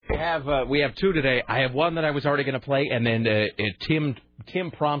We have two today. I have one that I was already going to play, and then Tim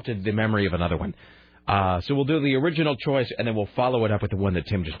prompted the memory of another one. So we'll do the original choice, and then we'll follow it up with the one that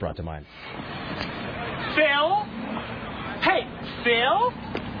Tim just brought to mind. Phil? Hey, Phil?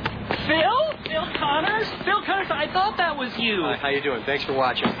 Phil Connors? Phil Connors, I thought that was you. How you doing? Thanks for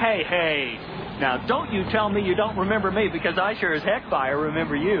watching. Hey. Now, don't you tell me you don't remember me, because I sure as heck I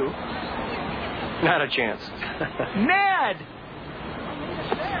remember you. Not a chance. Ned!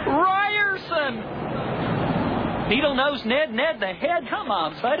 Ryerson! Needle-nosed Ned the head. Come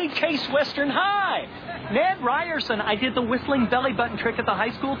on, buddy. Case Western High. Ned Ryerson. I did the whistling belly button trick at the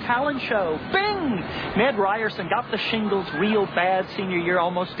high school talent show. Bing! Ned Ryerson got the shingles real bad senior year.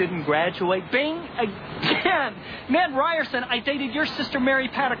 Almost didn't graduate. Bing! Again! Ned Ryerson. I dated your sister Mary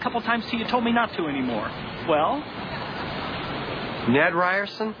Pat a couple times till you told me not to anymore. Well? Ned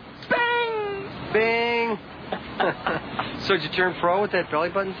Ryerson? Bing! Bing! So did you turn pro with that belly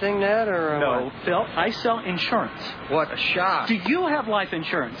button thing, Ned, or no, what? Phil, I sell insurance. What a shock. Do you have life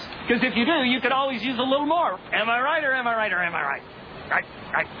insurance? Because if you do, you could always use a little more. Am I right or am I right or am I right?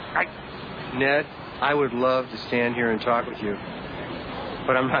 Right. Ned, I would love to stand here and talk with you,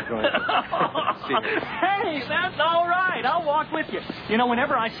 but I'm not going to. Hey, that's all right. I'll walk with you. You know,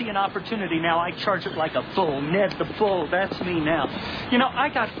 whenever I see an opportunity now, I charge it like a bull. Ned the Bull, that's me now. You know, I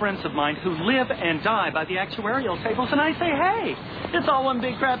got friends of mine who live and die by the actuarial tables, and I say, hey, it's all one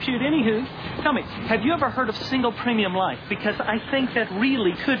big crapshoot anywho. Tell me, have you ever heard of single premium life? Because I think that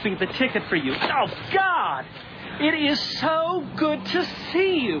really could be the ticket for you. Oh, God! It is so good to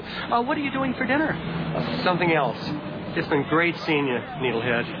see you. What are you doing for dinner? Something else. It's been great seeing you,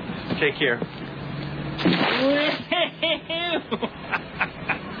 Needlehead. Take care.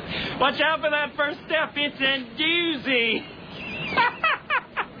 Watch out for that first step. It's a doozy.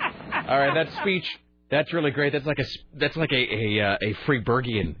 All right, that speech, that's really great. That's like a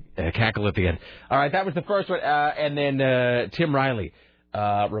Freebergian cackle at the end. All right, that was the first one. And then Tim Riley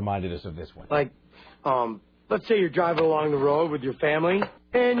reminded us of this one. Like, let's say you're driving along the road with your family,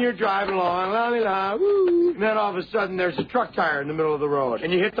 and you're driving along, la-la-la, woo, and then all of a sudden there's a truck tire in the middle of the road,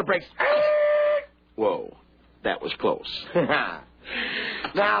 and you hit the brakes. Whoa, that was close.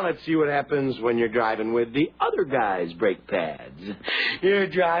 Now let's see what happens when you're driving with the other guy's brake pads. You're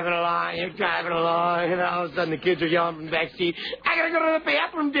driving along, and all of a sudden the kids are yelling from the back seat, I gotta go to the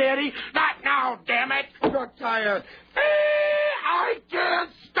bathroom, Daddy. Not now, damn it. Truck tire. I can't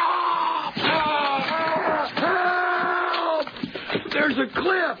stop. Help! There's a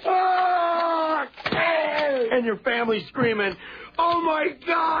cliff. And your family's screaming, oh, my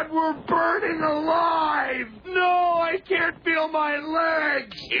God, we're burning alive. No, I can't feel my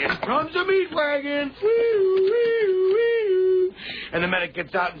legs. Here comes a meat wagon. And the medic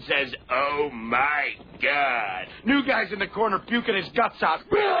gets out and says, oh, my God. New guy's in the corner puking his guts out.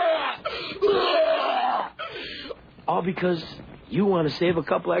 All because you want to save a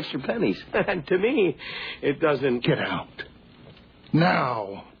couple extra pennies. And to me, it doesn't. Get out.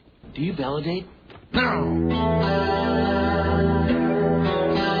 Now. Do you validate? Now.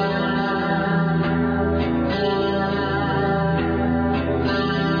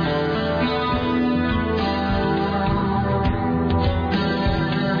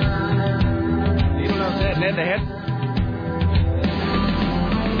 Ned the Head.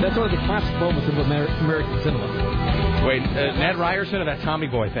 That's one of the classic moments of American cinema. Wait, Ned Ryerson or that Tommy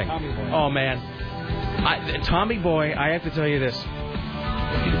Boy thing? Tommy Boy. Oh, man. Tommy Boy, I have to tell you this.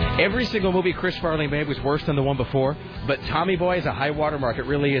 Every single movie Chris Farley made was worse than the one before, but Tommy Boy is a high watermark. It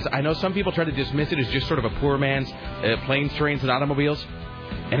really is. I know some people try to dismiss it as just sort of a poor man's planes, trains, and automobiles,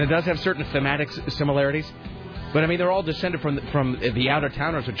 and it does have certain thematic similarities. But, I mean, they're all descended from the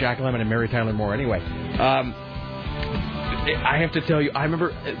Out-of-Towners with Jack Lemmon and Mary Tyler Moore anyway. I have to tell you, I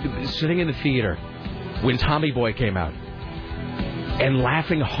remember sitting in the theater when Tommy Boy came out and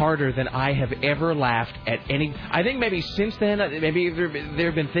laughing harder than I have ever laughed at any... I think maybe since then, maybe there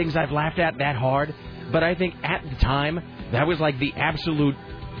have been things I've laughed at that hard, but I think at the time, that was like the absolute...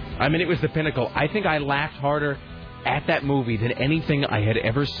 I mean, it was the pinnacle. I think I laughed harder at that movie than anything I had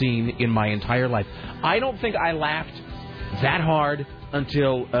ever seen in my entire life. I don't think I laughed that hard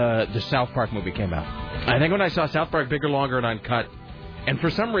until the South Park movie came out. I think when I saw South Park Bigger, Longer, and Uncut, and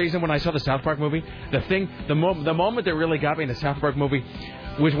for some reason when I saw the South Park movie, the moment that really got me in the South Park movie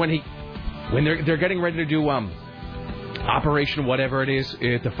was when they're getting ready to do Operation whatever it is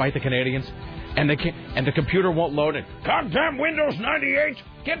to fight the Canadians, and the computer won't load it. Goddamn Windows 98!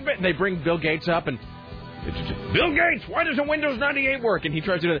 They bring Bill Gates up and. Bill Gates, why doesn't Windows 98 work? And he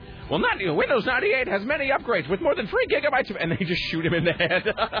tries to do it. Well, Windows 98 has many upgrades with more than 3 gigabytes of... And they just shoot him in the head.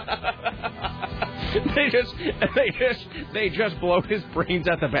 They just blow his brains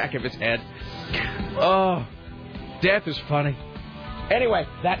out the back of his head. Oh, death is funny. Anyway,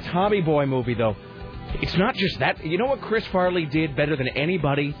 that Tommy Boy movie, though, it's not just that. You know what Chris Farley did better than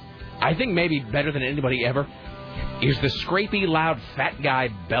anybody? I think maybe better than anybody ever, is the scrapey, loud, fat guy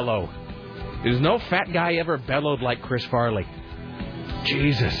bellow. There's no fat guy ever bellowed like Chris Farley.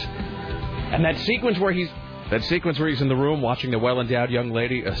 Jesus. And that sequence where he's in the room watching the well-endowed young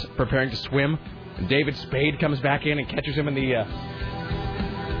lady preparing to swim, and David Spade comes back in and catches him in the...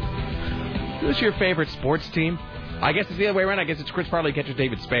 Who's your favorite sports team? I guess it's the other way around. I guess it's Chris Farley catches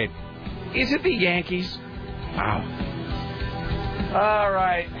David Spade. Is it the Yankees? Wow. All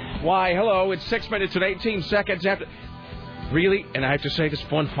right. Why, hello, it's 6 minutes and 18 seconds after... Really? And I have to say this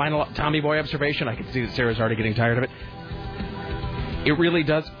one final Tommy Boy observation. I can see that Sarah's already getting tired of it. It really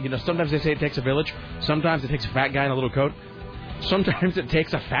does. You know, sometimes they say it takes a village. Sometimes it takes a fat guy in a little coat. Sometimes it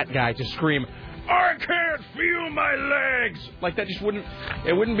takes a fat guy to scream, I can't feel my legs! Like that just wouldn't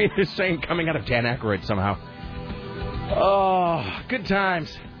be the same coming out of Dan Aykroyd somehow. Oh, good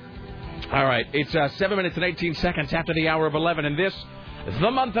times. All right, it's 7 minutes and 18 seconds after the hour of 11, and this is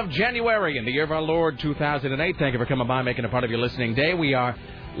the month of January in the year of our Lord 2008. Thank you for coming by, making a part of your listening day. We are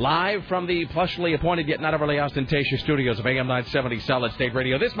live from the plushly appointed yet not overly ostentatious studios of AM 970 Solid State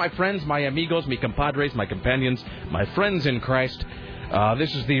Radio. This, my friends, my amigos, my compadres, my companions, my friends in Christ.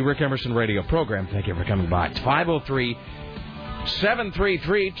 This is the Rick Emerson radio program. Thank you for coming by. It's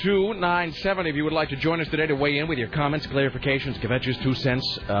 503-733-2970 if you would like to join us today to weigh in with your comments, clarifications, kvetches, 2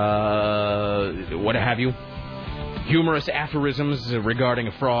 cents, what have you. Humorous aphorisms regarding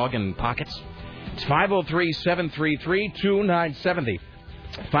a frog and pockets. It's 503-733-2970.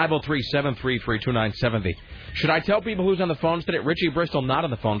 503-733-2970. Should I tell people who's on the phones today? Richie Bristol not on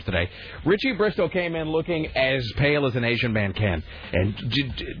the phones today. Richie Bristol came in looking as pale as an Asian man can, and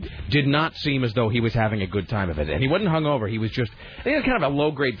did not seem as though he was having a good time of it. And he wasn't hungover. He was just, I think it was kind of a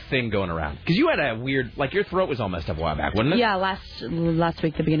low-grade thing going around. Because you had a weird, like your throat was all messed up a while back, wasn't it? Yeah, last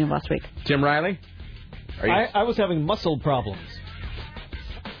week, the beginning of last week. Tim Riley? I was having muscle problems.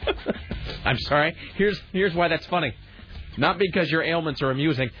 I'm sorry. Here's why that's funny. Not because your ailments are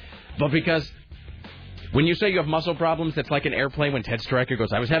amusing, but because when you say you have muscle problems, that's like an airplane when Ted Stryker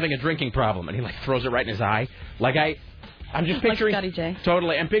goes, I was having a drinking problem, and he like throws it right in his eye. Like I'm just picturing... Like Scotty J.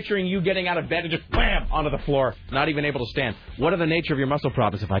 Totally. I'm picturing you getting out of bed and just bam, onto the floor, not even able to stand. What are the nature of your muscle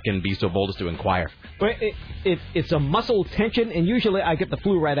problems, if I can be so bold as to inquire? Well, it's a muscle tension, and usually I get the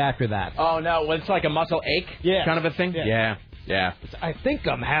flu right after that. Oh, no. Well, it's like a muscle ache kind of a thing? Yeah. I think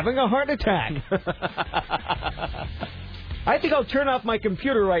I'm having a heart attack. I think I'll turn off my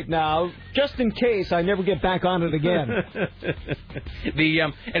computer right now, just in case I never get back on it again.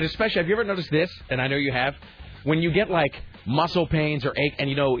 And especially, have you ever noticed this? And I know you have. When you get like muscle pains or ache, and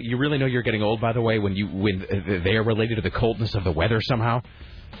you really know you're getting old, by the way, when they are related to the coldness of the weather somehow.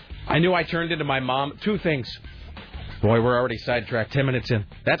 I knew I turned into my mom. 2 things. Boy, we're already sidetracked. 10 minutes in.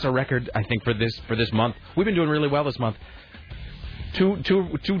 That's a record, I think, for this month. We've been doing really well this month. Two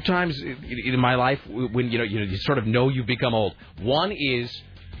times in my life when you sort of know you've become old. One is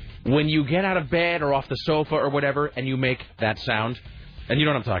when you get out of bed or off the sofa or whatever and you make that sound, and you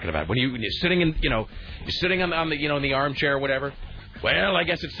know what I'm talking about. When you're sitting in on the in the armchair or whatever. Well, I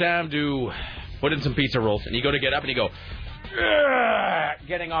guess it's time to put in some pizza rolls, and you go to get up and you go,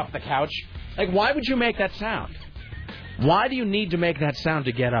 getting off the couch. Like, why would you make that sound? Why do you need to make that sound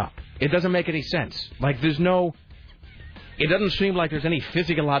to get up? It doesn't make any sense. Like, it doesn't seem like there's any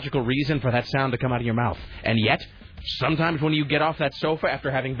physiological reason for that sound to come out of your mouth. And yet, sometimes when you get off that sofa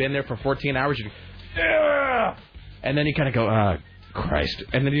after having been there for 14 hours, you go, and then you kind of go, Christ.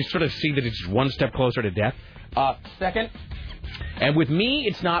 And then you sort of see that it's one step closer to death. Second, and with me,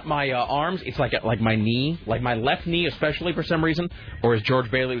 it's not my arms. It's like my knee, like my left knee especially for some reason, or as George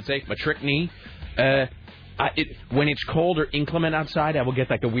Bailey would say, my trick knee. When it's cold or inclement outside, I will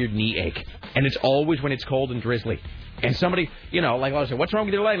get like a weird knee ache. And it's always when it's cold and drizzly. And somebody, like I'll say, what's wrong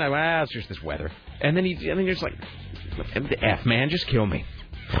with your leg? And I'm like, it's just this weather. And then you're just like, F, man, just kill me.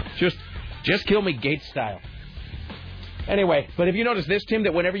 Just kill me Gates style. Anyway, but have you noticed this, Tim,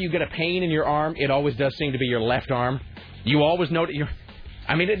 that whenever you get a pain in your arm, it always does seem to be your left arm? You always notice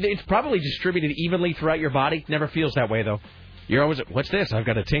it's probably distributed evenly throughout your body. Never feels that way, though. You're always, what's this? I've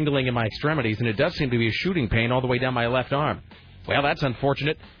got a tingling in my extremities, and it does seem to be a shooting pain all the way down my left arm. Well, that's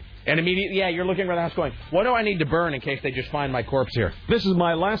unfortunate. And immediately, you're looking around the house going, what do I need to burn in case they just find my corpse here? This is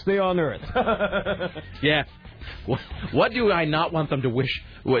my last day on Earth. Yeah. What do I not want them to wish?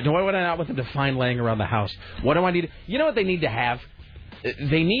 What would I not want them to find laying around the house? What do I need? You know what they need to have?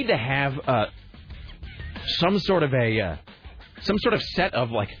 They need to have some sort of set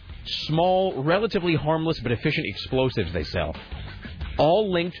of like small, relatively harmless but efficient explosives they sell,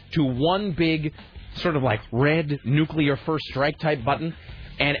 all linked to one big sort of like red nuclear first strike type button.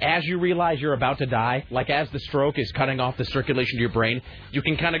 And as you realize you're about to die, like as the stroke is cutting off the circulation to your brain, you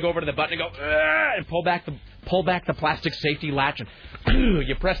can kind of go over to the button and go, and pull back the plastic safety latch, and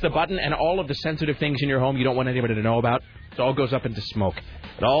you press the button, and all of the sensitive things in your home you don't want anybody to know about, it all goes up into smoke.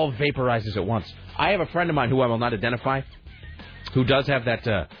 It all vaporizes at once. I have a friend of mine who I will not identify, who does have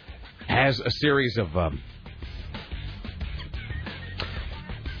that, has a series of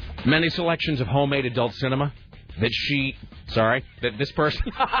many selections of homemade adult cinema that this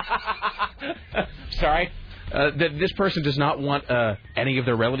person that this person does not want any of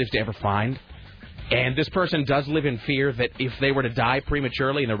their relatives to ever find. And this person does live in fear that if they were to die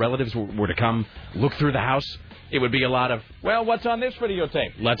prematurely and their relatives were to come look through the house, it would be a lot of, well, what's on this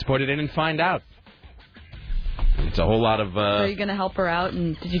videotape? Let's put it in and find out. It's a whole lot of... So are you going to help her out?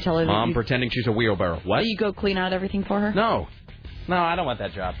 And did you tell her that Mom pretending she's a wheelbarrow. What? Will you go clean out everything for her? No, I don't want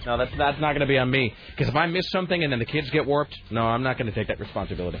that job. No, that's not going to be on me. Because if I miss something and then the kids get warped, no, I'm not going to take that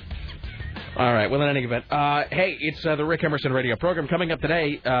responsibility. All right, well, in any event, hey, it's the Rick Emerson radio program. Coming up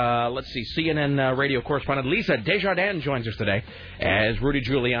today, let's see, CNN radio correspondent Lisa Desjardins joins us today as Rudy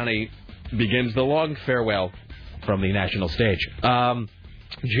Giuliani begins the long farewell from the national stage.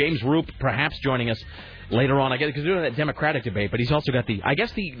 James Roop perhaps joining us later on, I guess, because we're doing that Democratic debate, but he's also got the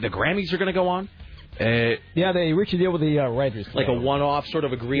Grammys are going to go on. Yeah, they reached a deal with the writers. Like a one-off sort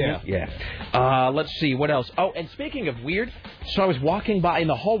of agreement? Yeah. Let's see, what else? Oh, and speaking of weird, so I was walking by in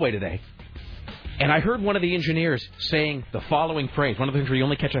the hallway today, and I heard one of the engineers saying the following phrase, one of the things where you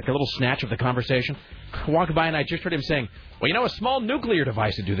only catch like a little snatch of the conversation. Walking by, and I just heard him saying, well, a small nuclear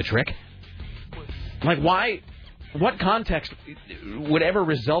device would do the trick. Like, why? What context would ever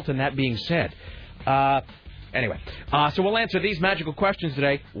result in that being said? Anyway, so we'll answer these magical questions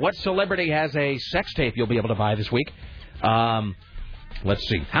today. What celebrity has a sex tape you'll be able to buy this week? Let's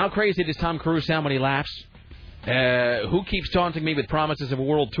see. How crazy does Tom Cruise sound when he laughs? Who keeps taunting me with promises of a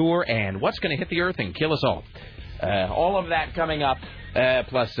world tour? And what's going to hit the earth and kill us all? All of that coming up,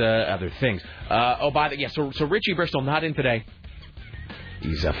 plus other things. So Richie Bristol not in today.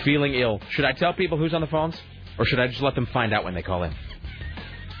 He's feeling ill. Should I tell people who's on the phones? Or should I just let them find out when they call in?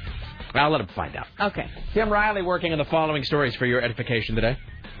 I'll let them find out. Okay. Tim Riley working on the following stories for your edification today.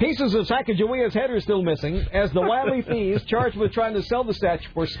 Pieces of Sacagawea's head are still missing, as the wily thieves charged with trying to sell the statue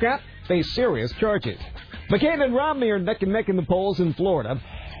for scrap face serious charges. McCain and Romney are neck and neck in the polls in Florida.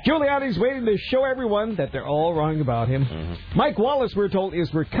 Giuliani's waiting to show everyone that they're all wrong about him. Mm-hmm. Mike Wallace, we're told,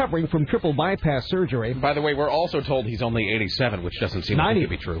 is recovering from triple bypass surgery. By the way, we're also told he's only 87, which doesn't seem like it to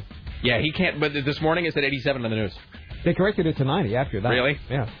be true. Yeah, he can't, but this morning it said 87 on the news. They corrected it to 90 after that. Really?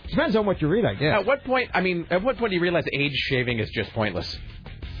 Yeah. Depends on what you read, I guess. At what point do you realize age shaving is just pointless?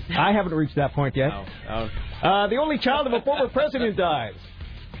 I haven't reached that point yet. No. The only child of a former president dies.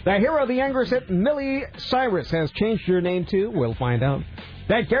 The hero of the anger set, Miley Cyrus, has changed her name to, we'll find out.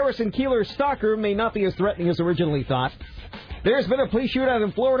 That Garrison Keillor stalker may not be as threatening as originally thought. There's been a police shootout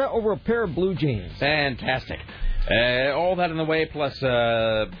in Florida over a pair of blue jeans. Fantastic. All that in the way, plus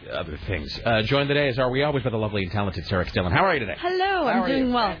other things. Joined today, as are we always, by the lovely and talented Sarah Stillen. How are you today? Hello, I'm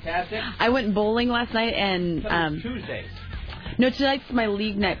doing well. Fantastic. I went bowling last night and... Tuesdays. No, tonight's my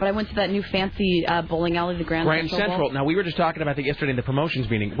league night, but I went to that new fancy bowling alley, the Grand Central. Now, we were just talking about that yesterday in the promotions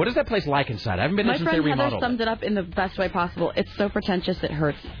meeting. What is that place like inside? I haven't been there since they remodeled. My friend Heather summed it up in the best way possible. It's so pretentious it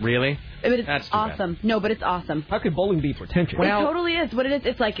hurts. Really? But it's awesome. No, but it's awesome. How could bowling be pretentious? Well, it totally is. What it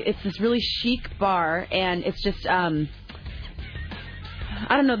is, it's this really chic bar, and it's just...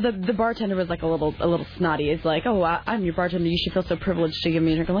 I don't know. The bartender was like a little snotty. He's like, "Oh, I'm your bartender. You should feel so privileged to give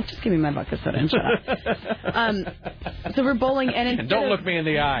me a drink." I'm like, "Just give me my vodka soda and shut up." So we're bowling, and don't look me in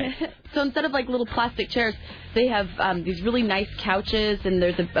the eye. So instead of like little plastic chairs, they have these really nice couches, and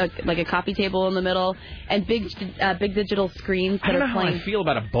there's a coffee table in the middle, and big digital screens that are playing. I don't know how I feel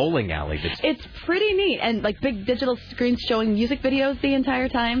about a bowling alley. It's pretty neat, and like big digital screens showing music videos the entire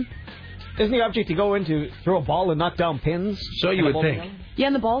time. Isn't the object to go in to throw a ball and knock down pins? So you would think. Yeah,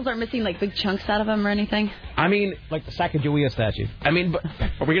 and the balls aren't missing like big chunks out of them or anything. I mean, like the Sacagawea statue. I mean, but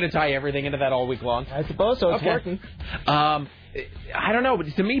are we going to tie everything into that all week long? I suppose so. It's working. I don't know, but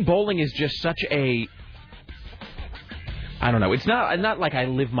to me, bowling is just such a... I don't know. It's not like I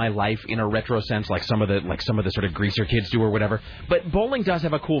live my life in a retro sense like some of the sort of greaser kids do or whatever. But bowling does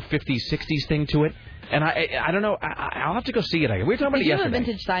have a cool 50s, 60s thing to it. And I don't know. I'll have to go see it. We were talking about it yesterday. You have a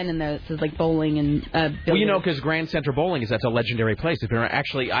vintage sign in there that says like bowling and. Well, because Grand Central Bowling that's a legendary place.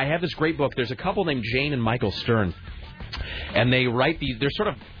 Actually, I have this great book. There's a couple named Jane and Michael Stern, and they write these. They're sort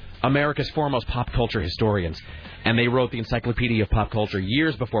of America's foremost pop culture historians, and they wrote the Encyclopedia of Pop Culture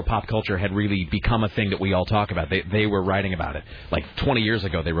years before pop culture had really become a thing that we all talk about. They were writing about it. Like 20 years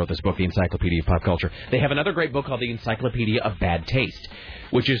ago, they wrote this book, The Encyclopedia of Pop Culture. They have another great book called The Encyclopedia of Bad Taste,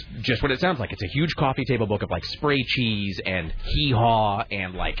 which is just what it sounds like. It's a huge coffee table book of, like, spray cheese and hee-haw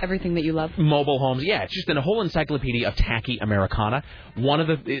and, like... everything that you love. Mobile homes. Yeah, it's just a whole encyclopedia of tacky Americana. One of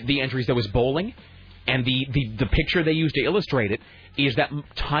the entries, though, was bowling. And the picture they used to illustrate it is that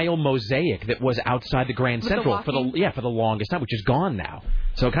tile mosaic that was outside the Grand Central for the longest time, which is gone now.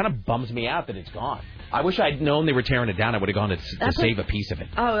 So it kind of bums me out that it's gone. I wish I'd known they were tearing it down. I would have gone to save a piece of it.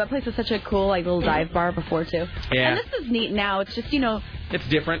 Oh, that place was such a cool, like, little dive bar before, too. Yeah. And this is neat now. It's just, you know... it's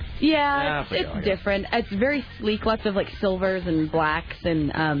different. Yeah, it's different. It's very sleek, lots of, like, silvers and blacks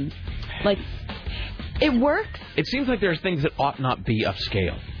and, like, it works. It seems like there's things that ought not be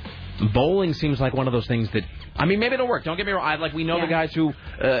upscale. Bowling seems like one of those things that, I mean, maybe it'll work. Don't get me wrong. We know the guys who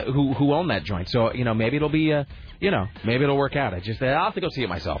own that joint. So, you know, maybe it'll be, maybe it'll work out. I'll have to go see it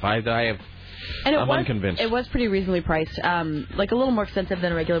myself. I'm unconvinced. It was pretty reasonably priced. Like a little more expensive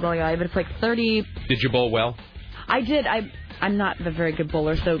than a regular bowling alley, but it's like $30. Did you bowl well? I did. I'm not a very good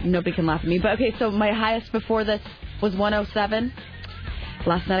bowler, so nobody can laugh at me. But okay, so my highest before this was 107.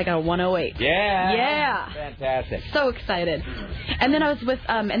 Last night I got a 108. Yeah. Fantastic. So excited. And then I was with,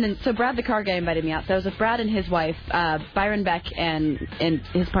 so Brad the car guy invited me out. So I was with Brad and his wife, Byron Beck and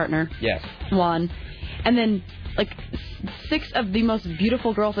his partner. Yes. Juan. And then, like, 6 of the most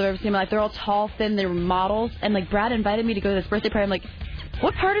beautiful girls I've ever seen in my life. They're all tall, thin, they're models. And, like, Brad invited me to go to this birthday party. I'm like,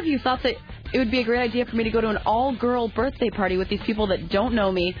 what part of you thought that it would be a great idea for me to go to an all-girl birthday party with these people that don't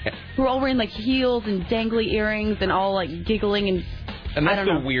know me, who are all wearing, like, heels and dangly earrings and all, like, giggling and... And that's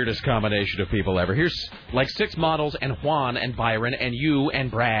the weirdest combination of people ever. Here's like 6 models and Juan and Byron and you and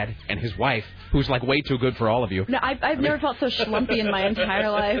Brad and his wife, who's like way too good for all of you. No, I've never felt so schlumpy in my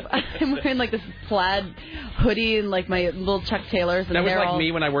entire life. I'm wearing like this plaid hoodie and like my little Chuck Taylors. And that was like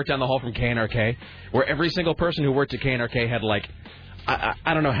me when I worked down the hall from KNRK, where every single person who worked at KNRK had like,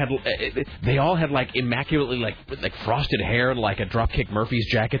 I don't know, they all had like immaculately like frosted hair, like a Dropkick Murphys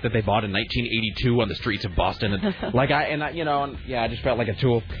jacket that they bought in 1982 on the streets of Boston, and I just felt like a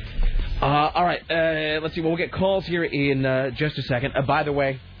tool. All right, let's see. We'll get calls here in just a second. By the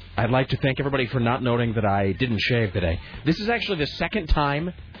way, I'd like to thank everybody for not noting that I didn't shave today. This is actually the second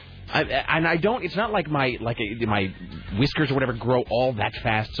time. It's not like my whiskers or whatever grow all that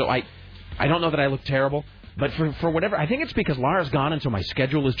fast, so I don't know that I look terrible. But for whatever, I think it's because Lara's gone, and so my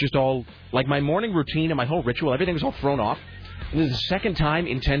schedule is just all, like my morning routine and my whole ritual, everything was all thrown off. And this is the second time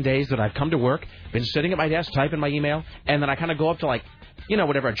in 10 days that I've come to work, been sitting at my desk, typing my email, and then I kind of go up to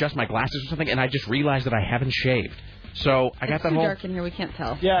adjust my glasses or something, and I just realized that I haven't shaved. So I got that whole... It's too dark in here, we can't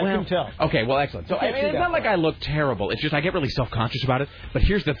tell. Yeah, I can tell. Okay, well, excellent. So I mean, it's not like I look terrible. It's just I get really self-conscious about it. But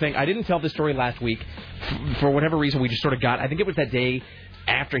here's the thing. I didn't tell this story last week. For whatever reason, we just sort of got... I think it was that day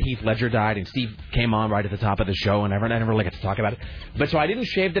after Heath Ledger died, and Steve came on right at the top of the show, and I never really got to talk about it. But so I didn't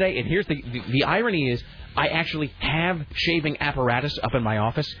shave today, and here's the irony is I actually have shaving apparatus up in my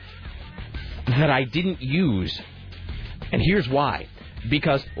office that I didn't use. And here's why.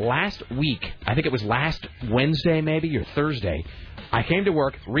 Because last week, I think it was last Wednesday maybe, or Thursday, I came to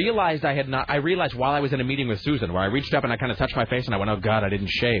work, realized I realized while I was in a meeting with Susan, where I reached up and I kind of touched my face and I went, oh, God, I didn't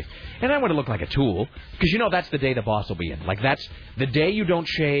shave. And I want to look like a tool, because that's the day the boss will be in. Like, that's the day you don't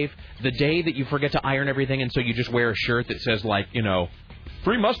shave, the day that you forget to iron everything, and so you just wear a shirt that says, like,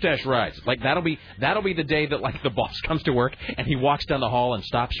 free mustache rides. Like, that'll be the day that, like, the boss comes to work and he walks down the hall and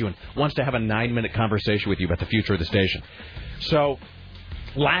stops you and wants to have a 9-minute conversation with you about the future of the station. So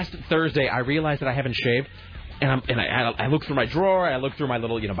last Thursday, I realized that I haven't shaved. And I look through my drawer, I look through my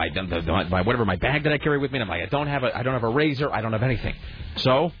little, my bag that I carry with me, and I'm like, I don't have a razor, I don't have anything.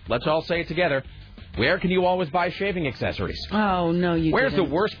 So, let's all say it together. Where can you always buy shaving accessories? Oh, no, Where's the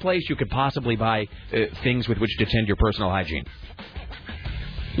worst place you could possibly buy things with which to tend your personal hygiene?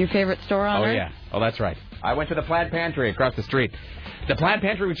 Your favorite store on Earth? Oh, yeah. Oh, that's right. I went to the Plaid Pantry across the street. The Plaid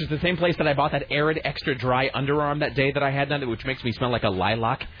Pantry, which is the same place that I bought that Arid Extra Dry underarm that day that I had done, which makes me smell like a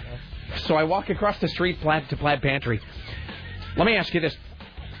lilac. So I walk across the street to Plaid Pantry. Let me ask you this.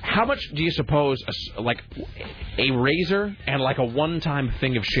 How much do you suppose a razor and like a one-time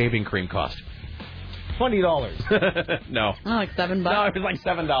thing of shaving cream cost? $20. No. Oh, like $7? No, it was like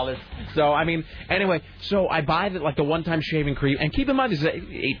 $7. So, I mean, anyway, so I buy the one-time shaving cream, and keep in mind, this is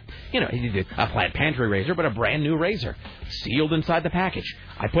a Plaid Pantry razor, but a brand new razor, sealed inside the package.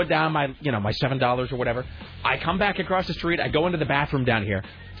 I put down my $7 or whatever. I come back across the street, I go into the bathroom down here,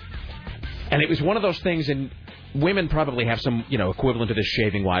 and it was one of those things, and women probably have some, equivalent to this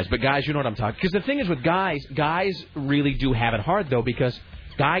shaving-wise, but guys, you know what I'm talking. Because the thing is with guys really do have it hard, though, because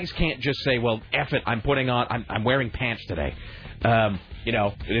Guys can't just say, well, F it, I'm wearing pants today. My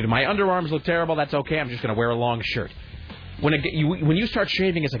underarms look terrible, that's okay, I'm just going to wear a long shirt. When you start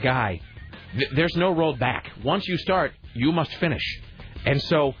shaving as a guy, there's no road back. Once you start, you must finish. And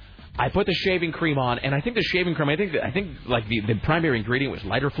so I put the shaving cream on, and I think the shaving cream, I think like the primary ingredient was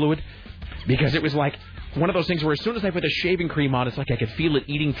lighter fluid, because it was like one of those things where as soon as I put the shaving cream on, it's like I could feel it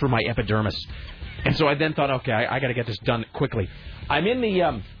eating through my epidermis. And so I then thought, okay, I got to get this done quickly. I'm in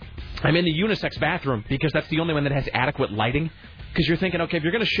the unisex bathroom because that's the only one that has adequate lighting. Because you're thinking, okay, if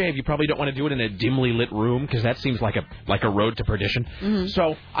you're going to shave, you probably don't want to do it in a dimly lit room because that seems like a road to perdition. Mm-hmm.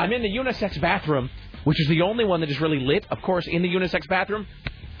 So I'm in the unisex bathroom, which is the only one that is really lit. Of course, in the unisex bathroom,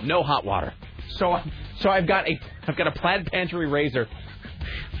 no hot water. So I've got a plaid pantry razor.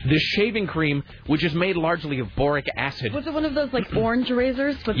 The shaving cream, which is made largely of boric acid. Was it one of those like orange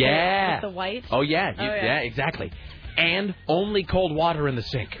razors with the white? Oh yeah, yeah, exactly. And only cold water in the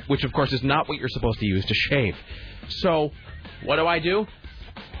sink, which of course is not what you're supposed to use to shave. So what do?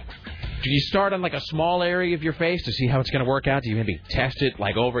 Do you start on like a small area of your face to see how it's going to work out? Do you maybe test it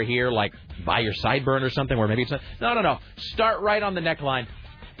like over here, like by your sideburn or something, where maybe it's not? No. Start right on the neckline,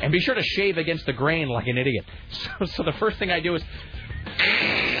 and be sure to shave against the grain like an idiot. So the first thing I do is,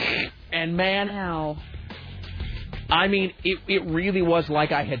 and man, ow. I mean, it really was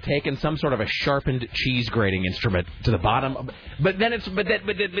like I had taken some sort of a sharpened cheese grating instrument to the bottom. But then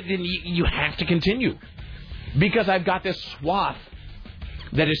you have to continue. Because I've got this swath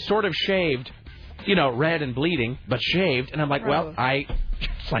that is sort of shaved, red and bleeding, but shaved. And I'm like, Gross.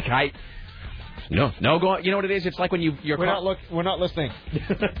 No, go on. You know what it is? It's like when We're not listening.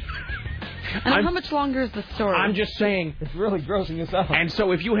 And how much longer is the story? I'm just saying. It's really grossing us out. And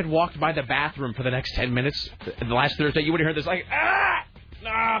so if you had walked by the bathroom for the next 10 minutes, the last Thursday, you would have heard this like,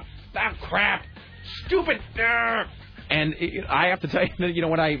 crap, stupid. And I have to tell you,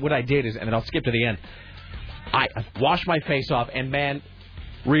 what I did is, and then I'll skip to the end. I washed my face off, and man,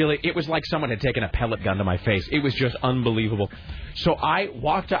 really, it was like someone had taken a pellet gun to my face. It was just unbelievable. So I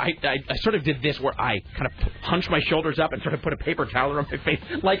walked, I sort of did this where I kind of hunched my shoulders up and sort of put a paper towel around my face,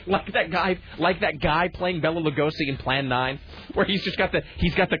 like that guy playing Bela Lugosi in Plan 9, where he's got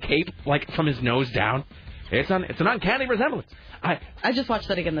the cape like from his nose down. It's an uncanny resemblance. I just watched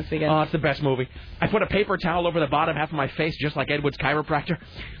that again this weekend. Oh, it's the best movie. I put a paper towel over the bottom half of my face, just like Ed Wood's chiropractor.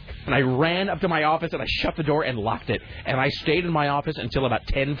 And I ran up to my office and I shut the door and locked it. And I stayed in my office until about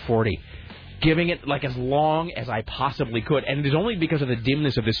 10:40, giving it like as long as I possibly could. And it is only because of the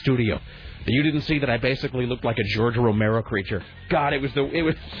dimness of the studio that you didn't see that I basically looked like a George Romero creature. God, it was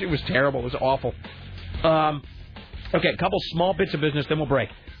terrible. It was awful. Okay, a couple small bits of business, then we'll break.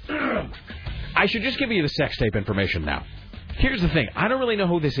 I should just give you the sex tape information now. Here's the thing. I don't really know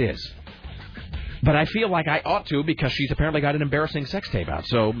who this is. But I feel like I ought to because she's apparently got an embarrassing sex tape out.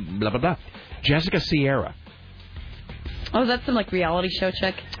 So, blah, blah, blah. Jessica Sierra. Oh, that's some, like, reality show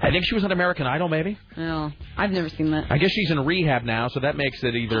chick? I think she was on American Idol, maybe. Oh, I've never seen that. I guess she's in rehab now, so that makes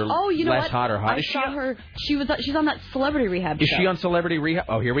it either less hot or hot. I saw her. She's on that Celebrity Rehab show. Is she on Celebrity Rehab?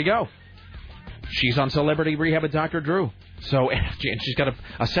 Oh, here we go. She's on Celebrity Rehab with Dr. Drew. So, and she's got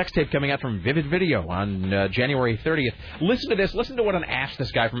a sex tape coming out from Vivid Video on January 30th. Listen to this. Listen to what an ass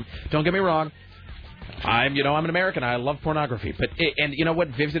this guy from... Don't get me wrong. I'm an American. I love pornography. But and you know what?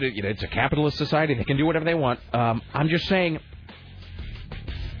 Vivid, it's a capitalist society. They can do whatever they want. I'm just saying,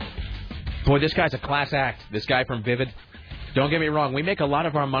 boy, this guy's a class act. This guy from Vivid. Don't get me wrong. We make a lot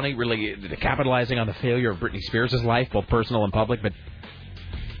of our money really capitalizing on the failure of Britney Spears' life, both personal and public. But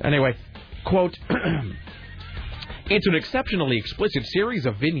anyway, quote, it's an exceptionally explicit series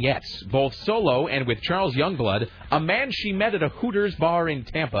of vignettes, both solo and with Charles Youngblood, a man she met at a Hooters bar in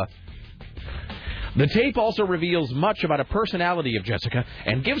Tampa. The tape also reveals much about a personality of Jessica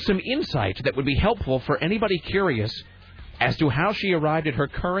and gives some insight that would be helpful for anybody curious as to how she arrived at her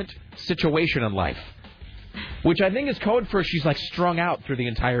current situation in life. Which I think is code for she's like strung out through the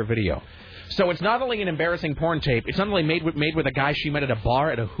entire video. So it's not only an embarrassing porn tape, it's not only made with a guy she met at a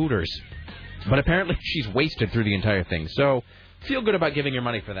bar at a Hooters, but apparently she's wasted through the entire thing. So feel good about giving your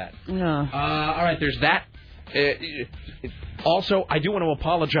money for that. Yeah. All right, there's that. Also, I do want to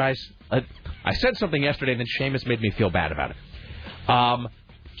apologize. I said something yesterday, and then Seamus made me feel bad about it.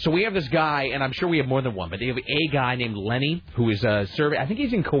 So we have this guy, and I'm sure we have more than one, but they have a guy named Lenny who is serving. I think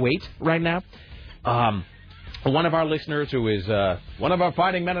he's in Kuwait right now. One of our listeners who is one of our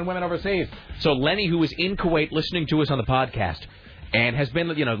fighting men and women overseas. So Lenny, who is in Kuwait listening to us on the podcast and has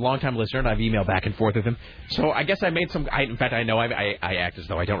been, a long-time listener, and I've emailed back and forth with him. So I guess I made some... in fact, I know I act as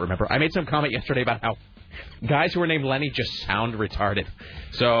though I don't remember. I made some comment yesterday about how guys who are named Lenny just sound retarded.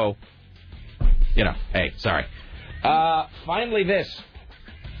 So... hey, sorry. Finally this.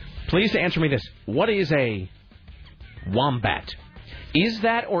 Please answer me this. What is a wombat? Is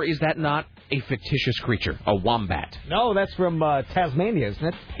that or is that not a fictitious creature? A wombat? No, that's from Tasmania, isn't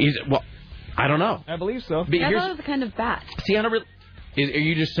it? Is it, well, I don't know. I believe so. I thought it was a kind of bat. See, I don't really... Are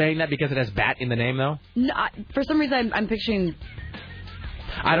you just saying that because it has bat in the name, though? No, for some reason, I'm picturing...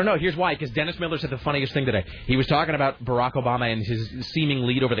 I don't know. Here's why. Because Dennis Miller said the funniest thing today. He was talking about Barack Obama and his seeming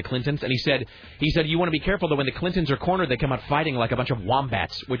lead over the Clintons, and he said, you want to be careful, though, when the Clintons are cornered, they come out fighting like a bunch of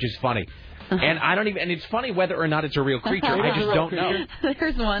wombats, which is funny. And I don't even... And it's funny whether or not it's a real creature. I just don't know.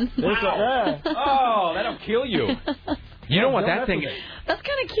 There's one. Wow. Oh, that'll kill you. You know what that thing is? That's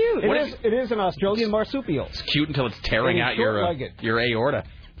kind of cute. It is an Australian marsupial. It's cute until it's tearing out your aorta.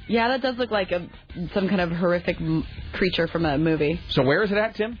 Yeah, that does look like some kind of horrific creature from a movie. So where is it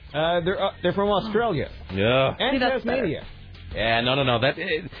at, Tim? They're from Australia. Yeah. And Tasmania. Yeah, no.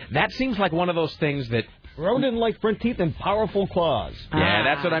 That seems like one of those things that... Rodent-like front teeth and powerful claws. Yeah,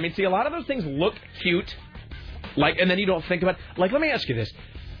 that's what I mean. See, a lot of those things look cute, and then you don't think about... Like, let me ask you this.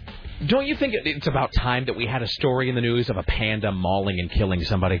 Don't you think it's about time that we had a story in the news of a panda mauling and killing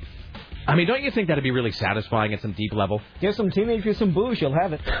somebody? I mean, don't you think that'd be really satisfying at some deep level? Get some teenagers some booze, you'll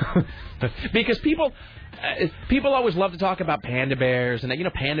have it. Because people always love to talk about panda bears, and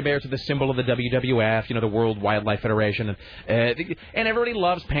panda bears are the symbol of the WWF, the World Wildlife Federation, and everybody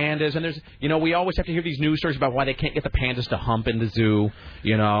loves pandas. And there's, we always have to hear these news stories about why they can't get the pandas to hump in the zoo,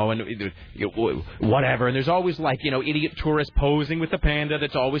 and whatever. And there's always idiot tourists posing with the panda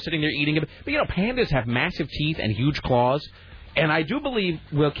that's always sitting there eating it. But pandas have massive teeth and huge claws. And I do believe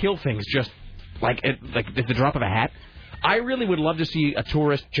we'll kill things just like at the drop of a hat. I really would love to see a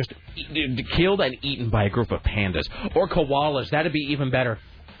tourist just killed and eaten by a group of pandas. Or koalas. That'd be even better.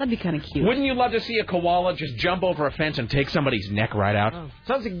 That'd be kind of cute. Wouldn't you love to see a koala just jump over a fence and take somebody's neck right out? Oh.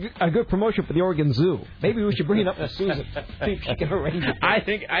 Sounds like a good promotion for the Oregon Zoo. Maybe we should bring it up to Susan. See if she can arrange it. I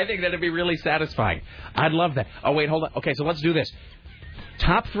think that'd be really satisfying. I'd love that. Oh, wait, hold on. Okay, so let's do this.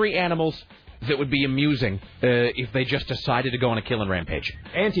 Top 3 animals that would be amusing if they just decided to go on a killing rampage.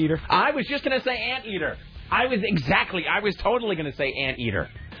 Anteater. I was just going to say anteater. I was totally going to say anteater.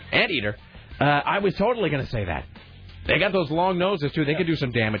 Anteater. I was totally going to say that. They got those long noses, too. They could do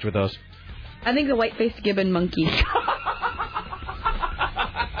some damage with those. I think the white-faced gibbon monkey.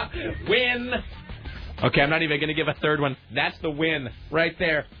 Win. Okay, I'm not even going to give a third one. That's the win right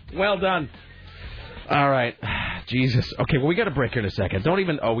there. Well done. All right. Jesus. Okay, well, we got a break here in a second.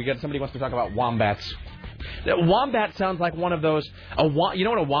 Somebody wants to talk about wombats. Wombat sounds like one of those... you know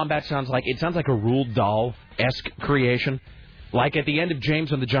what a wombat sounds like? It sounds like a Roald Dahl-esque creation. Like at the end of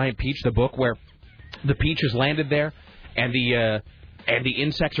James and the Giant Peach, the book where the peach has landed there, and the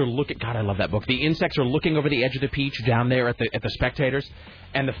insects are looking... God, I love that book. The insects are looking over the edge of the peach down there at the spectators,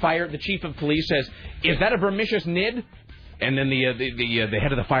 and the chief of police says, "Is that a vermicious nid?" And then the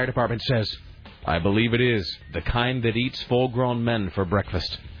head of the fire department says, "I believe it is. The kind that eats full-grown men for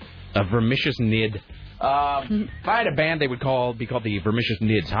breakfast. A vermicious nid." If I had a band, they would be called the Vermicious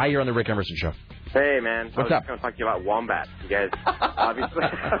Nids. Hi, you're on the Rick Emerson Show. Hey, man. What's up? I was just going to talk to you about wombats. You guys, obviously,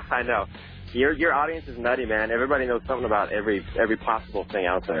 I know. Your audience is nutty, man. Everybody knows something about every possible thing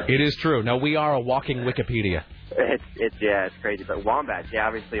out there. It is true. No, we are a walking Wikipedia. It's crazy. But wombats,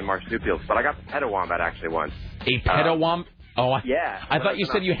 obviously marsupials. But I got to pet a wombat actually once. A pedo-wombat? Oh, yeah. I thought you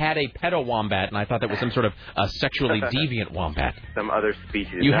said you had a pedo-wombat, and I thought that was some sort of a sexually deviant wombat. Some other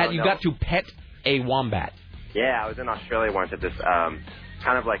species. You got to pet a wombat. Yeah, I was in Australia once at this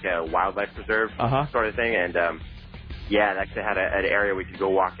kind of like a wildlife preserve sort of thing, and they actually had an area we could go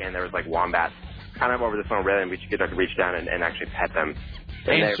walk in. There was like wombats kind of over this little railing, but you could reach down and actually pet them.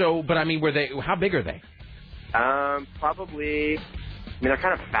 But I mean, how big are they? Probably. I mean, they're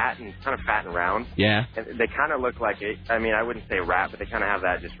kind of fat and round. Yeah. And they kind of look like it. I mean, I wouldn't say rat, but they kind of have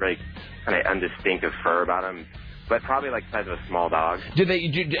that just very kind of undistinctive fur about them. But probably like the size of a small dog. Could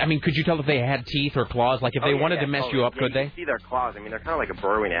you tell if they had teeth or claws? Like if they wanted to mess you up, could they? You can see their claws. I mean, they're kind of like a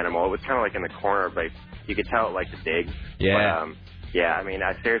burrowing animal. It was kind of like in the corner, but you could tell it liked to dig. Yeah. But, I mean,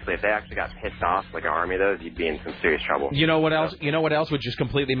 seriously, if they actually got pissed off, like an army of those, you'd be in some serious trouble. You know what else? You know what else would just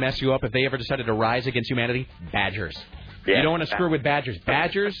completely mess you up if they ever decided to rise against humanity? Badgers. Yeah, you don't want to screw with badgers.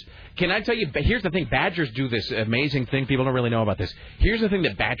 Badgers, can I tell you, here's the thing. Badgers do this amazing thing. People don't really know about this. Here's the thing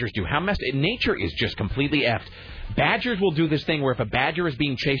that badgers do. Nature is just completely effed. Badgers will do this thing where if a badger is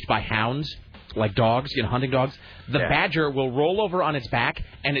being chased by hounds, like dogs, hunting dogs, the badger will roll over on its back,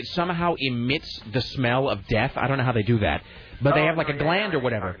 and it somehow emits the smell of death. I don't know how they do that. But they have like a gland or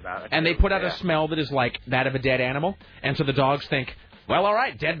whatever. And they put out a smell that is like that of a dead animal. And so the dogs think, well, all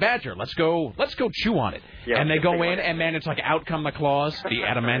right, dead badger. Let's go chew on it. Yeah, and they go in, and then it's like out come the claws, the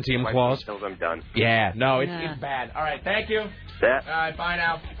adamantium claws. Until I'm done. Yeah, no, it's bad. All right, thank you. Yeah. All right, bye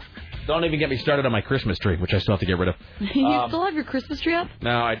now. Don't even get me started on my Christmas tree, which I still have to get rid of. You still have your Christmas tree up?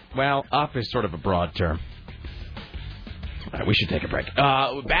 No, up is sort of a broad term. All right, we should take a break.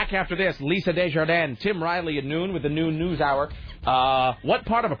 Back after this, Lisa Desjardins, Tim Riley at noon with the noon news hour. What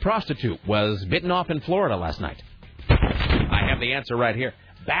part of a prostitute was bitten off in Florida last night? I have the answer right here.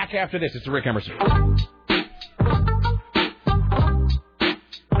 Back after this, it's the Rick Emerson.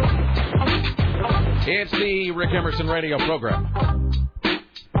 It's the Rick Emerson radio program.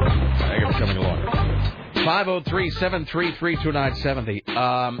 Thank you for coming along. 503-733-2970.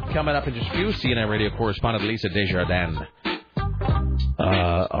 Coming up in just a few, CNN radio correspondent Lisa Desjardins.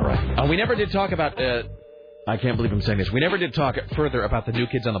 All right. We never did talk about... I can't believe I'm saying this. We never did talk further about the New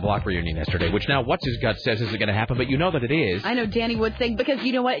Kids on the Block reunion yesterday, which now What's-His-Gut says isn't going to happen, but you know that it is. I know Danny would think, because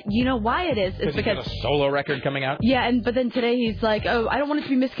you know what? You know why it is. It's because he's got a solo record coming out? Yeah, but then today he's like, oh, I don't want it to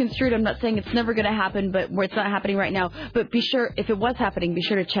be misconstrued. I'm not saying it's never going to happen, but it's not happening right now. But be sure, if it was happening, be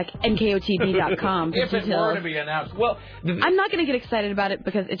sure to check nkotd.com. If it were to be announced. Well, I'm not going to get excited about it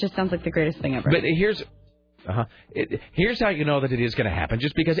because it just sounds like the greatest thing ever. But here's how you know that it is going to happen,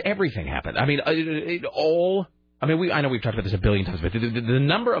 just because everything happened. I mean, I know we've talked about this a billion times, but the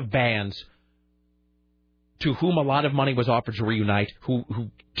number of bands to whom a lot of money was offered to reunite who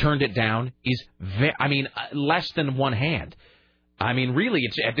turned it down is, less than one hand. I mean, really,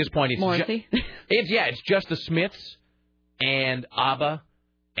 it's at this point, Morrissey? It's just the Smiths and ABBA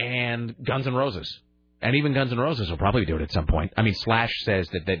and Guns N' Roses. And even Guns N' Roses will probably do it at some point. I mean, Slash says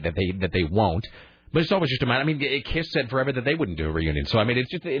that they won't. But it's always just a matter. I mean, Kiss said forever that they wouldn't do a reunion. So I mean,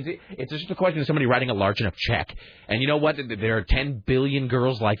 it's just a question of somebody writing a large enough check. And you know what? There are 10 billion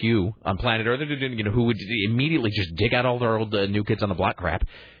girls like you on planet Earth, who would immediately just dig out all their old New Kids on the Block crap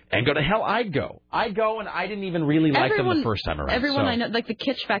and go to hell. I'd go, and I didn't even really like them the first time around. Everyone I know, like the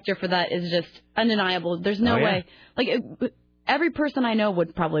kitsch factor for that is just undeniable. There's no way. Every person I know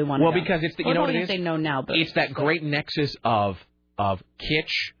would probably want to. Well, because it's you know what it is. Say no now, but it's that great nexus of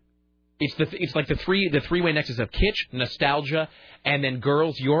kitsch. It's like the three-way nexus of kitsch, nostalgia, and then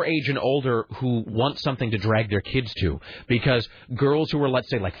girls your age and older who want something to drag their kids to. Because girls who are,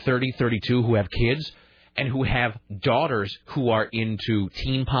 let's say, like 30, 32, who have kids and who have daughters who are into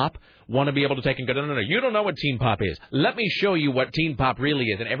teen pop want to be able to take and go, no, you don't know what teen pop is. Let me show you what teen pop really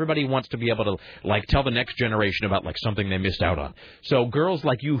is. And everybody wants to be able to, like, tell the next generation about, like, something they missed out on. So girls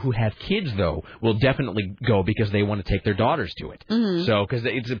like you who have kids, though, will definitely go because they want to take their daughters to it. Mm-hmm. So, because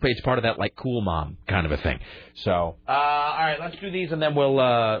it's part of that, like, cool mom kind of a thing. So, all right, let's do these, and then we'll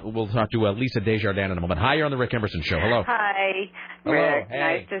talk to Lisa Desjardins in a moment. Hi, you're on the Rick Emerson Show. Hello. Hi, Hello. Rick.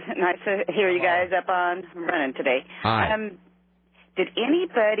 Hey. Nice to hear you guys up on running today. Hi. Did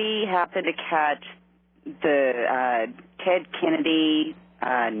anybody happen to catch the Ted Kennedy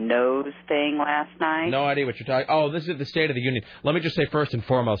nose thing last night? No idea what you're talking. Oh, this is the State of the Union. Let me just say first and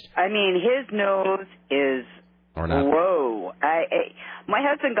foremost. I mean, his nose is or not. Whoa. My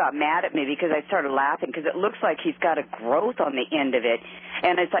husband got mad at me because I started laughing because it looks like he's got a growth on the end of it.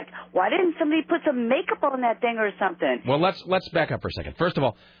 And it's like, why didn't somebody put some makeup on that thing or something? Well, let's back up for a second. First of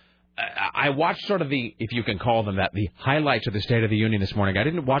all, I watched sort of if you can call them that, the highlights of the State of the Union this morning. I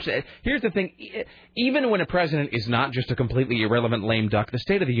didn't watch it. Here's the thing. Even when a president is not just a completely irrelevant lame duck, the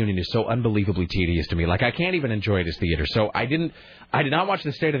State of the Union is so unbelievably tedious to me. Like, I can't even enjoy it as theater. So I did not watch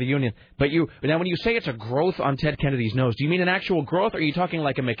the State of the Union. But now when you say it's a growth on Ted Kennedy's nose, do you mean an actual growth, or are you talking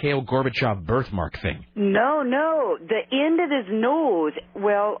like a Mikhail Gorbachev birthmark thing? No. The end of his nose.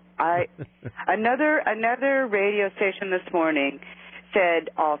 Well, another radio station this morning said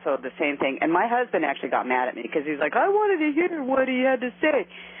also the same thing. And my husband actually got mad at me because he's like, I wanted to hear what he had to say.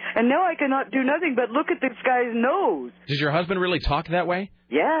 And now I cannot do nothing but look at this guy's nose. Does your husband really talk that way?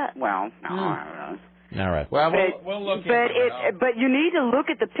 Yeah. Well, no, I don't know. All right. Well, we'll look into it. But you need to look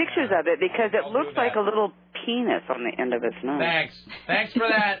at the pictures of it because it looks like a little penis on the end of his nose. Thanks for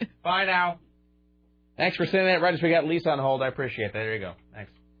that. Bye now. Thanks for saying that right as we got Lisa on hold. I appreciate that. There you go.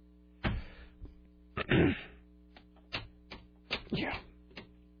 Thanks. Yeah.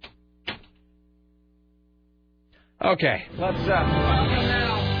 Okay, let's welcome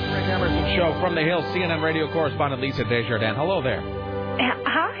now Rick Emerson Show from the Hill. CNN radio correspondent Lisa Desjardins. Hello there.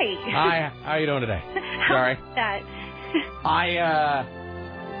 Hi. Hi. How are you doing today? Sorry. That.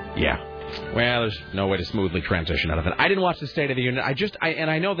 Yeah. Well, there's no way to smoothly transition out of it. I didn't watch the State of the Union. I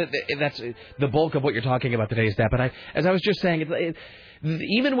know that that's the bulk of what you're talking about today is that. But as I was just saying,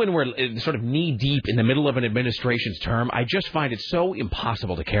 even when we're sort of knee-deep in the middle of an administration's term, I just find it so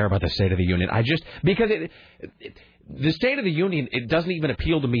impossible to care about the State of the Union. Because the State of the Union, it doesn't even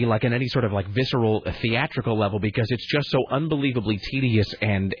appeal to me like on any sort of like visceral theatrical level because it's just so unbelievably tedious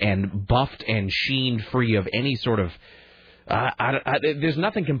and buffed and sheen free of any sort of There's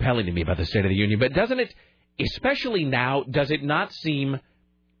nothing compelling to me about the State of the Union, but doesn't it, especially now, does it not seem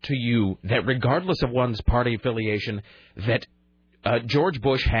to you that regardless of one's party affiliation, that George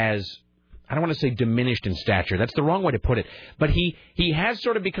Bush has, I don't want to say diminished in stature, that's the wrong way to put it, but he has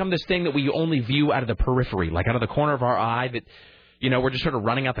sort of become this thing that we only view out of the periphery, like out of the corner of our eye, that, we're just sort of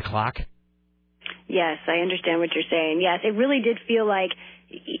running out the clock? Yes, I understand what you're saying. Yes, it really did feel like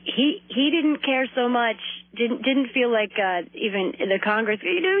he didn't care so much, didn't feel like even the Congress,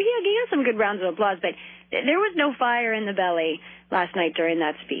 he had some good rounds of applause, but there was no fire in the belly last night during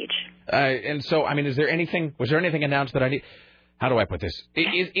that speech. And so, was there anything announced that I need? How do I put this?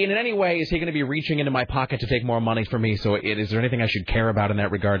 In any way, is he going to be reaching into my pocket to take more money from me? So is there anything I should care about in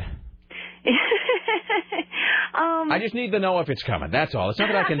that regard? I just need to know if it's coming. That's all. It's not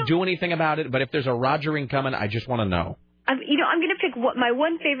that I can do anything about it, but if there's a Rogering coming, I just want to know. I'm going to pick my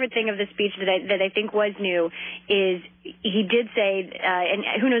one favorite thing of the speech that I think was new is he did say, and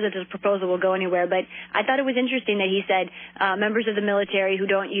who knows if this proposal will go anywhere, but I thought it was interesting that he said members of the military who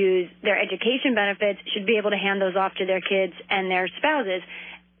don't use their education benefits should be able to hand those off to their kids and their spouses.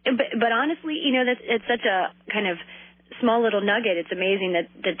 But honestly, it's such a kind of small little nugget. It's amazing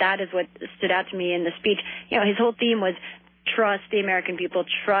that is what stood out to me in the speech. His whole theme was trust the American people,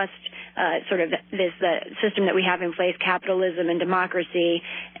 trust sort of this system that we have in place, capitalism and democracy.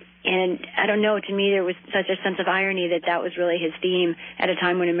 And I don't know, to me there was such a sense of irony that was really his theme at a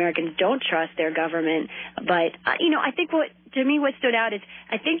time when Americans don't trust their government. But, I think what stood out is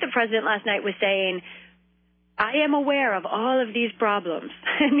I think the president last night was saying, I am aware of all of these problems.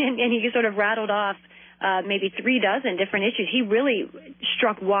 and he sort of rattled off maybe 36 different issues. He really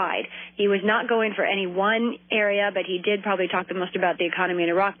struck wide. He was not going for any one area, but he did probably talk the most about the economy in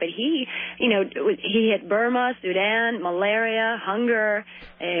Iraq. But he hit Burma, Sudan, malaria, hunger,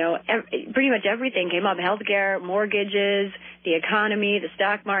 pretty much everything came up. Healthcare, mortgages, the economy, the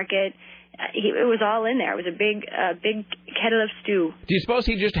stock market. It was all in there. It was a big kettle of stew. Do you suppose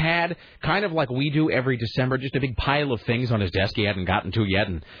he just had, kind of like we do every December, just a big pile of things on his desk he hadn't gotten to yet,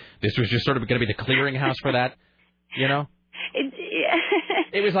 and this was just sort of going to be the clearinghouse for that,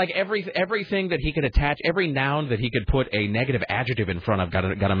 It was like everything that he could attach, every noun that he could put a negative adjective in front of got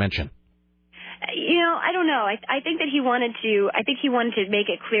to mention. I don't know. I think that he wanted to make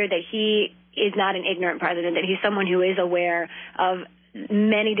it clear that he is not an ignorant president, that he's someone who is aware of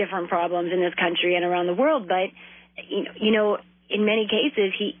many different problems in this country and around the world. But, in many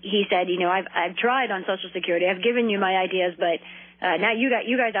cases, he said, I've tried on Social Security. I've given you my ideas, but now you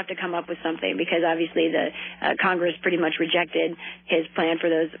guys have to come up with something, because obviously the Congress pretty much rejected his plan for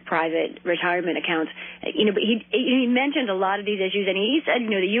those private retirement accounts. But he mentioned a lot of these issues, and he said,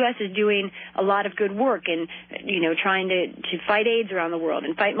 the U.S. is doing a lot of good work and, trying to fight AIDS around the world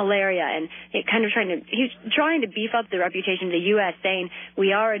and fight malaria, and he's trying to beef up the reputation of the U.S., saying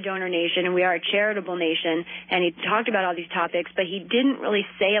we are a donor nation and we are a charitable nation, and he talked about all these topics, but he didn't really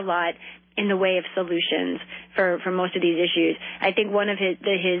say a lot in the way of solutions for most of these issues. I think one of his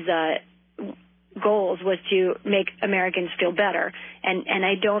goals was to make Americans feel better. And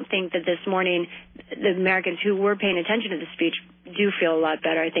I don't think that this morning the Americans who were paying attention to the speech do feel a lot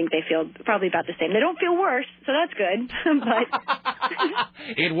better. I think they feel probably about the same. They don't feel worse, so that's good. But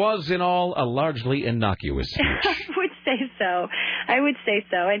it was, in all, a largely innocuous speech. I would say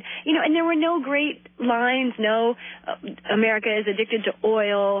so. And, and there were no great lines, no America is addicted to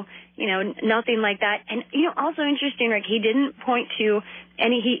oil, nothing like that. And, also interesting, Rick, he didn't point to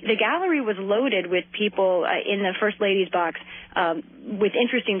the gallery was loaded with people in the First Lady's box with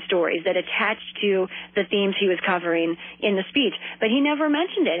interesting stories that attached to the themes he was covering in the speech. But he never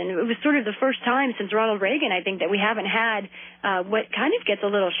mentioned it. And it was sort of the first time since Ronald Reagan, I think, that we haven't had what kind of gets a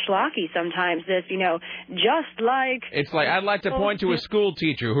little schlocky sometimes, this, just like... It's like, I'd like to point to a school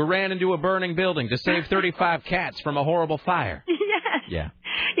teacher who ran into a burning building to save 35 cats from a horrible fire. Yes. Yeah.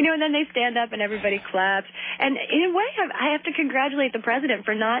 And then they stand up and everybody claps. And in a way, I have to congratulate the president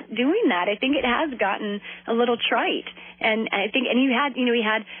for not doing that. I think it has gotten a little trite. And I think, and he had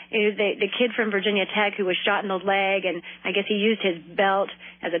the kid from Virginia Tech who was shot in the leg, and I guess he used his belt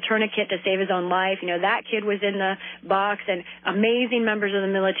as a tourniquet to save his own life. That kid was in the box, and amazing members of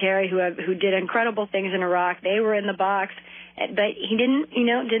the military who did incredible things in Iraq, they were in the box. But he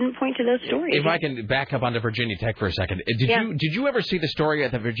didn't point to those stories. If I can back up onto Virginia Tech for a second, did you ever see the story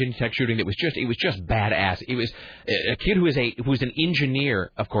at the Virginia Tech shooting? It was just badass. It was a kid who was an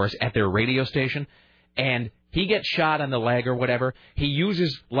engineer, of course, at their radio station, and he gets shot on the leg or whatever. He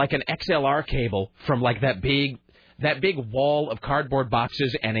uses like an XLR cable from like that big that big wall of cardboard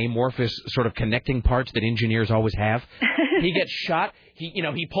boxes and amorphous sort of connecting parts that engineers always have. He gets shot.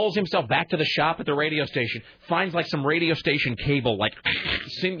 He pulls himself back to the shop at the radio station, finds like some radio station cable, like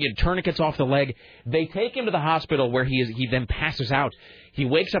tourniquets off the leg. They take him to the hospital where he then passes out. He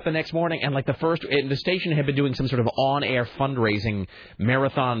wakes up the next morning and the station had been doing some sort of on-air fundraising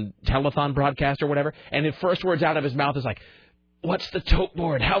marathon telethon broadcast or whatever, and the first words out of his mouth is like, "What's the tote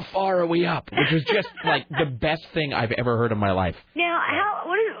board? How far are we up?" Which was just like the best thing I've ever heard in my life. Now,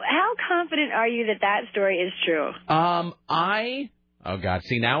 how confident are you that story is true? Oh God!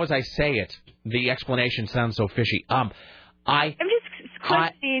 See, now as I say it, the explanation sounds so fishy. I'm just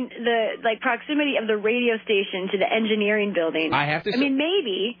questioning the proximity of the radio station to the engineering building. I have to. I mean,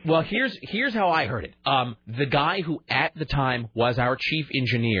 maybe. Well, here's how I heard it. The guy who at the time was our chief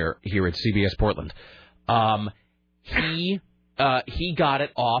engineer here at CBS Portland, he got it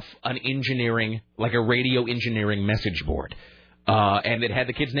off an engineering, like a radio engineering message board. And it had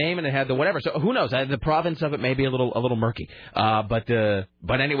the kid's name and it had the whatever. So who knows? The province of it may be a little murky. But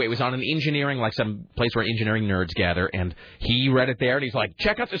anyway, it was on an engineering, like some place where engineering nerds gather. And he read it there and he's like,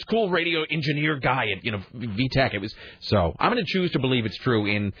 check out this cool radio engineer guy at, VTech. It was, so I'm going to choose to believe it's true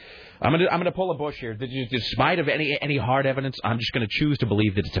I'm going to pull a bush here. Despite of any hard evidence, I'm just going to choose to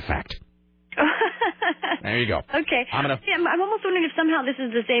believe that it's a fact. There you go. Okay. I'm almost wondering if somehow this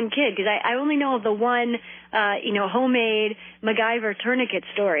is the same kid, because I only know of the one, homemade MacGyver tourniquet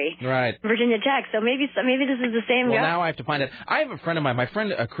story. Right. Virginia Tech. So maybe this is the same guy. Well, now I have to find it. I have a friend of mine, my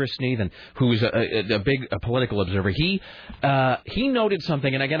friend Chris Sneathan, who's a big political observer. He noted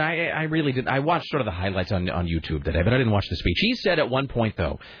something, and again, I really did. I watched sort of the highlights on YouTube today, but I didn't watch the speech. He said at one point,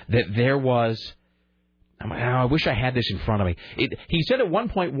 though, that there was... I wish I had this in front of me. He said at one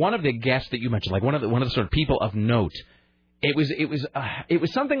point, one of the guests that you mentioned, like one of the sort of people of note, it was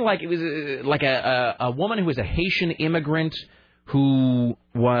something like, it was like a woman who was a Haitian immigrant who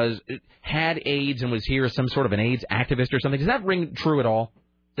had AIDS and was here as some sort of an AIDS activist or something. Does that ring true at all?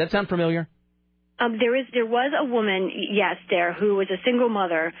 Does that sound familiar? There was a woman, yes, who was a single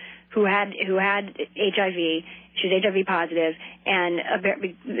mother who had HIV. She was HIV positive, and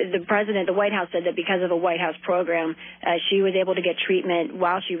the president, the White House, said that because of the White House program, she was able to get treatment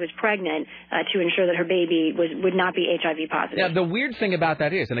while she was pregnant to ensure that her baby would not be HIV positive. Now, the weird thing about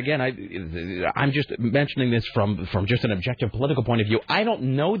that is, and again, I'm just mentioning this from just an objective political point of view, I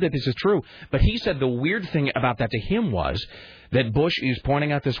don't know that this is true, but he said the weird thing about that to him was that Bush is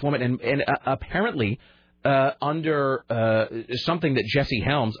pointing out this woman, and apparently under something that Jesse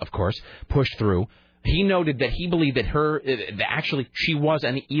Helms, of course, pushed through, he noted that he believed that actually she was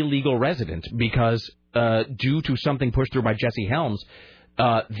an illegal resident because due to something pushed through by Jesse Helms,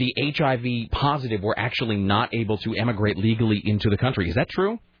 the HIV positive were actually not able to emigrate legally into the country. Is that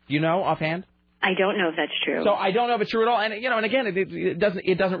true? Do you know offhand? I don't know if that's true. So I don't know if it's true at all. And and again,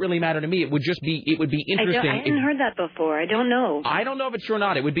 it doesn't really matter to me. It would be interesting. I hadn't heard that before. I don't know. I don't know if it's true or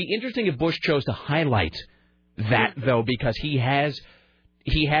not. It would be interesting if Bush chose to highlight that though, because he has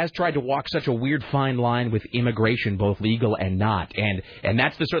tried to walk such a weird fine line with immigration, both legal and not, and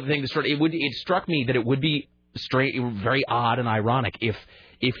that's the sort of thing it struck me that it would be very odd and ironic if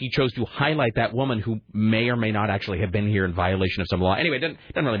he chose to highlight that woman who may or may not actually have been here in violation of some law. Anyway, it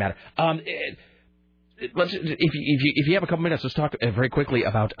doesn't really matter. If you have a couple minutes, let's talk very quickly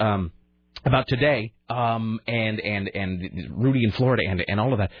about today, and Rudy in Florida and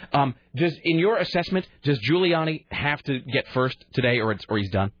all of that. In your assessment, does Giuliani have to get first today, or he's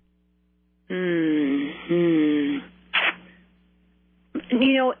done? The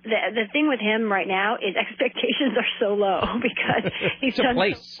thing with him right now is expectations are so low because he's done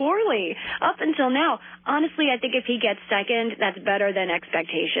so poorly up until now. Honestly, I think if he gets second, that's better than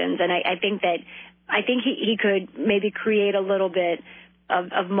expectations, and I think he could maybe create a little bit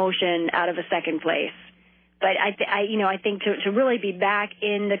of motion out of a second place. But I think to really be back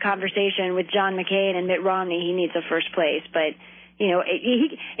in the conversation with John McCain and Mitt Romney, he needs a first place. But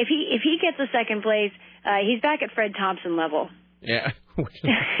if he gets a second place, he's back at Fred Thompson level. Yeah,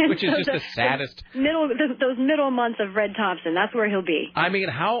 which is just the saddest. Those middle months of Fred Thompson, that's where he'll be. I mean,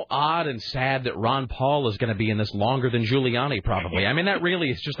 how odd and sad that Ron Paul is going to be in this longer than Giuliani, probably. I mean, that really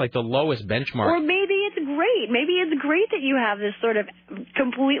is just like the lowest benchmark. Or maybe it's great. Maybe it's great that you have this sort of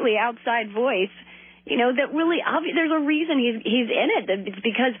completely outside voice. That really there's a reason he's in it. It's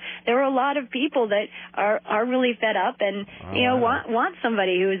because there are a lot of people that are really fed up and want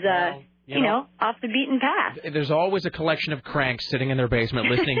somebody who's off the beaten path. There's always a collection of cranks sitting in their basement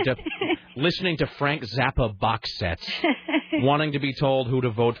listening to Frank Zappa box sets, wanting to be told who to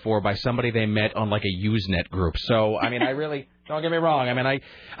vote for by somebody they met on like a Usenet group. So I mean, Don't get me wrong. I mean, I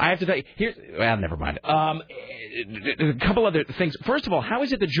have to tell you, never mind. A couple other things. First of all, how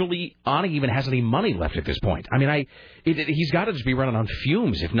is it that Giuliani even has any money left at this point? I mean, he's got to just be running on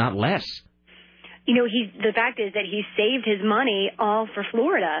fumes, if not less. You know, the fact is that he saved his money all for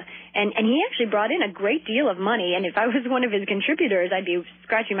Florida, and he actually brought in a great deal of money. And if I was one of his contributors, I'd be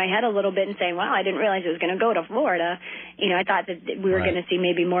scratching my head a little bit and saying, wow, I didn't realize it was going to go to Florida. You know, I thought that we were going to see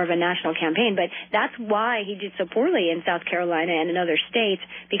maybe more of a national campaign. But that's why he did so poorly in South Carolina and in other states,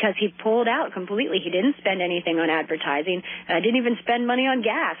 because he pulled out completely. He didn't spend anything on advertising, didn't even spend money on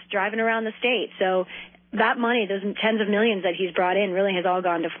gas driving around the state. So that money, those tens of millions that he's brought in, really has all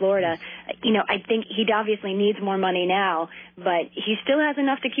gone to Florida. You know, I think he obviously needs more money now, but he still has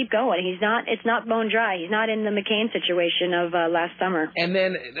enough to keep going. It's not bone dry. He's not in the McCain situation of last summer. And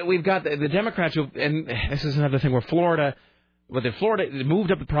then we've got the Democrats who, and this is another thing where Florida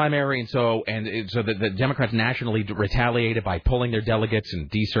moved up the primary, and so the Democrats nationally retaliated by pulling their delegates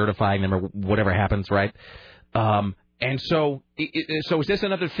and decertifying them or whatever happens, right? And so is this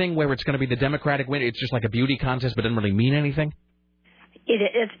another thing where it's going to be the Democratic win? It's just like a beauty contest, but doesn't really mean anything?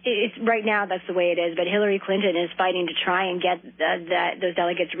 It's right now that's the way it is, but Hillary Clinton is fighting to try and get those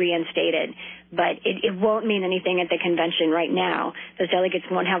delegates reinstated. But it won't mean anything at the convention right now. Those delegates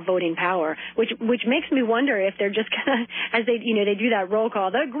won't have voting power, which makes me wonder if they're just gonna, as they do that roll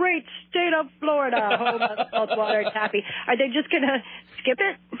call, the great state of Florida, home of saltwater taffy. Are they just gonna skip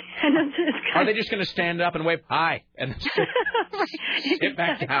it? Are they just gonna stand up and wave hi and sit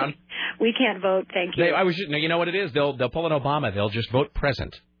back down? We can't vote, thank you. You know what it is? They'll pull an Obama. They'll just vote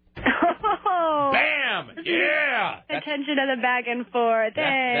present. Oh. Bam! Yeah! Attention to the back and forth.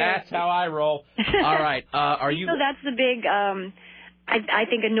 Hey. That's how I roll. All right. Are you? So that's the big, I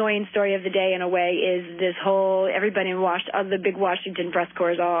think, annoying story of the day in a way is this whole everybody in the big Washington press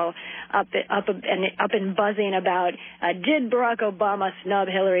corps is all up and buzzing about did Barack Obama snub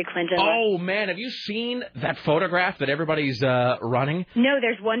Hillary Clinton? Oh man, have you seen that photograph that everybody's running? No,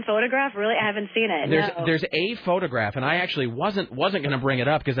 there's one photograph. Really, I haven't seen it. There's a photograph, and I actually wasn't going to bring it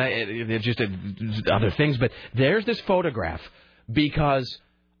up because it's just other things. But there's this photograph because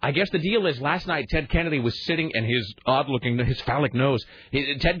I guess the deal is last night Ted Kennedy was sitting, and his his phallic nose.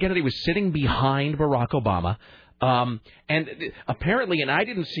 Ted Kennedy was sitting behind Barack Obama. And apparently, and I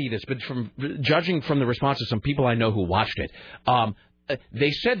didn't see this, but judging from the response of some people I know who watched it,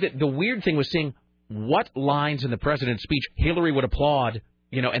 they said that the weird thing was seeing what lines in the president's speech Hillary would applaud,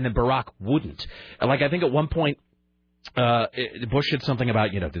 and then Barack wouldn't. Like, I think at one point, Bush said something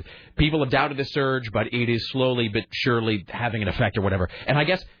about, people have doubted the surge, but it is slowly but surely having an effect or whatever. And I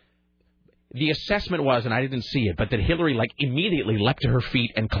guess the assessment was, and I didn't see it, but that Hillary, immediately leapt to her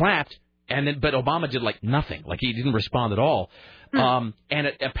feet and clapped. But Obama did nothing, he didn't respond at all.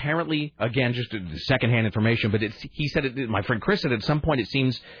 And apparently, again, just secondhand information, but he said my friend Chris said at some points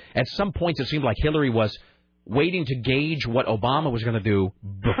it seemed like Hillary was waiting to gauge what Obama was going to do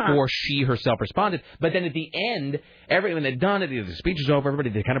before she herself responded. But then at the end, everyone had done it, the speech is over,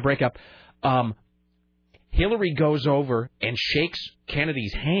 everybody they kind of break up. Hillary goes over and shakes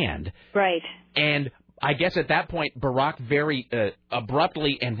Kennedy's hand. Right. And I guess at that point, Barack very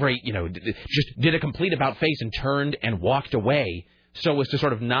abruptly and very, just did a complete about-face and turned and walked away so as to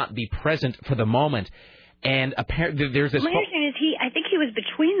sort of not be present for the moment. And apparently, there's this. My understanding is I think he was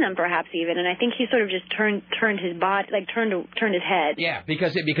between them, perhaps even, and I think he sort of just turned his body, turned his head. Yeah,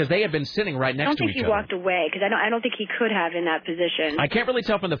 because they had been sitting right next to each other. I don't think he walked away because I don't think he could have in that position. I can't really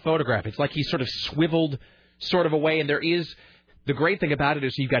tell from the photograph. It's like he sort of swiveled sort of away, and there is. The great thing about it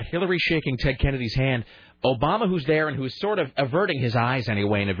is you've got Hillary shaking Ted Kennedy's hand, Obama who's there and who's sort of averting his eyes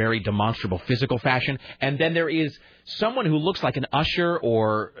anyway in a very demonstrable physical fashion, and then there is someone who looks like an usher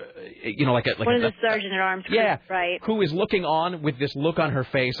or, like one of the sergeant at arms. Yeah, right. Who is looking on with this look on her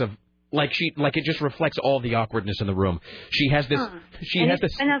face of like it just reflects all the awkwardness in the room. She has this. She has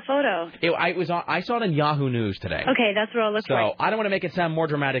this. And that photo. I saw it in Yahoo News today. Okay, that's what it looks like. So I don't want to make it sound more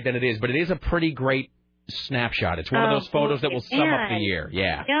dramatic than it is, but it is a pretty great snapshot. It's one of those photos that will sum up the year.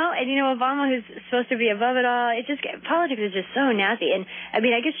 Yeah. Obama, who's supposed to be above it all, politics is just so nasty. And I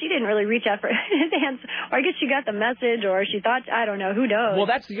mean, I guess she didn't really reach out for his hands, or I guess she got the message, or she thought, I don't know, who knows. Well,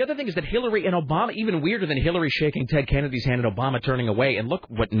 that's the other thing is that Hillary and Obama, even weirder than Hillary shaking Ted Kennedy's hand and Obama turning away. And look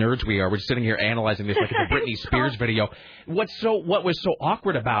what nerds we are. We're sitting here analyzing this like it's a Britney Spears video. What was so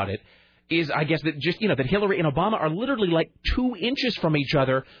awkward about it is, I guess, that just, that Hillary and Obama are literally 2 inches from each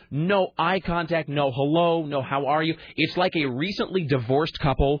other. No eye contact, no hello, no how are you. It's like a recently divorced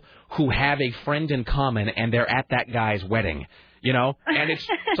couple who have a friend in common and they're at that guy's wedding, And it's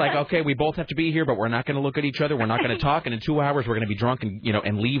like, okay, we both have to be here, but we're not going to look at each other. We're not going to talk. And in 2 hours, we're going to be drunk and,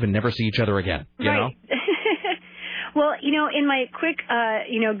 and leave and never see each other again, Right. Well, in my quick,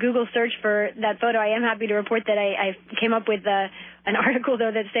 Google search for that photo, I am happy to report that I came up with an article,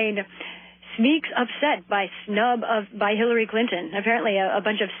 though, that's saying Sneaks upset by snub by Hillary Clinton. Apparently, a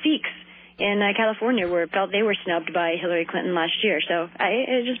bunch of Sikhs in California felt they were snubbed by Hillary Clinton last year. So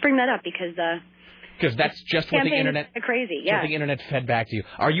I just bring that up because that's just what the internet crazy. Yeah, what the internet fed back to you.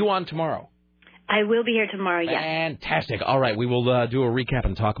 Are you on tomorrow? I will be here tomorrow. Yes. Fantastic. All right, we will do a recap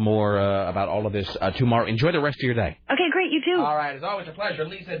and talk more about all of this tomorrow. Enjoy the rest of your day. Okay, great. You too. All right, it's always a pleasure,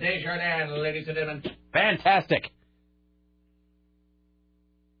 Lisa Desjardins, ladies and gentlemen. Fantastic.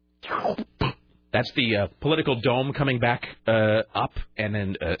 That's the political dome coming back up, and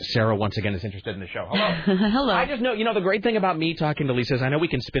then Sarah once again is interested in the show. Hello. Hello. I just know, the great thing about me talking to Lisa is I know we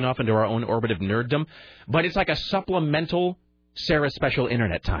can spin off into our own orbit of nerddom, but it's like a supplemental Sarah special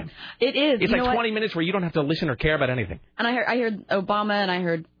internet time. It is. It's like 20 minutes where you don't have to listen or care about anything. And I heard Obama, and I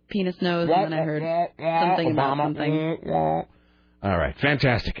heard penis nose, and then I heard something about something. All right,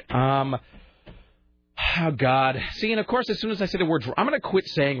 fantastic. Oh, God. See, and of course, as soon as I say the word, I'm going to quit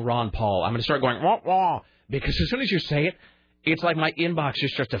saying Ron Paul. I'm going to start going, wah, wah, because as soon as you say it, it's like my inbox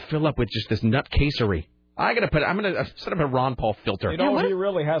just starts to fill up with just this nutcasery. I'm going to set up a Ron Paul filter. You know, he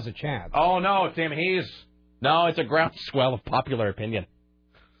really has a chance. Oh, no, Tim, it's a groundswell of popular opinion.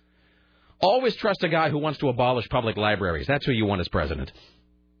 Always trust a guy who wants to abolish public libraries. That's who you want as president.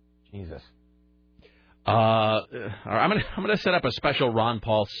 Jesus. All right, I'm going to set up a special Ron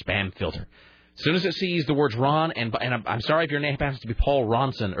Paul spam filter. As soon as it sees the words Ron, and I'm sorry if your name happens to be Paul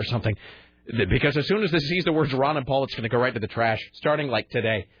Ronson or something, because as soon as it sees the words Ron and Paul, it's going to go right to the trash, starting like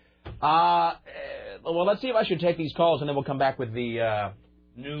today. Well, let's see if I should take these calls, and then we'll come back with the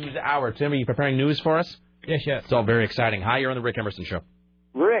news hour. Tim, are you preparing news for us? Yes. It's all very exciting. Hi, you're on the Rick Emerson Show.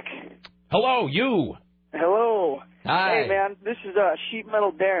 Rick. Hello, you. Hello. Hi. Hey, man, this is Sheet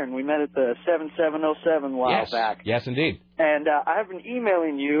Metal Darren. We met at the 7707 a while back. Yes, indeed. And I have been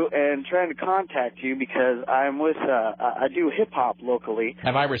emailing you and trying to contact you because I'm with, I do hip-hop locally.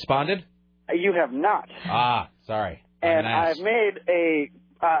 Have I responded? You have not. Sorry. And I've made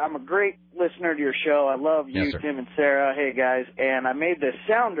I'm a great listener to your show. I love you, yes, Tim and Sarah. Hey, guys. And I made this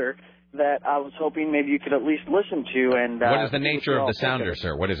sounder that I was hoping maybe you could at least listen to. And what is the nature of the sounder,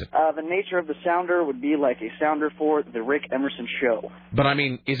 sir? What is it? The nature of the sounder would be like a sounder for the Rick Emerson Show. But, I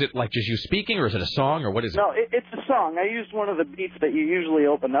mean, is it like just you speaking, or is it a song, or what is it? No, it's a song. I used one of the beats that you usually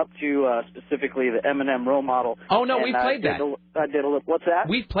open up to, specifically the Eminem role model. Oh, no, we played that. I did a little. What's that?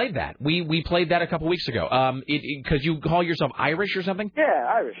 We've played that. We played that a couple weeks ago. Because you call yourself Irish or something? Yeah,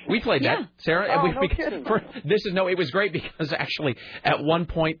 Irish. We played that, Sarah. Oh, no kidding. It was great because actually at one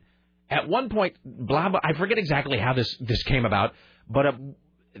point, blah, blah, I forget exactly how this came about, but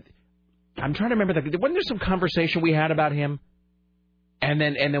I'm trying to remember that. Wasn't there some conversation we had about him? And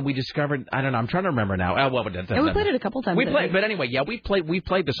then we discovered, I don't know, I'm trying to remember now. We played it a couple times. But anyway, yeah, we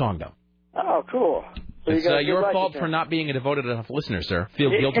played the song, though. Oh, cool. So it's your fault for not being a devoted enough listener, sir. Feel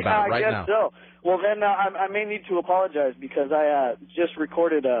guilty about it right now. I guess so. Well, then I may need to apologize because I just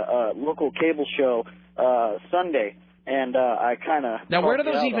recorded a local cable show Sunday. And I kind of... Now, where do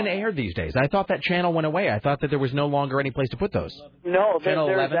those even air these days? I thought that channel went away. I thought that there was no longer any place to put those. No,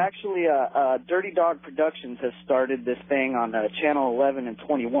 there's actually Dirty Dog Productions has started this thing on Channel 11 and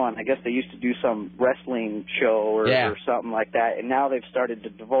 21. I guess they used to do some wrestling show or something like that, and now they've started to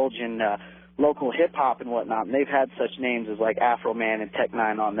divulge in local hip-hop and whatnot, and they've had such names as like Afro Man and Tech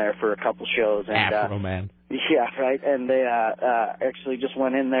Nine on there for a couple shows. And, Afro Man. Yeah, right. And they actually just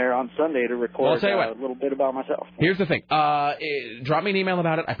went in there on Sunday to record a little bit about myself. Here's the thing. Drop me an email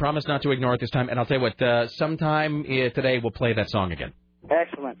about it. I promise not to ignore it this time. And I'll tell you what, sometime today we'll play that song again.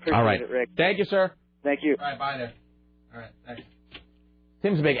 Excellent. Appreciate it, Rick. Thank you, sir. Thank you. All right, bye there. All right, thanks.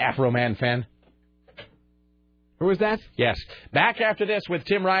 Tim's a big Afro Man fan. Who is that? Yes. Back after this with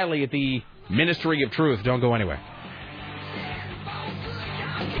Tim Riley at the Ministry of Truth. Don't go anywhere.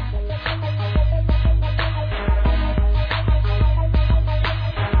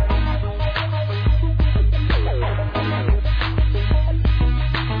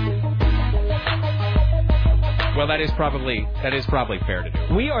 Well, that is probably fair to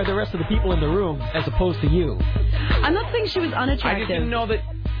do. We are the rest of the people in the room, as opposed to you. I'm not saying she was unattractive. I didn't know that.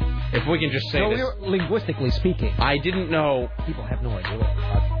 If we can just say this. No, linguistically speaking. I didn't know. People have no idea what we're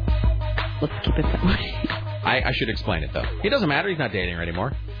talking about. Let's keep it that way. I should explain it, though. It doesn't matter. He's not dating her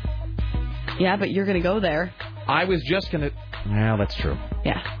anymore. Yeah, but you're going to go there. I was just going to... Well, that's true.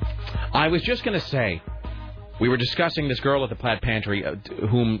 Yeah. I was just going to say, we were discussing this girl at the Plaid Pantry,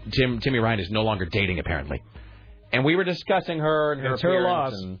 whom Timmy Ryan is no longer dating, apparently. And we were discussing her and her appearance. Her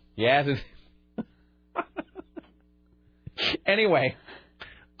loss. And, yes. Anyway,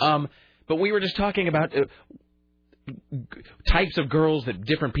 but we were just talking about types of girls that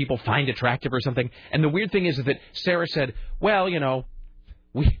different people find attractive or something. And the weird thing is that Sarah said, well,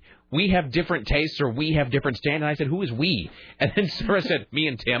 we have different tastes or we have different standards. And I said, who is we? And then Sarah said, me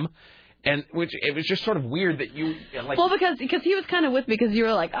and Tim. And it was just sort of weird that you like. Well, because he was kind of with me because you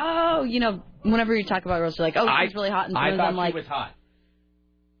were like, oh, whenever you talk about girls, you're like, oh, she's really hot. And I thought I'm like, she was hot.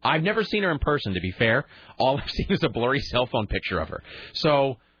 I've never seen her in person, to be fair. All I've seen is a blurry cell phone picture of her.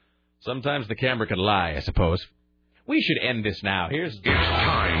 So sometimes the camera could lie, I suppose. We should end this now. It's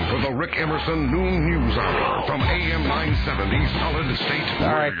time for the Rick Emerson Noon News Hour from AM 970 Solid State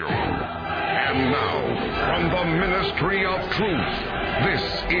Radio. And now, from the Ministry of Truth, this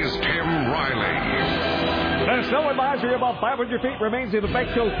is Tim Riley. The snow advisory above 500 feet remains in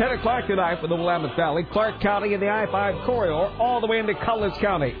effect till 10 o'clock tonight for the Willamette Valley, Clark County, and the I-5 corridor, all the way into Cullis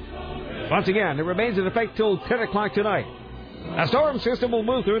County. Once again, it remains in effect till 10 o'clock tonight. A storm system will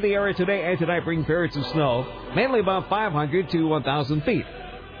move through the area today and tonight, bring periods of snow, mainly about 500 to 1,000 feet.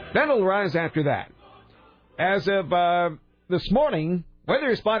 Then it'll rise after that. As of this morning,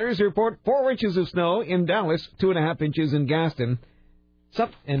 weather spotters report 4 inches of snow in Dallas, 2.5 inches in Gaston,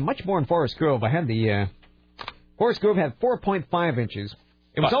 and much more in Forest Grove. I had the Forest Grove had 4.5 inches.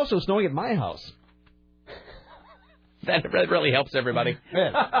 It was also snowing at my house. That really helps everybody.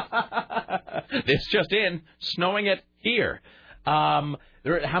 This just in, snowing it here. How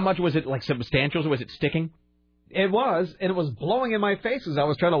much was it, like substantial? Was it sticking? It was, and it was blowing in my face as I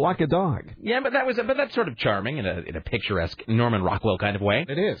was trying to walk a dog. Yeah, but that's sort of charming in a picturesque Norman Rockwell kind of way.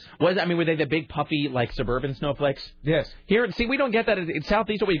 It is. Were they the big puffy like suburban snowflakes? Yes. Here, see, we don't get that in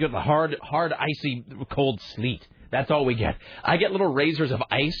Southeast. We get the hard, icy, cold sleet. That's all we get. I get little razors of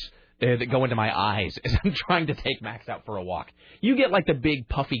ice that go into my eyes as I'm trying to take Max out for a walk. You get like the big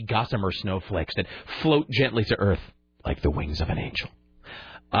puffy gossamer snowflakes that float gently to earth like the wings of an angel.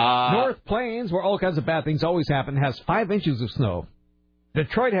 North Plains, where all kinds of bad things always happen, has 5 inches of snow.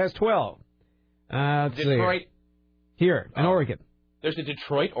 Detroit has 12. Detroit? Here, in Oregon. There's a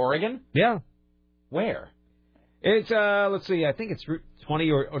Detroit, Oregon? Yeah. Where? It's, let's see, I think it's Route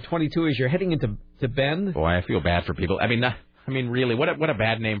 20 or 22 as you're heading into Bend. Boy, I feel bad for people. I mean, really, what a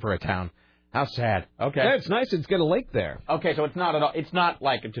bad name for a town. How sad. Okay. Yeah, it's nice. It's got a lake there. Okay, so it's not at all. It's not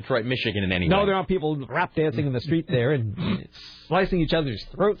like Detroit, Michigan in any way. No, there aren't people rap dancing in the street there and slicing each other's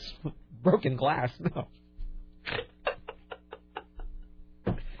throats with broken glass. No.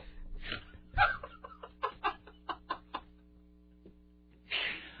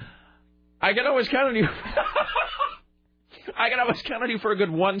 I can always count on you. I can always count on you for a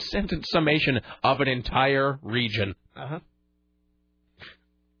good one-sentence summation of an entire region. Uh-huh.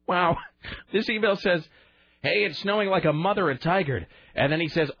 Wow. This email says, hey, it's snowing like a mother at Tigard. And then he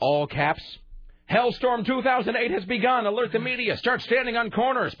says, all caps, Hellstorm 2008 has begun. Alert the media. Start standing on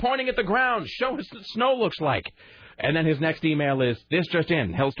corners, pointing at the ground. Show us what snow looks like. And then his next email is, this just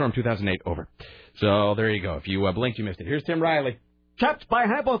in, Hellstorm 2008, over. So there you go. If you blinked, you missed it. Here's Tim Riley. Trapped by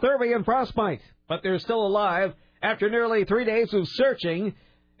hypothermia and frostbite, but they're still alive after nearly 3 days of searching.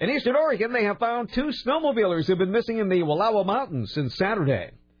 In eastern Oregon, they have found 2 snowmobilers who have been missing in the Wallowa Mountains since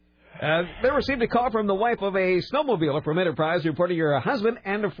Saturday. They received a call from the wife of a snowmobiler from Enterprise reporting her husband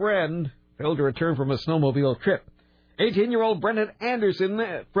and a friend failed to return from a snowmobile trip. 18-year-old Brendan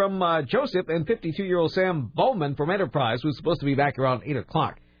Anderson from Joseph and 52-year-old Sam Bowman from Enterprise was supposed to be back around 8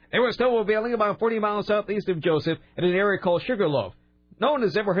 o'clock. They were snowmobiling about 40 miles southeast of Joseph at an area called Sugarloaf. No one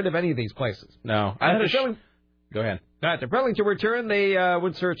has ever heard of any of these places. No. Go ahead. After failing to return, they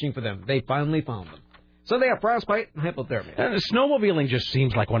went searching for them. They finally found them. So they have frostbite and hypothermia. Snowmobiling just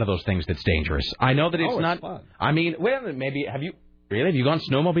seems like one of those things that's dangerous. I know that it's not. Fun. I mean, well, maybe have you gone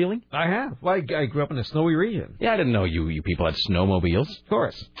snowmobiling? I have. Well, I grew up in a snowy region. Yeah, I didn't know you people had snowmobiles. Of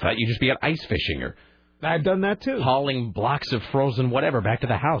course. Thought you'd just be out ice fishing or I've done that too. Hauling blocks of frozen whatever back to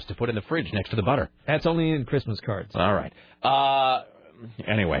the house to put in the fridge next to the butter. That's only in Christmas cards. All right.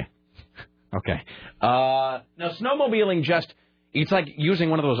 Anyway. Okay. Now, snowmobiling it's like using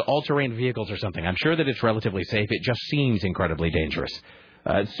one of those all-terrain vehicles or something. I'm sure that it's relatively safe. It just seems incredibly dangerous.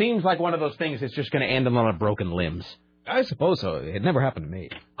 It seems like one of those things that's just going to end in a lot of broken limbs. I suppose so. It never happened to me.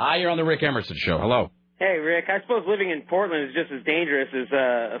 Hi, you're on the Rick Emerson Show. Hello. Hey, Rick. I suppose living in Portland is just as dangerous as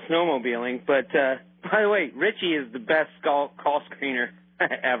snowmobiling. But, by the way, Richie is the best call screener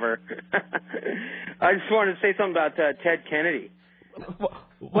ever. I just wanted to say something about Ted Kennedy.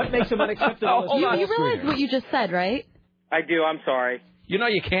 What makes him unacceptable? You realize what you just said, right? I do. I'm sorry. You know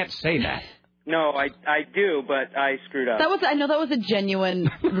you can't say that. No, I do, but I screwed up. I know that was a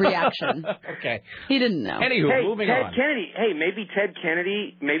genuine reaction. Okay. He didn't know. Anywho, moving Ted on. Kennedy. Hey, maybe Ted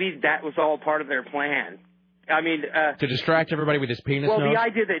Kennedy. Maybe that was all part of their plan. I mean, to distract everybody with his penis. Well, nose? the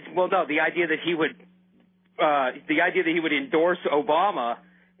idea that he would the idea that he would endorse Obama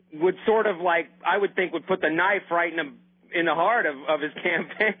would sort of like, I would think, would put the knife right in the heart of his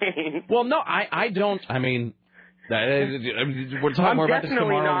campaign. Well, no, I don't. I mean, we're talking more about this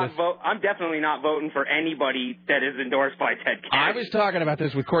tomorrow. I'm definitely not voting for anybody that is endorsed by Ted Kennedy. I was talking about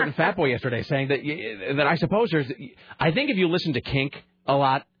this with Court and Fatboy yesterday, saying that I suppose I think if you listen to Kink a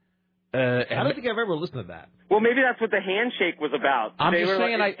lot. I don't think I've ever listened to that. Well, maybe that's what the handshake was about. I'm just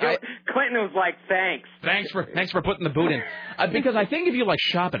saying, Clinton was like, "Thanks for putting the boot in," because I think if you like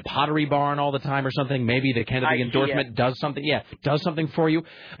shop at Pottery Barn all the time or something, maybe the Kennedy endorsement does something. Yeah, does something for you.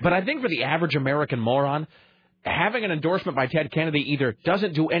 But I think for the average American moron, having an endorsement by Ted Kennedy either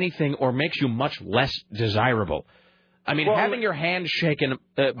doesn't do anything or makes you much less desirable. I mean, having your hand shaken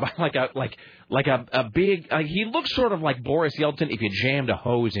by like a big, he looks sort of like Boris Yeltsin if you jammed a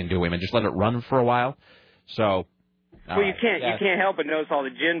hose into him and just let it run for a while. So, well, you can't help but notice all the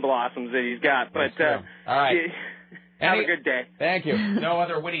gin blossoms that he's got. But all right, have a good day. Thank you. No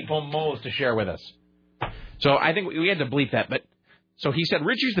other witty bon mots to share with us. So I think we had to bleep that. But so he said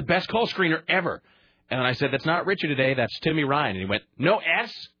Richie's the best call screener ever, and I said that's not Richie today. That's Timmy Ryan, and he went no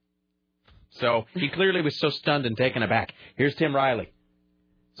S. So he clearly was so stunned and taken aback. Here's Tim Riley.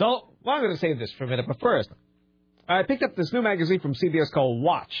 So, well, I'm going to save this for a minute, but first, I picked up this new magazine from CBS called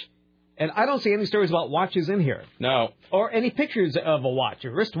Watch, and I don't see any stories about watches in here. No. Or any pictures of a watch, a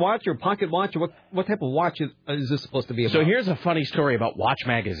wristwatch or pocket watch, or what type of watch is this supposed to be about? So here's a funny story about Watch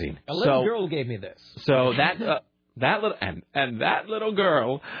magazine. A little girl gave me this. So that little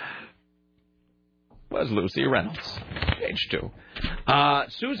girl was Lucy Reynolds, age 2.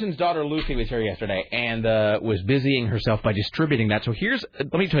 Susan's daughter Lucy was here yesterday and was busying herself by distributing that. So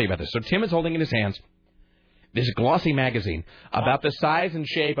let me tell you about this. So Tim is holding in his hands this glossy magazine about the size and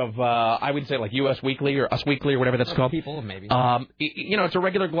shape of, I would say, like U.S. Weekly or Us Weekly or whatever that's called. People, maybe. It's a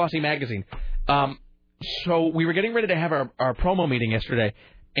regular glossy magazine. So we were getting ready to have our promo meeting yesterday,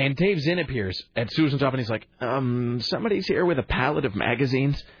 and Dave Zinn appears at Susan's office, and he's like, somebody's here with a pallet of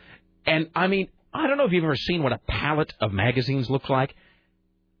magazines. And, I mean, I don't know if you've ever seen what a pallet of magazines looks like.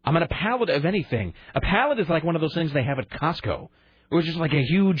 I mean, a pallet of anything. A pallet is like one of those things they have at Costco, which is like a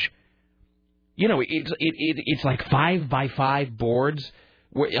huge, it's like 5x5 boards.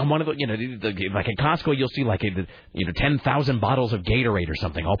 On one of the, like at Costco, you'll see like 10,000 bottles of Gatorade or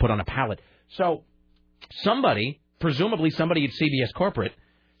something all put on a pallet. So presumably somebody at CBS Corporate,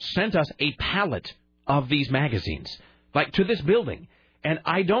 sent us a pallet of these magazines, like to this building. And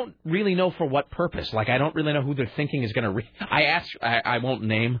I don't really know for what purpose. Like, I don't really know who they're thinking is going to read. I won't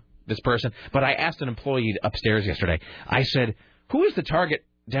name this person, but I asked an employee upstairs yesterday. I said, who is the target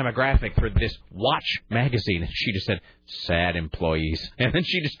demographic for this Watch magazine? And she just said, sad employees. And then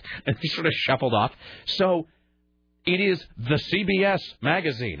she sort of shuffled off. So it is the CBS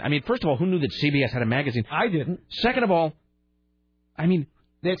magazine. I mean, first of all, who knew that CBS had a magazine? I didn't. Second of all, I mean,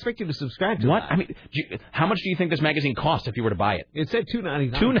 they expect you to subscribe to what? that. I mean, how much do you think this magazine costs if you were to buy it? It said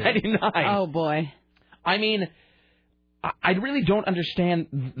 $2.99. $2.99. Oh, boy. I mean, I really don't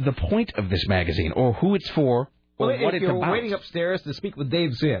understand the point of this magazine or who it's for or what it's about. If you're waiting upstairs to speak with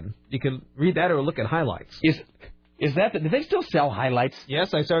Dave Zinn, you can read that or look at highlights. Is that... Do they still sell highlights?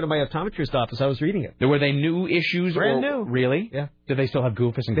 Yes, I started my optometrist office. I was reading it. Were they new issues? Brand new. Really? Yeah. Do they still have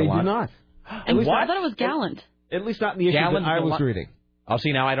Goofus and They Gallant? do not. And I thought it was Gallant. At least not in the issue that I was reading. Oh,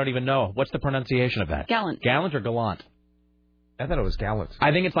 see, now I don't even know. What's the pronunciation of that? Gallant. Gallant or Gallant? I thought it was Gallant.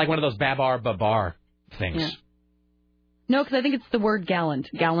 I think it's like one of those babar things. Yeah. No, because I think it's the word gallant.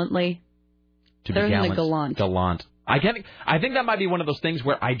 Gallantly. To be gallant. Gallant. Gallant. I think that might be one of those things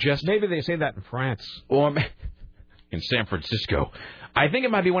where I just... Maybe they say that in France. Or in San Francisco. I think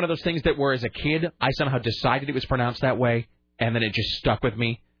it might be one of those things that where as a kid, I somehow decided it was pronounced that way, and then it just stuck with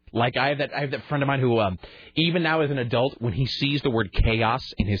me. Like, I have that friend of mine who, even now as an adult, when he sees the word chaos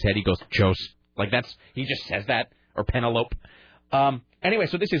in his head, he goes, Jose. Like, he just says that. Or Penelope. Anyway,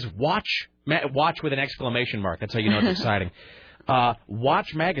 so this is Watch with an exclamation mark. That's how you know it's exciting.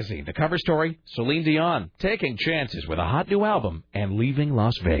 Watch magazine. The cover story, Celine Dion taking chances with a hot new album and leaving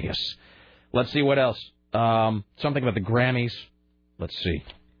Las Vegas. Let's see what else. Something about the Grammys. Let's see.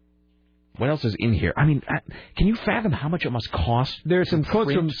 What else is in here? I mean, can you fathom how much it must cost? There's some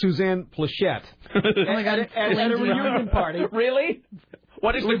quotes from Suzanne Plachette. Oh my God! At a reunion party. Really?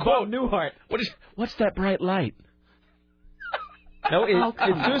 What is the quote? Newhart. What's that bright light? No,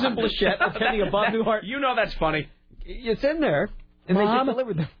 it's Susan Plachette attending a Bob Newhart. You know that's funny. It's in there, and they just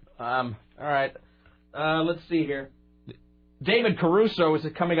delivered them. All right. Let's see here. David Caruso is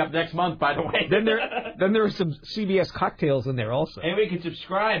coming up next month, by the way. Then there are some CBS cocktails in there also. And we can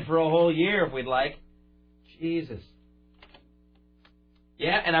subscribe for a whole year if we'd like. Jesus.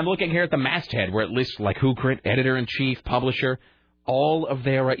 Yeah, and I'm looking here at the masthead where it lists like who crit, editor-in-chief, publisher, all of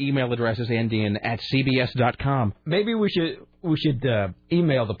their email addresses ending at cbs.com. Maybe we should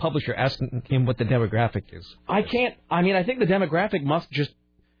email the publisher asking him what the demographic is. I think the demographic must just...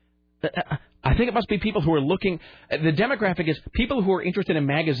 I think it must be people who are looking... The demographic is people who are interested in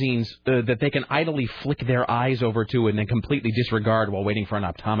magazines that they can idly flick their eyes over to and then completely disregard while waiting for an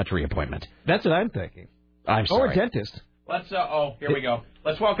optometry appointment. That's what I'm thinking. I'm sorry. Or a dentist. Let's, here we go.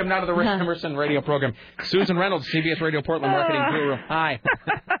 Let's welcome now to the Rick Emerson radio program, Susan Reynolds, CBS Radio Portland marketing guru. Hi.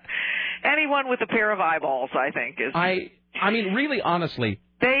 Anyone with a pair of eyeballs, I think, is... I mean, really, honestly...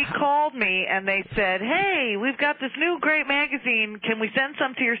 They called me and they said, hey, we've got this new great magazine. Can we send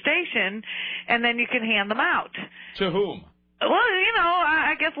some to your station? And then you can hand them out. To whom? Well,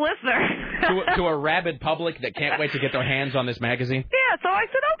 I guess listeners. to a rabid public that can't wait to get their hands on this magazine? Yeah, so I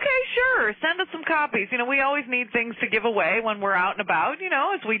said, okay, sure, send us some copies. We always need things to give away when we're out and about,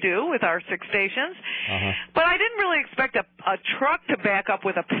 as we do with our 6 stations. Uh-huh. But I didn't really expect a truck to back up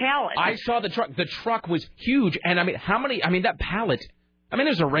with a pallet. I saw the truck. The truck was huge. And, that pallet...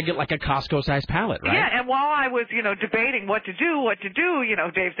 there's a regular, like a Costco-sized pallet, right? Yeah, and while I was, debating what to do,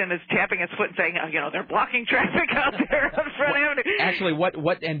 Daveson is tapping his foot and saying, they're blocking traffic out there on Front Avenue. Actually,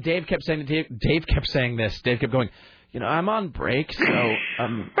 and Dave kept saying, Dave kept saying this. Dave kept going, I'm on break, so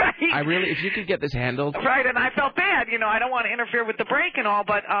right. I really, if you could get this handled. Right, and I felt bad, I don't want to interfere with the break and all,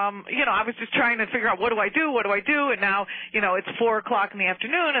 but, I was just trying to figure out what do I do, and now, it's 4 o'clock in the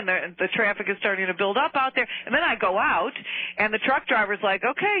afternoon, and the traffic is starting to build up out there, and then I go out, and the truck driver's like,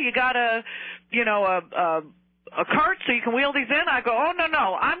 okay, you got a cart so you can wheel these in? I go, oh,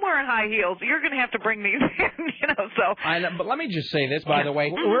 no, I'm wearing high heels. You're going to have to bring these in, so. But let me just say this, by the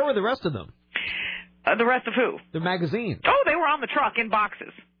way. Where were the rest of them? The rest of who? The magazine. Oh, they were on the truck in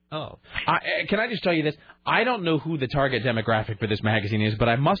boxes. Oh. Can I just tell you this? I don't know who the target demographic for this magazine is, but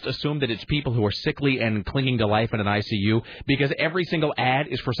I must assume that it's people who are sickly and clinging to life in an ICU, because every single ad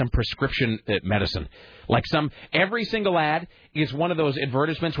is for some prescription medicine. Every single ad is one of those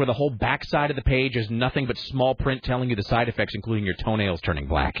advertisements where the whole backside of the page is nothing but small print telling you the side effects, including your toenails turning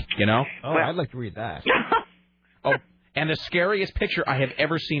black, Oh, I'd like to read that. Oh, and the scariest picture I have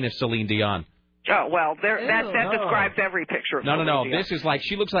ever seen is Celine Dion. Oh, well, that describes every picture of Celine No. Dion. This is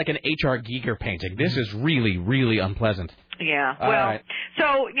she looks like an H.R. Giger painting. This is really, really unpleasant. Yeah, well, right. So,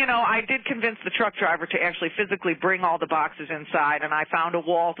 I did convince the truck driver to actually physically bring all the boxes inside, and I found a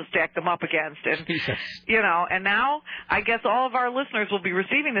wall to stack them up against. And, Jesus. And now I guess all of our listeners will be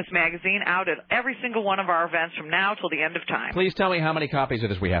receiving this magazine out at every single one of our events from now till the end of time. Please tell me how many copies of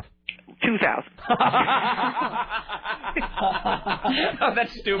this we have. 2,000. Oh,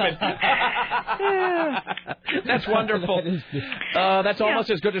 that's stupid. That's wonderful. That's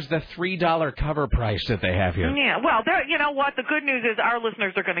almost as good as the $3 cover price that they have here. Yeah, well, you know what? The good news is our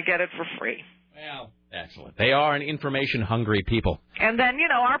listeners are going to get it for free. Well, excellent. They are an information-hungry people. And then,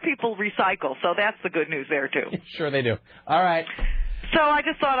 our people recycle, so that's the good news there, too. Sure they do. All right. So I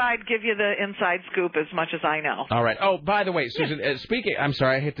just thought I'd give you the inside scoop as much as I know. All right. Oh, by the way, Susan, speaking... I'm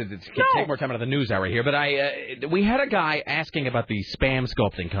sorry, I hate to take more time out of the news hour here, but we had a guy asking about the spam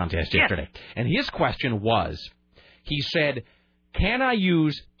sculpting contest yesterday. Yes. And his question was, he said, can I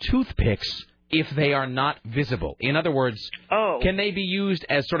use toothpicks if they are not visible? In other words, can they be used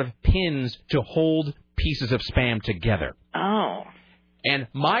as sort of pins to hold pieces of spam together? Oh. And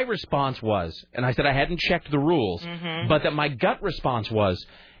my response was, and I said I hadn't checked the rules, but that my gut response was,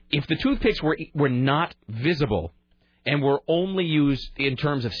 if the toothpicks were not visible and were only used in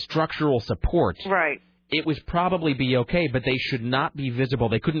terms of structural support, right, it would probably be okay, but they should not be visible.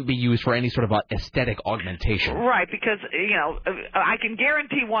 They couldn't be used for any sort of aesthetic augmentation. Right, because, I can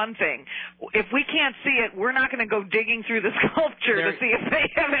guarantee one thing. If we can't see it, we're not going to go digging through the sculpture to see if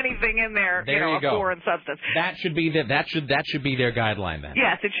they have anything in there, a foreign substance. That should be that should be their guideline then.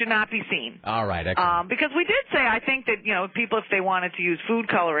 Yes, it should not be seen. All right, excellent. Because we did say, I think that, people, if they wanted to use food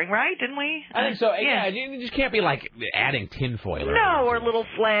coloring, right? Didn't we? I think so. Yeah, you just can't be adding tinfoil or little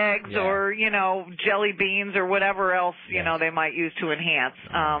flags or, jelly beans or whatever else, they might use to enhance.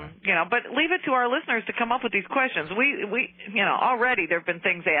 But leave it to our listeners to come up with these questions. We already there have been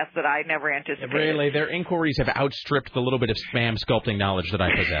things asked that I never anticipated. Really, their inquiries have outstripped the little bit of spam sculpting knowledge that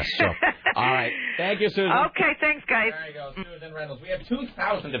I possess. So, all right. Thank you, Susan. Okay, thanks, guys. There you go, Susan Reynolds. We have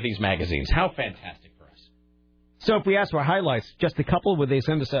 2,000 of these magazines. How fantastic for us. So if we ask for highlights, just a couple, would they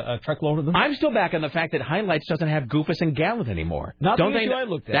send us a truckload of them? I'm still back on the fact that Highlights doesn't have Goofus and Gallant anymore. Not the issue I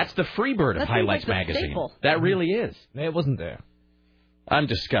looked at. That's the Freebird of Highlights magazine. That really is. It wasn't there. I'm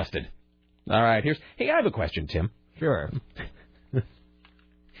disgusted. All right, hey, I have a question, Tim. Sure.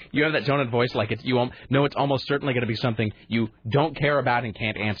 You have that tone of voice like it's it's almost certainly going to be something you don't care about and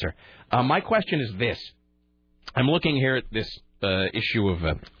can't answer. My question is this. I'm looking here at this issue of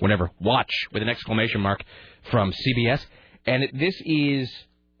Watch with an exclamation mark from CBS, and this is,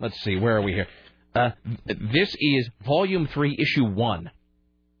 let's see, where are we here? This is Volume 3, Issue 1.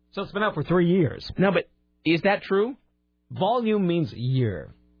 So it's been out for 3 years. No, but is that true? Volume means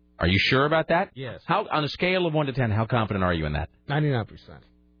year. Are you sure about that? Yes. How, on a scale of 1 to 10, how confident are you in that? 99%.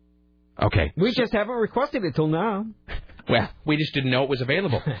 Okay. We just haven't requested it till now. Well, we just didn't know it was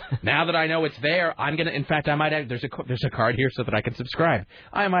available. Now that I know it's there, I'm going to, in fact, I might, there's a card here so that I can subscribe.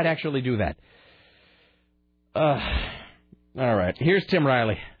 I might actually do that. All right. Here's Tim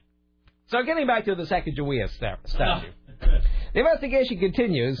Riley. So getting back to the Sacagawea statue. The investigation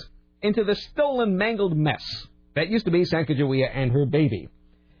continues into the stolen, mangled mess that used to be Sacagawea and her baby.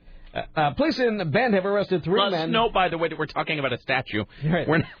 Police in Bend have arrested 3 men. Note, by the way, that we're talking about a statue. Right.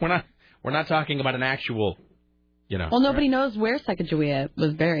 We're not talking about an actual, Well, nobody knows where Sacagawea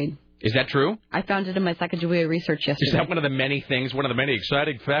was buried. Is that true? I found it in my Sacagawea research yesterday. Is that one of the many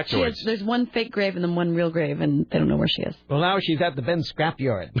exciting factoids? There's one fake grave and then one real grave, and they don't know where she is. Well, now she's at the Bend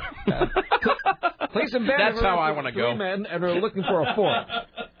scrapyard. Police in Bend That's how I want to go. 3 men and are looking for a 4th.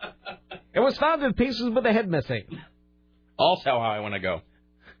 It was found in pieces with the head missing. Also how I want to go.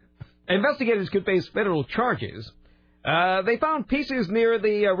 Investigators could face federal charges. They found pieces near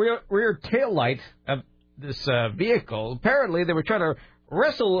the rear tail light of this vehicle. Apparently, they were trying to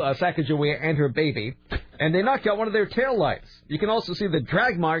wrestle Sacagawea and her baby, and they knocked out one of their tail lights. You can also see the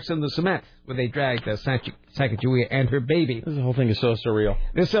drag marks in the cement where they dragged Sacagawea and her baby. This whole thing is so surreal.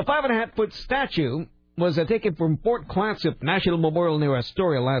 This 5.5-foot statue was taken from Fort Clatsop National Memorial near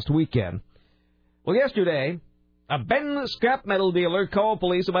Astoria last weekend. Well, yesterday, a Bend scrap metal dealer called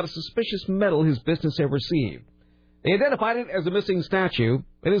police about a suspicious medal his business had received. They identified it as a missing statue.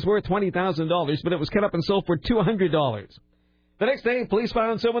 It is worth $20,000, but it was cut up and sold for $200. The next day, police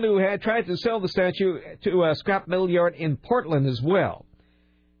found someone who had tried to sell the statue to a scrap metal yard in Portland as well.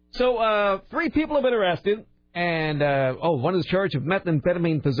 So, 3 people have been arrested, and one is charged of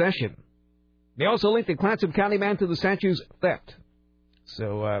methamphetamine possession. They also linked the Clatsop County man to the statue's theft.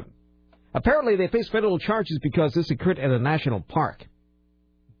 So, apparently they face federal charges because this occurred at a national park.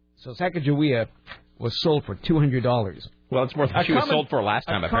 So Sacagawea was sold for $200. Well, it's more than she was sold for last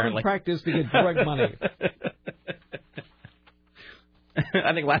time, apparently. Common practice to get drug money.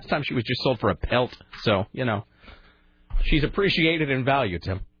 I think last time she was just sold for a pelt. So, she's appreciated in value,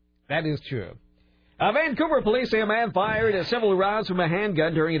 Tim. That is true. Vancouver police say a man fired several rounds from a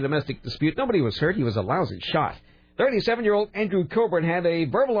handgun during a domestic dispute. Nobody was hurt. He was a lousy shot. 37-year-old Andrew Coburn had a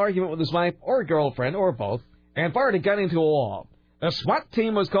verbal argument with his wife or girlfriend, or both, and fired a gun into a wall. A SWAT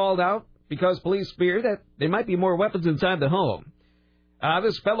team was called out because police feared that there might be more weapons inside the home.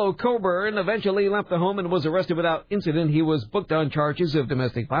 This fellow Coburn eventually left the home and was arrested without incident. He was booked on charges of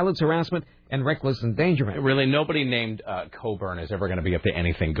domestic violence, harassment, and reckless endangerment. Really, nobody named Coburn is ever going to be up to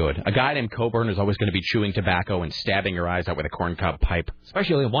anything good. A guy named Coburn is always going to be chewing tobacco and stabbing your eyes out with a corncob pipe.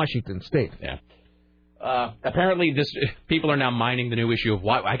 Especially in Washington State. Yeah. Apparently, people are now mining the new issue of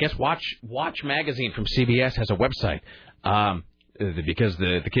I guess Watch magazine from CBS has a website because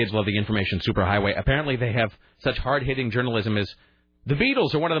the kids love the information superhighway. Apparently, they have such hard-hitting journalism as the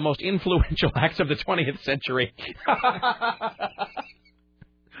Beatles are one of the most influential acts of the 20th century.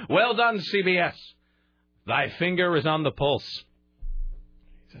 Well done, CBS. Thy finger is on the pulse.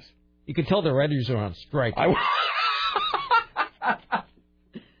 You can tell the writers are on strike.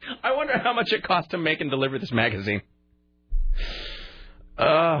 I wonder how much it cost to make and deliver this magazine.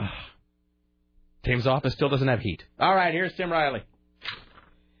 Tim's office still doesn't have heat. All right, here's Tim Riley.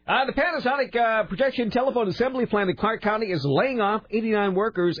 The Panasonic projection telephone assembly plant in Clark County is laying off 89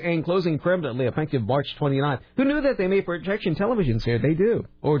 workers and closing permanently effective March 29th. Who knew that they made projection televisions here? They do,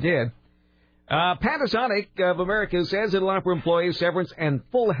 or did. Panasonic of America says it'll offer employees severance and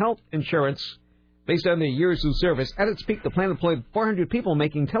full health insurance based on their years of service. At its peak, the plant employed 400 people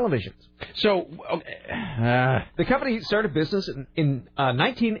making televisions. So, the company started business in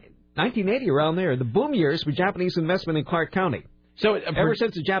 1980, around there, the boom years for Japanese investment in Clark County. So ever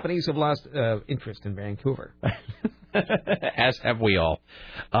since the Japanese have lost interest in Vancouver. As have we all.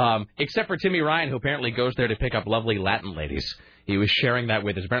 Except for Timmy Ryan, who apparently goes there to pick up lovely Latin ladies. He was sharing that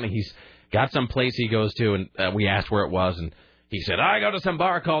with us. Apparently he's got some place he goes to, and we asked where it was, and he said, I go to some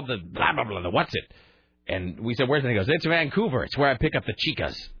bar called the blah, blah, blah, the what's it? And we said, where's it? And he goes, it's Vancouver. It's where I pick up the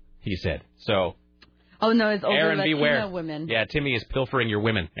chicas, he said. So... Oh, no, it's older Aaron, Latino beware. women. Yeah, Timmy is pilfering your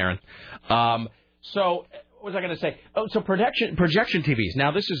women, Aaron. So... What was I going to say? Oh, so projection TVs. Now,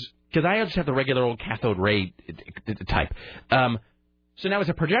 this is... Because I just have the regular old cathode ray type. So now is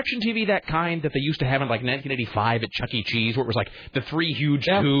a projection TV that kind that they used to have in like 1985 at Chuck E. Cheese, where it was like the 3 huge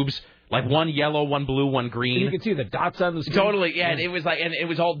tubes, like one yellow, one blue, one green. And you could see the dots on the screen. Totally, yeah. And it was like, and it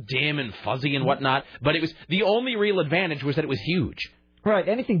was all dim and fuzzy and whatnot. But it was the only real advantage was that it was huge. Right,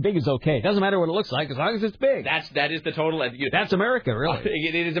 anything big is okay. It doesn't matter what it looks like as long as it's big. That is the total. That's America, really.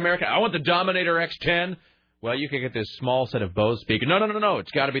 It is America. I want the Dominator X10. Well, you can get this small set of Bose speakers. No. It's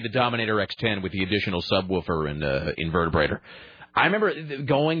got to be the Dominator X10 with the additional subwoofer and invertebrator. I remember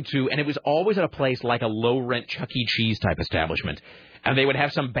going to, and it was always at a place like a low-rent Chuck E. Cheese type establishment, and they would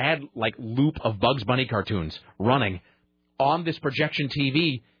have some bad like loop of Bugs Bunny cartoons running on this projection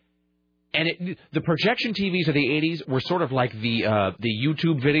TV. And the projection TVs of the 80s were sort of like the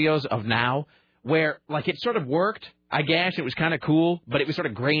YouTube videos of now, where like it sort of worked, I guess. It was kind of cool, but it was sort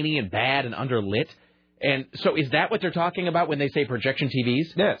of grainy and bad and underlit. And so is that what they're talking about when they say projection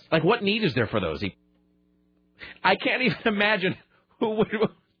TVs? Yes. Like, what need is there for those? I can't even imagine who would...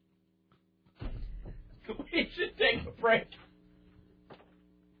 We should take a break.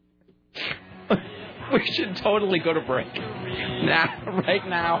 We should totally go to break. Now, right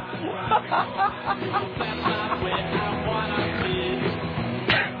now.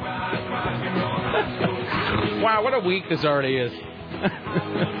 Wow, what a week this already is.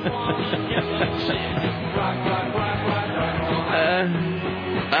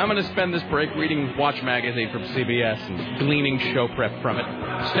 I'm going to spend this break reading Watch Magazine from CBS and gleaning show prep from it.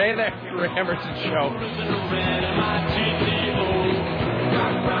 Stay there, Rick Emerson Show.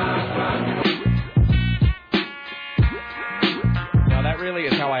 Now, that really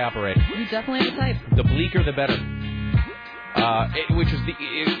is how I operate. You definitely have a type. The bleaker, the better.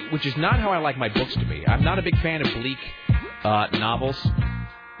 Which is not how I like my books to be. I'm not a big fan of bleak novels.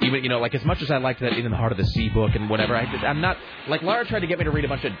 Even, like as much as I liked that In the Heart of the Sea book and whatever, I'm not, like Laura tried to get me to read a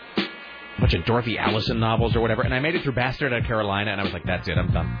bunch of Dorothy Allison novels or whatever, and I made it through Bastard Out of Carolina, and I was like, that's it,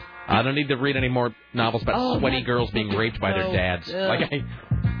 I'm done. I don't need to read any more novels about sweaty girls being raped by their dads. Like, I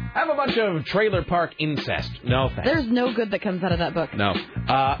have a bunch of trailer park incest. No thanks. There's no good that comes out of that book. No.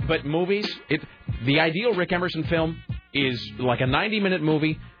 But movies, the ideal Rick Emerson film is like a 90-minute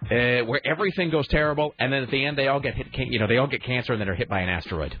movie where everything goes terrible, and then at the end they all get hit. They all get cancer and then are hit by an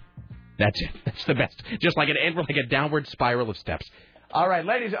asteroid. That's it. That's the best. Just like a downward spiral of steps. All right,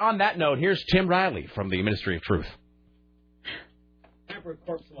 ladies. On that note, here's Tim Riley from the Ministry of Truth. Time for a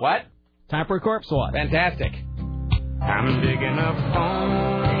corpse swap. What? Time for a corpse swap. Fantastic. I'm digging up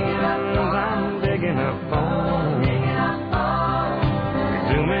bones. I'm digging up bones.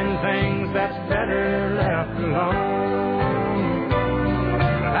 Doing things that's better left alone.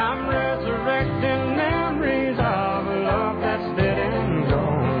 I'm resurrecting memories of a love that's dead and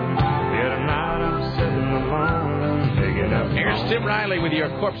gone. Yet tonight I'm sitting alone, digging up bones. Here's Tim Riley with your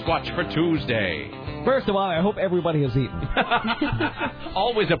Corpse Watch for Tuesday. First of all, I hope everybody has eaten.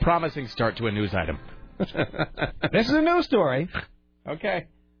 Always a promising start to a news item. This is a news story. Okay.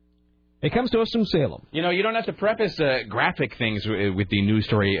 It comes to us from Salem. You don't have to preface graphic things with the news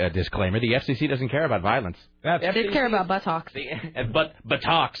story disclaimer. The FCC doesn't care about violence. They care about buttocks.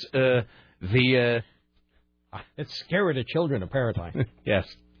 Buttocks. It's scary to children, apparently. Yes.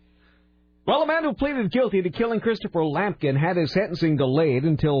 Well, a man who pleaded guilty to killing Christopher Lampkin had his sentencing delayed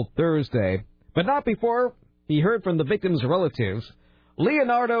until Thursday, but not before he heard from the victim's relatives.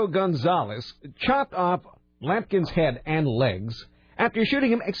 Leonardo Gonzalez chopped off Lampkin's head and legs after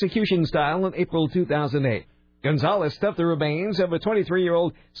shooting him execution-style in April 2008. Gonzalez stuffed the remains of a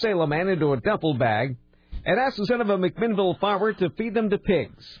 23-year-old Salem man into a duffel bag and asked the son of a McMinnville farmer to feed them to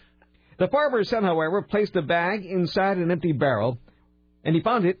pigs. The farmer's son, however, placed the bag inside an empty barrel, and he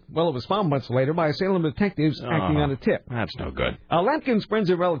found it, it was found months later by Salem detectives acting on a tip. That's no good. Lampkin's friends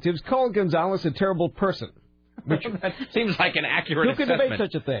and relatives called Gonzalez a terrible person. Which that seems like an accurate assessment. Who could debate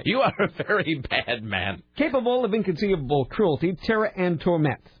such a thing? You are a very bad man. Capable of inconceivable cruelty, terror, and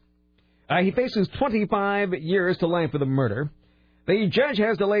torment. He faces 25 years to life for the murder. The judge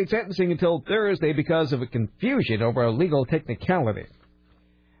has delayed sentencing until Thursday because of a confusion over a legal technicality.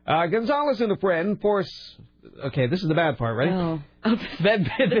 Gonzalez and a friend force... Okay, this is the bad part, right? Oh.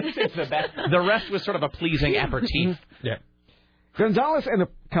 This is the bad. The rest was sort of a pleasing aperitif. Yeah. Gonzalez and a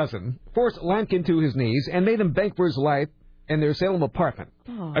cousin forced Lampkin to his knees and made him beg for his life in their Salem apartment.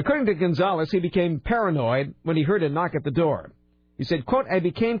 Oh. According to Gonzalez, he became paranoid when he heard a knock at the door. He said, quote, I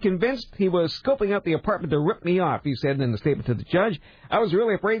became convinced he was scoping out the apartment to rip me off, he said in a statement to the judge. I was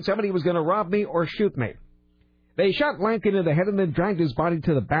really afraid somebody was going to rob me or shoot me. They shot Lampkin in the head and then dragged his body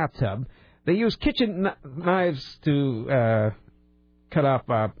to the bathtub. They used kitchen knives to cut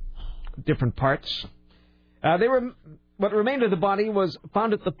off different parts. What remained of the body was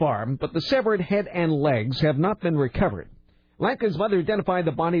found at the farm, but the severed head and legs have not been recovered. Lampkin's mother identified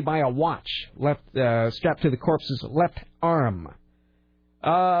the body by a watch strapped to the corpse's left arm.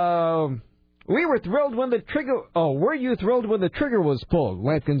 We were thrilled when the trigger... Oh, were you thrilled when the trigger was pulled?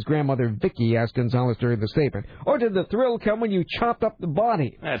 Lampkin's grandmother, Vicky, asked Gonzalez during the statement. Or did the thrill come when you chopped up the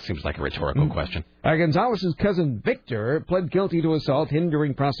body? That seems like a rhetorical question. Gonzalez's cousin, Victor, pled guilty to assault,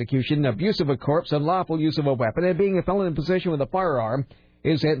 hindering prosecution, abuse of a corpse, unlawful use of a weapon, and being a felon in possession with a firearm.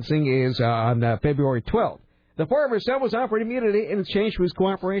 His sentencing is on February 12th. The former's son was offered immunity in exchange for his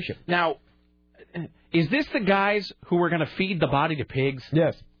cooperation. Now, is this the guys who were going to feed the body to pigs?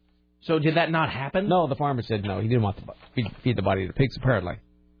 Yes. So did that not happen? No, the farmer said no. He didn't want to feed the body to pigs, apparently.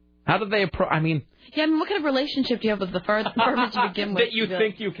 How did they approach? Yeah, what kind of relationship do you have with the farmer to begin with? That you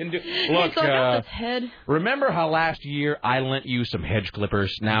think you can do? Look, so I got this head. Remember how last year I lent you some hedge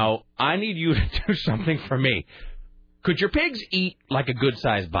clippers? Now, I need you to do something for me. Could your pigs eat like a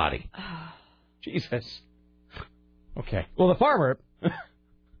good-sized body? Jesus. Okay. Well, the farmer...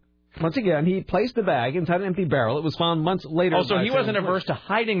 Once again, he placed the bag inside an empty barrel. It was found months later. Oh, so he wasn't averse to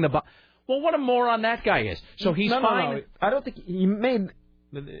hiding the body. Well, what a moron that guy is. So he's fine. No. I don't think he made...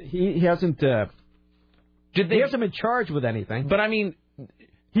 He hasn't... He hasn't been charged with anything. But,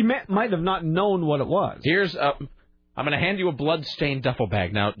 he might have not known what it was. Here's... I'm going to hand you a blood-stained duffel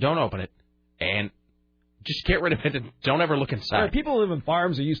bag. Now, don't open it. And just get rid of it and don't ever look inside. People who live in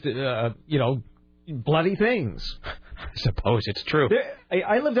farms are used to, bloody things. I suppose it's true.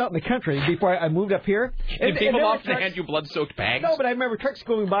 I lived out in the country before I moved up here. And people often hand you blood-soaked bags? No, but I remember trucks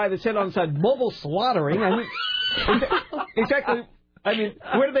going by that said on the side, mobile slaughtering. Exactly.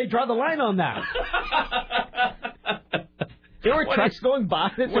 Where do they draw the line on that? There were trucks going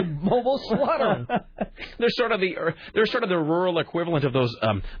by that said mobile slaughtering. They're sort of the rural equivalent of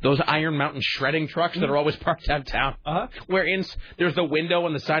those Iron Mountain shredding trucks that are always parked downtown. Where there's the window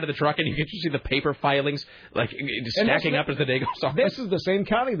on the side of the truck and you can just see the paper filings stacking up as the day goes on. This is the same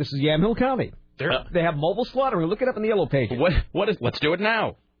county. This is Yamhill County. They have mobile slaughtering. Look it up in the Yellow Pages. Let's do it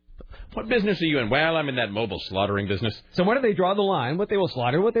now. What business are you in? Well, I'm in that mobile slaughtering business. So where do they draw the line? What they will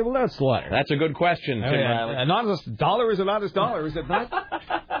slaughter, what they will not slaughter? That's a good question, Tim Riley. An honest dollar is an honest dollar, is it not?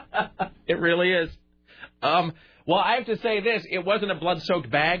 It really is. Well, I have to say this. It wasn't a blood-soaked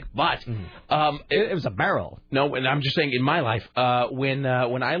bag, but... it was a barrel. No, and I'm just saying, in my life, when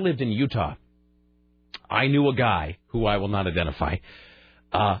I lived in Utah, I knew a guy who I will not identify.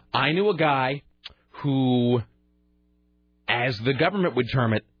 I knew a guy who, as the government would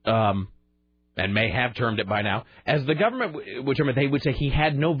term it, and may have termed it by now, as the government would term it, they would say he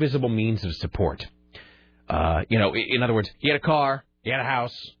had no visible means of support. In other words, he had a car, he had a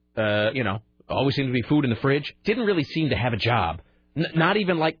house, always seemed to be food in the fridge, didn't really seem to have a job, not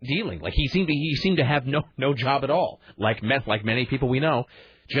even like dealing. Like he seemed to have no job at all. Like many people we know,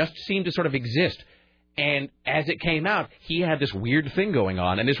 just seemed to sort of exist. And as it came out, he had this weird thing going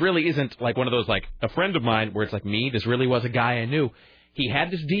on, and this really isn't like one of those like a friend of mine where it's like me. This really was a guy I knew. He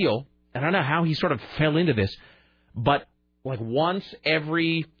had this deal, and I don't know how he sort of fell into this, but like once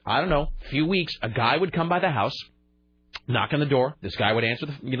every, few weeks, a guy would come by the house, knock on the door. This guy would answer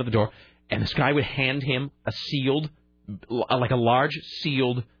the door, and this guy would hand him a sealed, like a large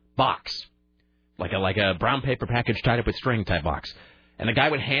sealed box, like a brown paper package tied up with string type box. And the guy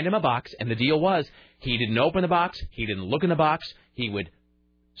would hand him a box, and the deal was he didn't open the box, he didn't look in the box, he would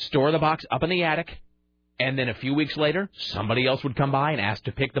store the box up in the attic. And then a few weeks later, somebody else would come by and ask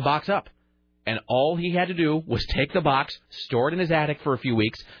to pick the box up. And all he had to do was take the box, store it in his attic for a few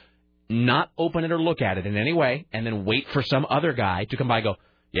weeks, not open it or look at it in any way, and then wait for some other guy to come by and go,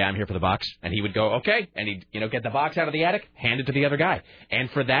 yeah, I'm here for the box. And he would go, okay. And he'd, get the box out of the attic, hand it to the other guy. And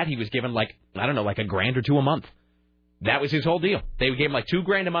for that, he was given like $1,000 or $2,000 a month. That was his whole deal. They gave him like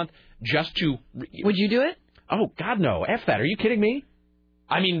 $2,000 a month just to... Would you do it? Oh, God, no. F that. Are you kidding me?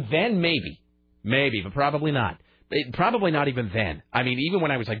 Then maybe. Maybe, but probably not. Probably not even then. Even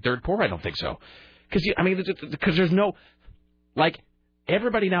when I was like dirt poor, I don't think so. Because there's no,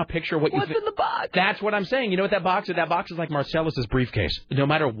 everybody now picture what What's in the box? That's what I'm saying. You know what that box is? That box is like Marcellus's briefcase. No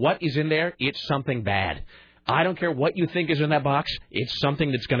matter what is in there, it's something bad. I don't care what you think is in that box. It's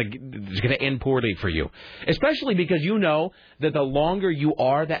something that's going to end poorly for you. Especially because you know that the longer you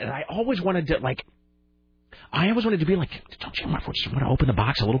are that, and I always wanted to be like, don't you want to open the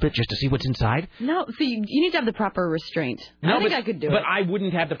box a little bit just to see what's inside? No, see, you need to have the proper restraint. I think I could do it. But I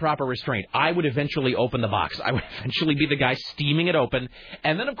wouldn't have the proper restraint. I would eventually open the box. I would eventually be the guy steaming it open.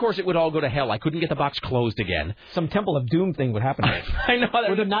 And then, of course, it would all go to hell. I couldn't get the box closed again. Some Temple of Doom thing would happen. I know.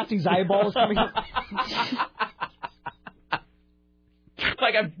 Were the Nazis' eyeballs coming up?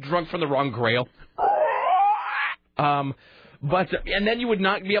 Like I'm drunk from the wrong grail. But and then you would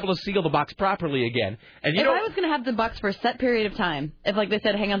not be able to seal the box properly again. And if I was going to have the box for a set period of time, if like they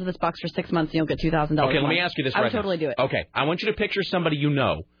said, hang on to this box for 6 months and you'll get $2,000. Okay, let me ask you this I right would totally do it. Okay, I want you to picture somebody you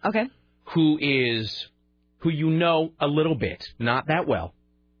know. Okay. Who you know a little bit, not that well,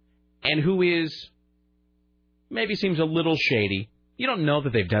 and who maybe seems a little shady. You don't know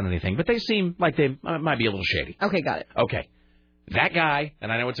that they've done anything, but they seem like they might be a little shady. Okay, got it. Okay. That guy,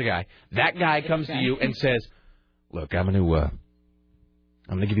 and I know it's a guy, that guy comes to you and says, look, I'm going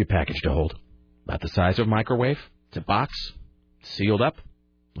to give you a package to hold. About the size of a microwave. It's a box, sealed up.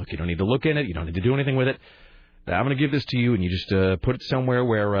 Look, you don't need to look in it. You don't need to do anything with it. I'm going to give this to you, and you just put it somewhere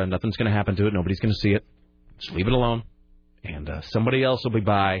where nothing's going to happen to it. Nobody's going to see it. Just leave it alone. And somebody else will be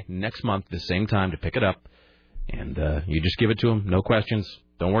by next month, the same time, to pick it up. And you just give it to them. No questions.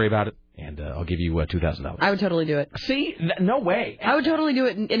 Don't worry about it. And I'll give you $2,000. I would totally do it. See? No way. I would totally do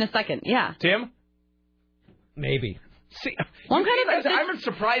it in a second. Yeah. Tim? Maybe. See, well, I'm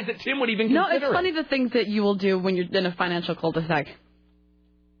surprised that Tim would even consider it. No, it's funny the things that you will do when you're in a financial cul-de-sac.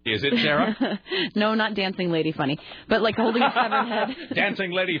 Is it, Sarah? No, not dancing lady funny, but like holding a severed head.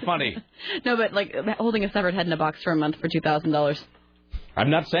 Dancing lady funny. No, but like holding a severed head in a box for a month for $2,000. I'm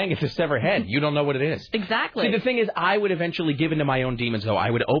not saying it's a severed head. You don't know what it is. Exactly. See, the thing is, I would eventually give in to my own demons, though. I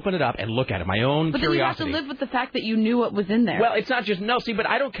would open it up and look at it, my own curiosity. But then you have to live with the fact that you knew what was in there. Well, it's not just, but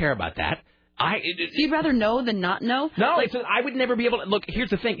I don't care about that. So you'd rather know than not know? No, I would never be able to. Look, here's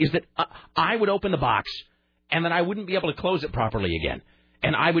the thing, is that I would open the box, and then I wouldn't be able to close it properly again.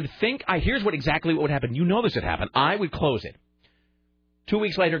 And I would think, here's exactly what would happen. You know this would happen. I would close it. 2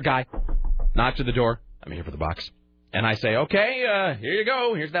 weeks later, guy knocks at the door. I'm here for the box. And I say, okay, here you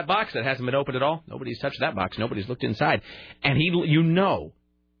go. Here's that box that hasn't been opened at all. Nobody's touched that box. Nobody's looked inside. And you know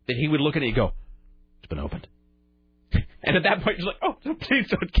that he would look at it and go, it's been opened. And at that point, you're like, oh, please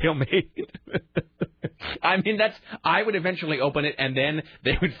don't kill me. I mean, I would eventually open it, and then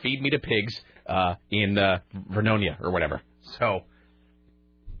they would feed me to pigs in Vernonia or whatever. So,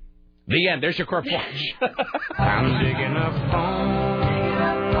 the end. There's your corpse watch. I'm digging up bones.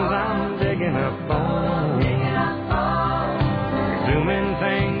 I'm digging up bones. Doing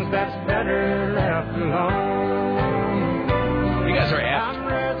things that's better left alone. You guys are apt. I'm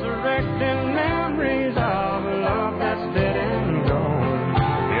resurrecting memories of love that's dead and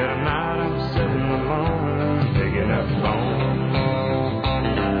gone. Here tonight I'm sitting alone, digging up bones.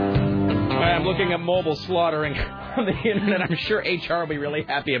 I'm looking at mobile slaughtering on the internet. I'm sure HR will be really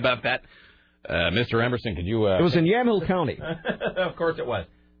happy about that. Mr. Emerson, could you... It was in Yamhill County. Of course it was.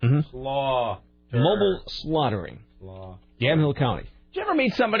 Mm-hmm. Mobile slaughtering. Yamhill County. Did you ever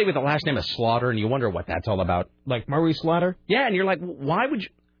meet somebody with the last name of Slaughter and you wonder what that's all about? Like Murray Slaughter? Yeah, and you're like, why would you...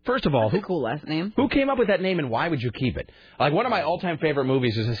 First of all, that's a cool last name. Who came up with that name and why would you keep it? Like, one of my all-time favorite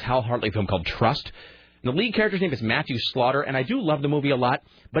movies is this Hal Hartley film called Trust. And the lead character's name is Matthew Slaughter, and I do love the movie a lot,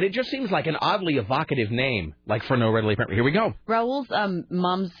 but it just seems like an oddly evocative name, like for no readily apparent. Here we go. Raoul's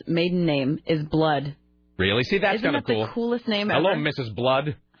mom's maiden name is Blood. Really? See, that's kind of cool. Isn't that the coolest name ever? Hello, Mrs.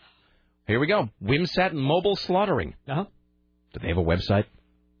 Blood. Here we go. Wimsat Mobile Slaughtering. Uh-huh. Do they have a website?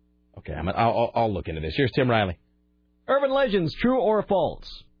 Okay, I'll look into this. Here's Tim Riley. Urban legends, true or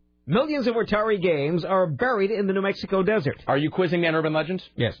false? Millions of Atari games are buried in the New Mexico desert. Are you quizzing me on urban legends?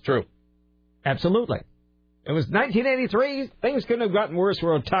 Yes. True. Absolutely. It was 1983. Things couldn't have gotten worse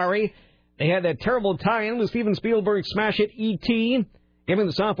for Atari. They had that terrible tie-in with Steven Spielberg's smash hit E.T., giving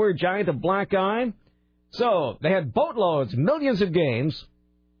the software giant a black eye. So they had boatloads, millions of games,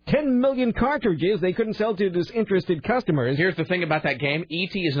 10 million cartridges they couldn't sell to disinterested customers. Here's the thing about that game.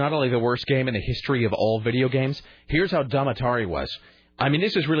 E.T. is not only the worst game in the history of all video games. Here's how dumb Atari was. I mean,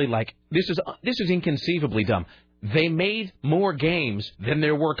 this is really like, this is inconceivably dumb. They made more games than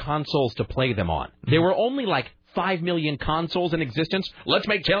there were consoles to play them on. There were only like 5 million consoles in existence. Let's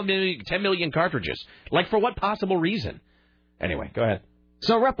make 10 million cartridges. Like, for what possible reason? Anyway, go ahead.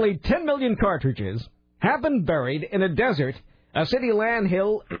 So roughly 10 million cartridges have been buried in a desert, a city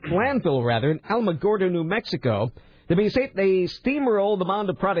landfill in Alamogordo, New Mexico. To be safe, they steamrolled the mound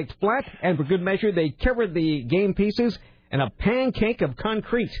of product flat, and for good measure, they covered the game pieces in a pancake of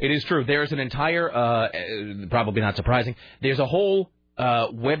concrete. It is true. There's an entire, probably not surprising, there's a whole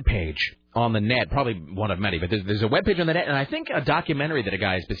web page on the net, probably one of many, but there's a web page on the net, and I think a documentary that a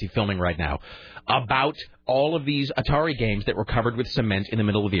guy is busy filming right now about all of these Atari games that were covered with cement in the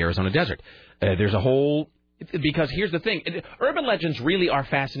middle of the Arizona desert. There's a whole... Because here's the thing, urban legends really are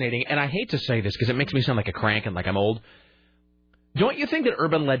fascinating, and I hate to say this because it makes me sound like a crank and like I'm old. Don't you think that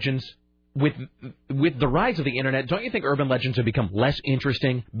urban legends, with the rise of the internet, don't you think urban legends have become less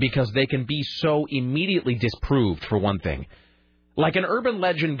interesting because they can be so immediately disproved, for one thing? Like an urban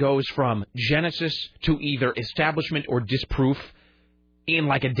legend goes from genesis to either establishment or disproof in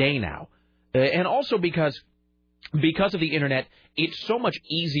like a day now. And also because of the internet, it's so much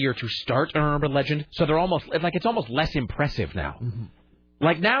easier to start an urban legend, so they're almost like it's almost less impressive now. Mm-hmm.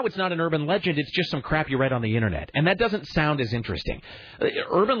 Like now it's not an urban legend, it's just some crap you read on the internet. And that doesn't sound as interesting.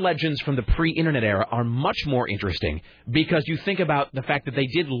 Urban legends from the pre-internet era are much more interesting because you think about the fact that they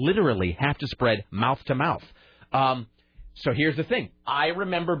did literally have to spread mouth to mouth. So here's the thing. I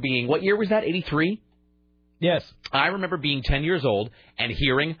remember being, what year was that, 83? Yes. I remember being 10 years old and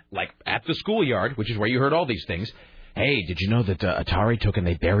hearing, like, at the schoolyard, which is where you heard all these things, hey, did you know that Atari took and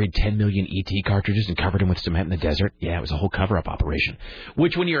they buried 10 million E.T. cartridges and covered them with cement in the desert? Yeah, it was a whole cover-up operation.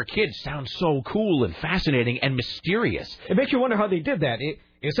 Which, when you're a kid, sounds so cool and fascinating and mysterious. It makes you wonder how they did that.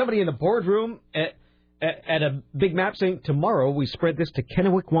 Is somebody in a boardroom at a big map saying, tomorrow we spread this to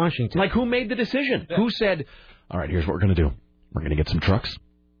Kennewick, Washington? Like, who made the decision? Yeah. Who said, all right, here's what we're going to do. We're going to get some trucks.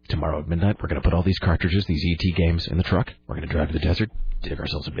 Tomorrow at midnight, we're going to put all these cartridges, these E.T. games, in the truck. We're going to drive to the desert, dig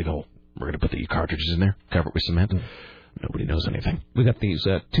ourselves a big hole. We're going to put the cartridges in there, cover it with cement. Nobody knows anything. We got these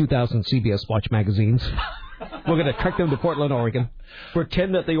 2,000 CBS Watch magazines. We're going to truck them to Portland, Oregon,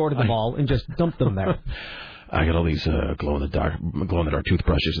 pretend that they ordered them all, and just dump them there. I got all these glow-in-the-dark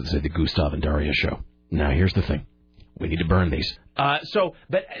toothbrushes that say the Gustav and Daria show. Now, here's the thing. We need to burn these. So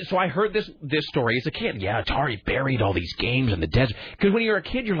I heard this story as a kid. Yeah, Atari buried all these games in the desert. Because when you're a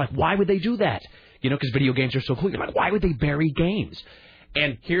kid, you're like, why would they do that? You know, because video games are so cool. You're like, why would they bury games?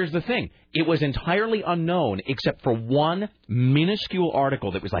 And here's the thing. It was entirely unknown except for one minuscule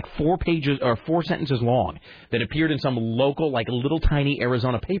article that was like 4 pages or 4 sentences long that appeared in some local, like, little tiny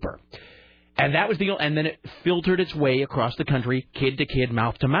Arizona paper. And that was and then it filtered its way across the country, kid to kid,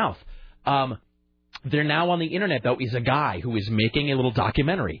 mouth to mouth. They're now on the internet, though, is a guy who is making a little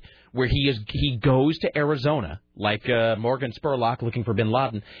documentary where he goes to Arizona, like Morgan Spurlock looking for Bin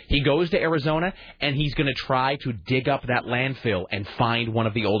Laden. He goes to Arizona, and he's going to try to dig up that landfill and find one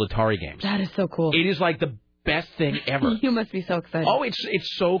of the old Atari games. That is so cool. It is like the best thing ever. You must be so excited. Oh,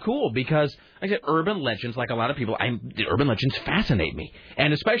 it's so cool because, like I said, urban legends, like a lot of people, urban legends fascinate me.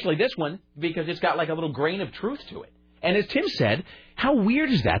 And especially this one because it's got like a little grain of truth to it. And as Tim said, how weird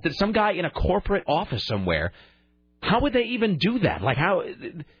is that some guy in a corporate office somewhere, how would they even do that? Like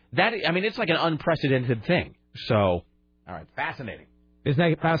it's like an unprecedented thing. So, all right, fascinating. Isn't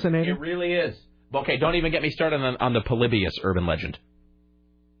that fascinating? It really is. Okay, don't even get me started on the Polybius urban legend.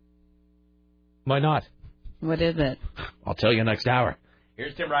 Why not? What is it? I'll tell you next hour.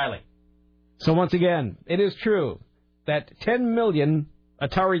 Here's Tim Riley. So once again, it is true that 10 million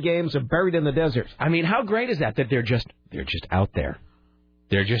Atari games are buried in the desert. I mean, how great is that they're just out there.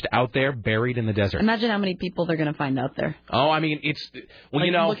 They're just out there, buried in the desert. Imagine how many people they're going to find out there. Oh, I mean, it's... Well,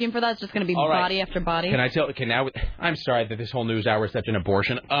 like, looking for that, it's just going to be body after body. Can I tell... I'm sorry that this whole news hour is such an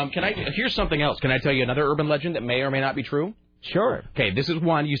abortion. Here's something else. Can I tell you another urban legend that may or may not be true? Sure. Okay, this is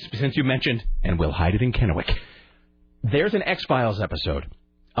one since you mentioned, and we'll hide it in Kennewick. There's an X-Files episode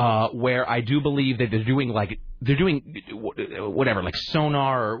where I do believe that they're doing whatever, like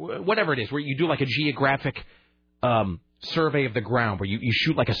sonar or whatever it is, where you do like a geographic survey of the ground, where you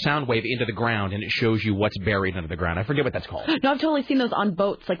shoot like a sound wave into the ground and it shows you what's buried under the ground. I forget what that's called. No, I've totally seen those on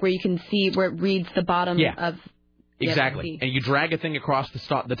boats, like where you can see where it reads the bottom of... Exactly. And you drag a thing across the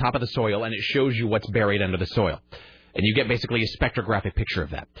top of the soil and it shows you what's buried under the soil. And you get basically a spectrographic picture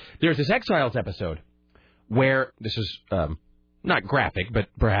of that. There's this X-Files episode where, this is not graphic, but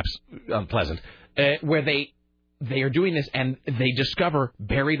perhaps unpleasant, where they are doing this and they discover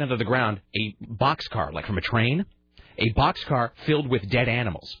buried under the ground a boxcar, like from a train, a boxcar filled with dead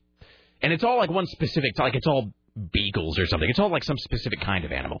animals. And it's all like one specific, like it's all beagles or something. It's all like some specific kind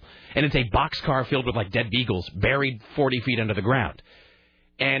of animal. And it's a boxcar filled with like dead beagles buried 40 feet under the ground.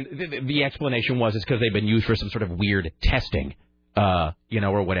 And the explanation was it's because they've been used for some sort of weird testing, or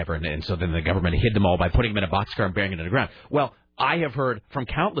whatever. And so then the government hid them all by putting them in a boxcar and burying it underground. Well, I have heard from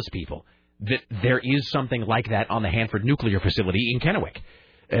countless people that there is something like that on the Hanford nuclear facility in Kennewick.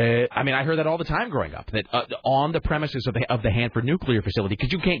 I heard that all the time growing up, that on the premises of the Hanford nuclear facility,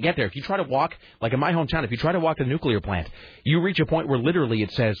 because you can't get there. If you try to walk, like in my hometown, if you try to walk to the nuclear plant, you reach a point where literally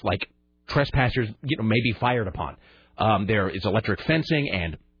it says, like, trespassers may be fired upon. There is electric fencing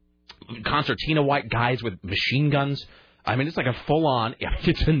and concertina white guys with machine guns. I mean, it's like a full-on,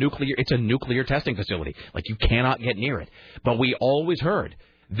 it's a nuclear testing facility. Like, you cannot get near it. But we always heard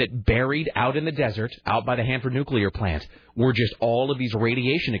that buried out in the desert, out by the Hanford nuclear plant, were just all of these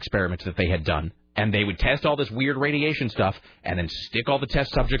radiation experiments that they had done. And they would test all this weird radiation stuff and then stick all the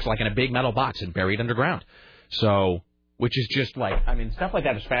test subjects like in a big metal box and bury it underground. So, which is just like, stuff like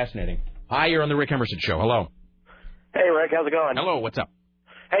that is fascinating. Hi, you're on the Rick Emerson Show. Hello. Hey, Rick, how's it going? Hello, what's up?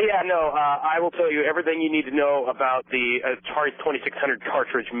 Hey, yeah, no, I will tell you everything you need to know about the Atari 2600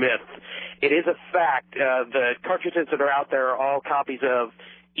 cartridge myth. It is a fact. The cartridges that are out there are all copies of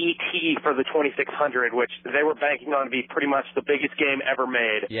E.T. for the 2600, which they were banking on to be pretty much the biggest game ever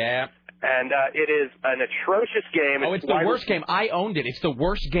made. Yeah. And it is an atrocious game. Oh, it's the worst game. I owned it. It's the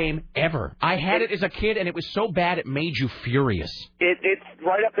worst game ever. I had it as a kid, and it was so bad it made you furious. It's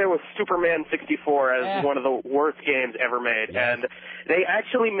right up there with Superman 64 as one of the worst games ever made. Yeah. And they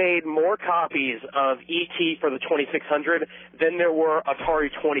actually made more copies of E.T. for the 2600 than there were Atari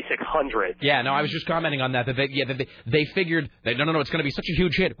 2600. Yeah, no, I was just commenting on that. They figured that, no, it's going to be such a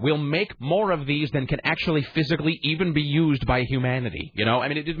huge hit. We'll make more of these than can actually physically even be used by humanity. You know, I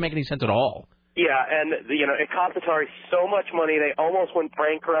mean, it didn't make any sense at all. Yeah, and, it cost Atari so much money, they almost went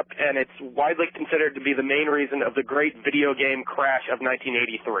bankrupt, and it's widely considered to be the main reason of the great video game crash of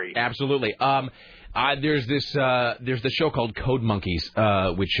 1983. Absolutely. There's the show called Code Monkeys,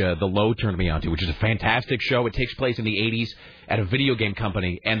 which the Low turned me onto, which is a fantastic show. It takes place in the 80s at a video game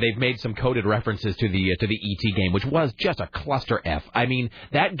company, and they've made some coded references to the E.T. game, which was just a cluster F. I mean,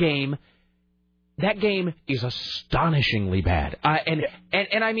 that game is astonishingly bad. And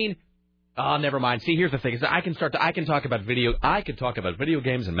I mean, oh, never mind. See, here's the thing: is that I can talk about video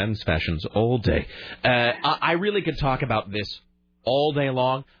games and men's fashions all day. I really could talk about this all day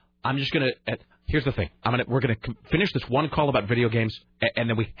long. I'm just gonna. Here's the thing: we're gonna finish this one call about video games, and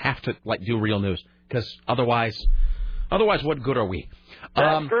then we have to do real news, because otherwise, what good are we?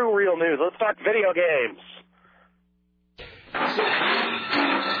 Screw real news. Let's talk video games.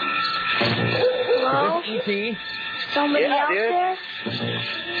 Hello? Is this E.T.? Somebody out there?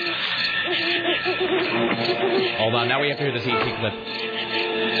 Hold on, now we have to hear this E.T. clip.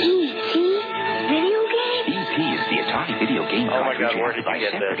 E.T.? Video game? E.T. is the Atari video game cartridge you buy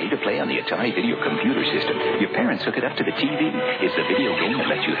separately to play on the Atari video computer system. Your parents hook it up to the TV. It's the video game that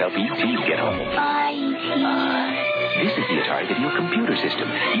lets you help E.T. get home. This is the Atari video computer system.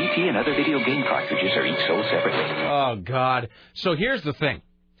 E.T. and other video game cartridges are each sold separately. Oh, God. So here's the thing.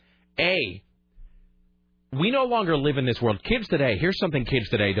 We no longer live in this world. Kids today, here's something kids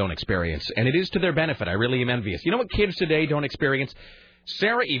today don't experience, and it is to their benefit. I really am envious. You know what kids today don't experience?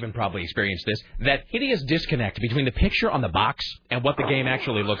 Sarah even probably experienced this, that hideous disconnect between the picture on the box and what the game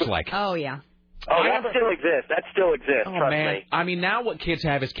actually looks like. Oh, yeah. Oh, that still exists. Oh, trust man. me. I mean, now what kids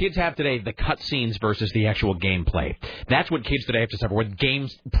have today the cutscenes versus the actual gameplay. That's what kids today have to suffer. When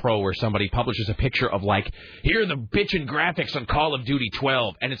Games Pro or somebody publishes a picture of, here are the bitchin' graphics on Call of Duty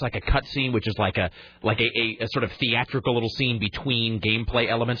 12, and it's like a cutscene, which is like a sort of theatrical little scene between gameplay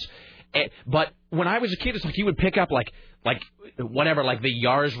elements. But when I was a kid, it's like you would pick up the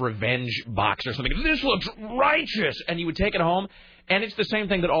Yar's Revenge box or something. This looks righteous, and you would take it home. And it's the same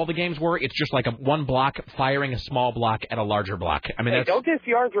thing that all the games were. It's just like one block firing a small block at a larger block. I mean, don't diss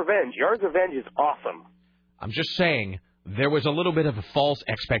Yar's Revenge. Yar's Revenge is awesome. I'm just saying there was a little bit of a false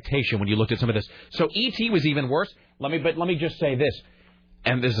expectation when you looked at some of this. So E.T. was even worse. Let me just say this,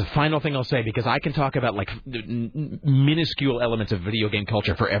 and this is the final thing I'll say, because I can talk about minuscule elements of video game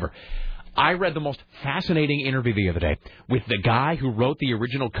culture forever. I read the most fascinating interview the other day with the guy who wrote the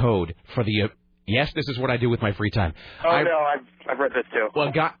original code for the. Yes, this is what I do with my free time. Oh, no, I've read this too.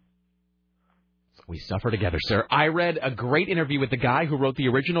 Well, we suffer together, sir. I read a great interview with the guy who wrote the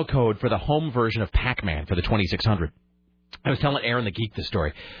original code for the home version of Pac-Man for the 2600. I was telling Aaron the Geek this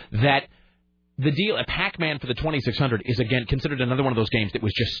story, that the deal at Pac-Man for the 2600 is, again, considered another one of those games that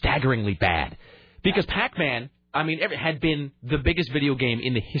was just staggeringly bad. Because Pac-Man, I mean, it had been the biggest video game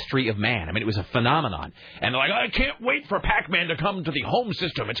in the history of man. I mean, it was a phenomenon. And they're like, I can't wait for Pac-Man to come to the home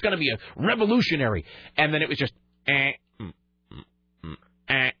system. It's going to be a revolutionary. And then it was just, and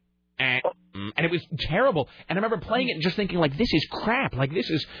it was terrible. And I remember playing it and just thinking, this is crap. This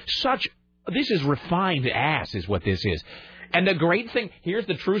is refined ass is what this is. And the great thing, here's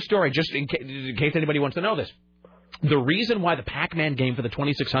the true story, just in case anybody wants to know this. The reason why the Pac-Man game for the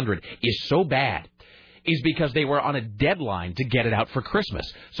 2600 is so bad is because they were on a deadline to get it out for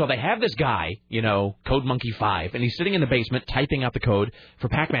Christmas. So they have this guy, Code Monkey 5, and he's sitting in the basement typing out the code for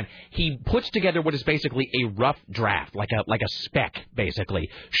Pac-Man. He puts together what is basically a rough draft, like a spec, basically,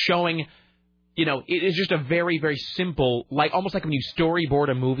 showing, it is just a very, very simple, almost like when you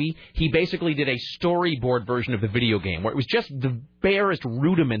storyboard a movie. He basically did a storyboard version of the video game, where it was just the barest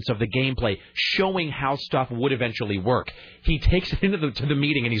rudiments of the gameplay, showing how stuff would eventually work. He takes it into the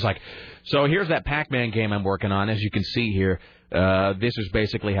meeting, and he's like, so here's that Pac-Man game I'm working on. As you can see here, this is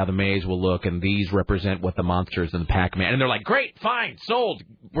basically how the maze will look, and these represent what the monsters in the Pac-Man. And they're like, great, fine, sold.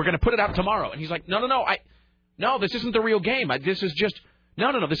 We're going to put it out tomorrow. And he's like, no, this isn't the real game. This is just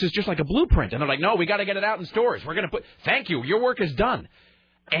no, this is just like a blueprint. And they're like, no, we got to get it out in stores. We're going to thank you, your work is done.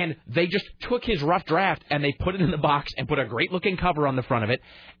 And they just took his rough draft and they put it in the box and put a great-looking cover on the front of it.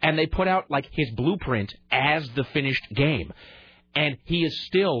 And they put out, like, his blueprint as the finished game. And he is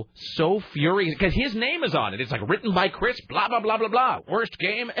still so furious because his name is on it. It's like written by Chris, blah, blah, blah, blah, blah. Worst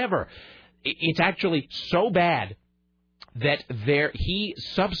game ever. It's actually so bad that he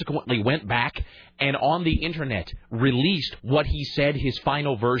subsequently went back and on the Internet released what he said his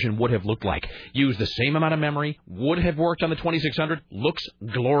final version would have looked like. Used the same amount of memory, would have worked on the 2600, looks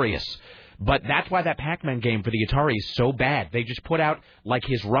glorious. But that's why that Pac-Man game for the Atari is so bad. They just put out, like,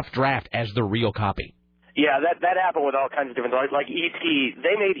 his rough draft as the real copy. Yeah, that happened with all kinds of different things. Like E.T.,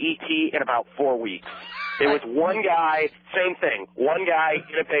 they made E.T. in about 4 weeks. It was one guy, same thing, one guy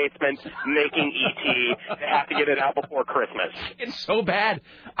in a basement making E.T. They have to get it out before Christmas. It's so bad.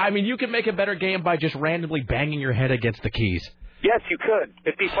 I mean, you could make a better game by just randomly banging your head against the keys. Yes, you could.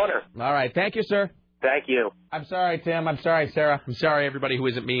 It'd be funner. All right. Thank you, sir. Thank you. I'm sorry, Tim. I'm sorry, Sarah. I'm sorry, everybody who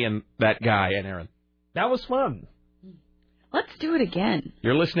isn't me and that guy and Aaron. That was fun. Let's do it again.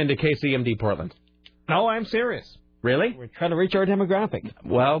 You're listening to KCMD Portland. No, I'm serious. Really? We're trying to reach our demographic.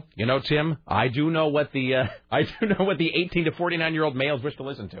 Well, you know, Tim, I do know what the 18 to 49-year-old males wish to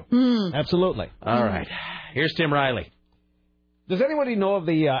listen to. Absolutely. All right. Here's Tim Riley. Does anybody know of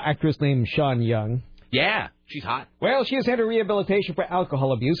the actress named Sean Young? Yeah, she's hot. Well, she has entered rehabilitation for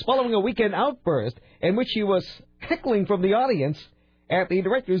alcohol abuse following a weekend outburst in which she was heckling from the audience at the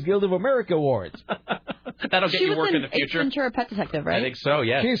Directors Guild of America Awards. That'll get you work in the future. She was an Ace Ventura Pet Detective, right? I think so,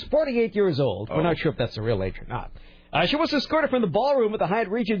 yes. She's 48 years old. We're not sure if that's the real age or not. She was escorted from the ballroom at the Hyatt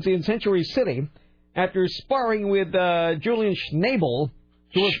Regency in Century City after sparring with Julian Schnabel,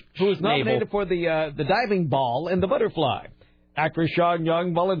 who was nominated for the diving ball and the butterfly. Actress Sean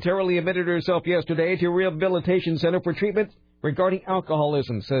Young voluntarily admitted herself yesterday to a rehabilitation center for treatment regarding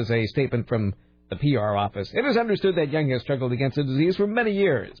alcoholism, says a statement from the PR office. It is understood that Young has struggled against the disease for many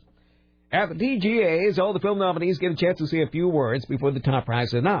years. At the TGAs, all the film nominees get a chance to say a few words before the top prize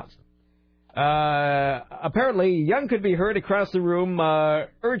is announced. Apparently, Young could be heard across the room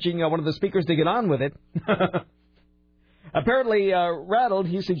urging one of the speakers to get on with it. Apparently, rattled,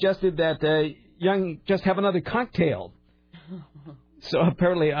 he suggested that Young just have another cocktail. So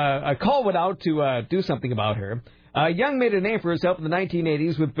apparently, a call went out to do something about her. Young made a name for herself in the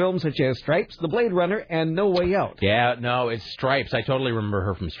 1980s with films such as Stripes, The Blade Runner, and No Way Out. Yeah, no, it's Stripes. I totally remember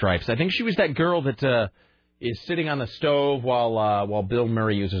her from Stripes. I think she was that girl that is sitting on the stove while Bill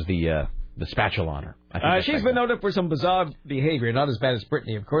Murray uses the spatula on her. She's been noted for some bizarre behavior, not as bad as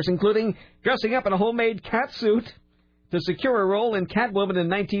Britney, of course, including dressing up in a homemade cat suit to secure a role in Catwoman in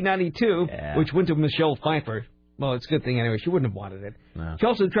 1992, which went to Michelle Pfeiffer. Well, it's a good thing anyway. She wouldn't have wanted it. No. She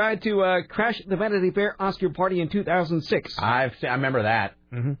also tried to crash the Vanity Fair Oscar party in 2006. I remember that.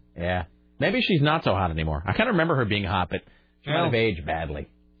 Mm-hmm. Yeah. Maybe she's not so hot anymore. I kind of remember her being hot, but she might have aged badly. Is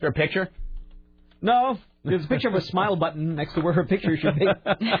there a picture? No. There's a picture of a smile button next to where her picture should be.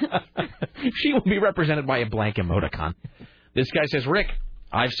 She will be represented by a blank emoticon. This guy says, Rick,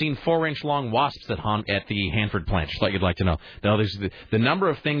 I've seen 4-inch-long wasps at the Hanford plant. Just thought you'd like to know. No, there's the number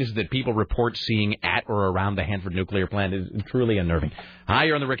of things that people report seeing at or around the Hanford nuclear plant is truly unnerving. Hi,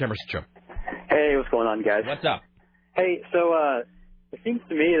 you're on the Rick Emerson Show. Hey, what's going on, guys? What's up? Hey, so it seems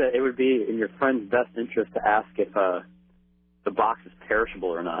to me that it would be in your friend's best interest to ask if the box is perishable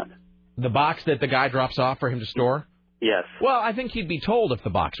or not. The box that the guy drops off for him to store? Yes. Well, I think he'd be told if the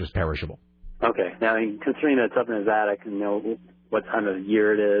box was perishable. Okay. Now, considering that it's up in his attic and know what time of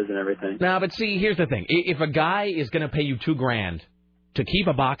year it is and everything. No, but see, here's the thing. If a guy is going to pay you $2,000 to keep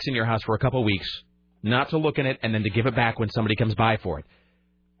a box in your house for a couple of weeks, not to look in it, and then to give it back when somebody comes by for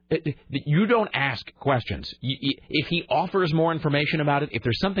it, you don't ask questions. If he offers more information about it, if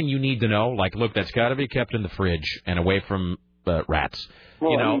there's something you need to know, like, look, that's got to be kept in the fridge and away from rats,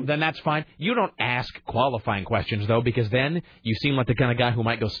 then that's fine. You don't ask qualifying questions, though, because then you seem like the kind of guy who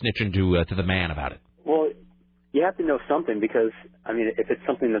might go snitching to the man about it. Well, you have to know something because, I mean, if it's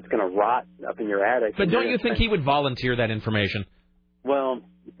something that's going to rot up in your attic. But don't you think he would volunteer that information? Well,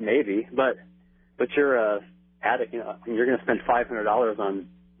 maybe, but your attic, you're going to spend $500 on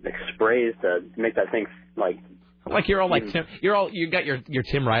sprays to make that thing like you're all like Tim, you got your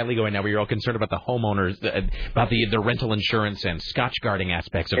Tim Riley going now, where you're all concerned about the homeowners, about the rental insurance and Scotch guarding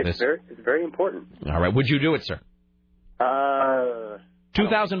aspects of this. It's very important. All right, would you do it, sir?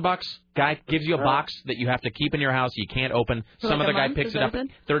 $2,000. Guy gives you a box that you have to keep in your house. You can't open. Some other guy picks it up.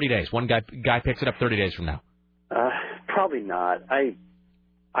 30 days. One guy picks it up 30 days from now. Probably not. I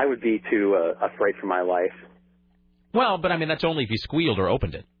would be too afraid for my life. Well, but I mean that's only if you squealed or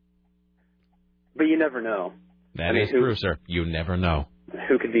opened it. But you never know. That is true, sir. You never know.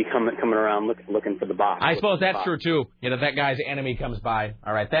 who could be coming around looking for the box. I suppose that's true, too. That guy's enemy comes by.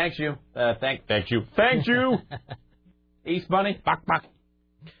 All right, thank you. Thank you. Thank you. East Bunny. Bok, bok.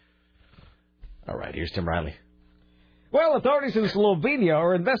 All right, here's Tim Riley. Well, authorities in Slovenia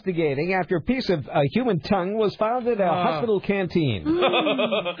are investigating after a piece of human tongue was found in a hospital canteen.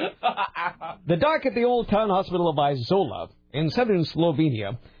 The doc at the Old Town Hospital of Izola in southern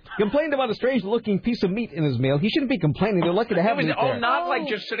Slovenia complained about a strange-looking piece of meat in his meal. He shouldn't be complaining. They're lucky to have meat there. Not like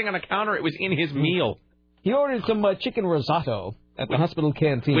just sitting on a counter. It was in his meal. He ordered some chicken risotto at the hospital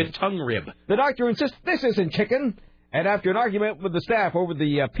canteen. With tongue rib. The doctor insists this isn't chicken. And after an argument with the staff over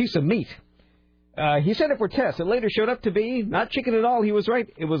the piece of meat, he sent it for tests. It later showed up to be not chicken at all. He was right.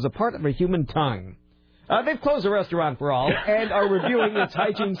 It was a part of a human tongue. They've closed the restaurant for all and are reviewing its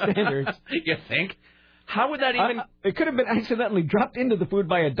hygiene standards. You think? How would that even... It could have been accidentally dropped into the food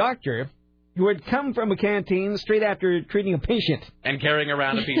by a doctor who had come from a canteen straight after treating a patient. And carrying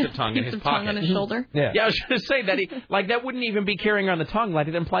around a piece of tongue in his pocket. Tongue on his shoulder? Yeah, I was going to say that that wouldn't even be carrying on the tongue. Like,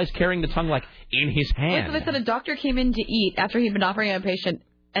 it implies carrying the tongue, in his hand. Wait, so they said a doctor came in to eat after he'd been offering a patient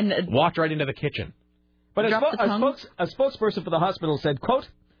and... walked right into the kitchen. But a spokesperson for the hospital said, quote,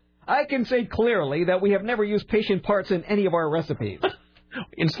 I can say clearly that we have never used patient parts in any of our recipes.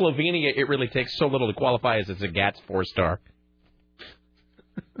 In Slovenia, it really takes so little to qualify as it's a GATS 4-star.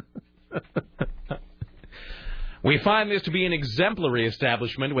 We find this to be an exemplary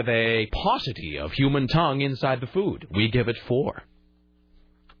establishment with a paucity of human tongue inside the food. We give it 4.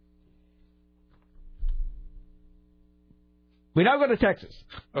 We now go to Texas.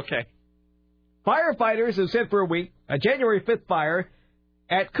 Okay. Firefighters have said for a week a January 5th fire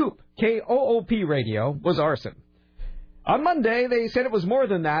at Coop, KOOP radio, was arson. On Monday, they said it was more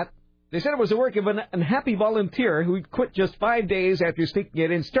than that. They said it was the work of an unhappy volunteer who quit just 5 days after sneaking it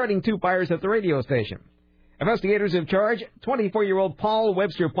in, starting 2 fires at the radio station. Investigators have charged 24-year-old Paul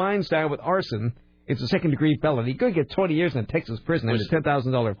Webster Feinstein with arson. It's a second-degree felony. He could get 20 years in a Texas prison and a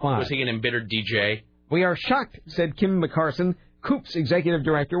 $10,000 fine. Was he an embittered DJ? We are shocked, said Kim McCarson, Coop's executive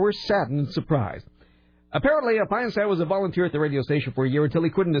director. We're saddened and surprised. Apparently, Feinstein was a volunteer at the radio station for a year until he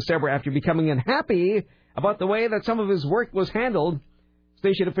quit in December after becoming unhappy about the way that some of his work was handled.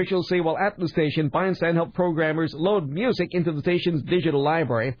 Station officials say while at the station, Feinstein helped programmers load music into the station's digital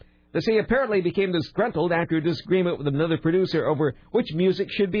library. They say apparently became disgruntled after a disagreement with another producer over which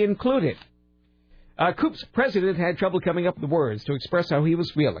music should be included. Coop's president had trouble coming up with words to express how he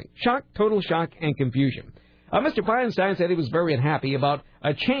was feeling. Shock, total shock, and confusion. Mr. Feinstein said he was very unhappy about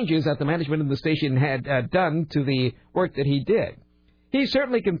changes that the management of the station had done to the work that he did. He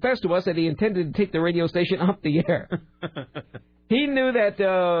certainly confessed to us that he intended to take the radio station off the air. He knew that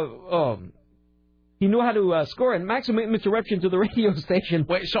he knew how to score a maximum interruption to the radio station.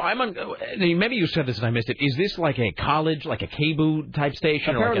 Wait, so maybe you said this and I missed it. Is this like a college, like a KBOO type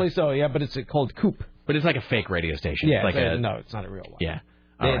station? Apparently so, yeah, but it's called Coop. But it's like a fake radio station. Yeah, like no, it's not a real one. Yeah.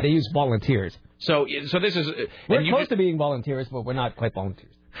 They use volunteers. So this is... We're close to being volunteers, but we're not quite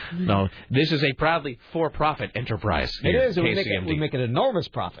volunteers. No, this is a proudly for-profit enterprise. It is. We make an enormous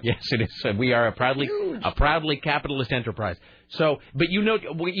profit. Yes, it is. We are a proudly capitalist enterprise. So, but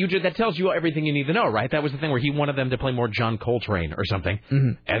that tells you everything you need to know, right? That was the thing where he wanted them to play more John Coltrane or something. Mm-hmm.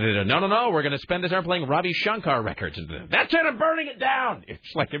 And no, we're going to spend this hour playing Ravi Shankar records. That's it, I'm burning it down.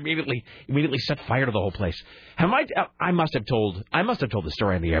 It's like immediately set fire to the whole place. I must have told the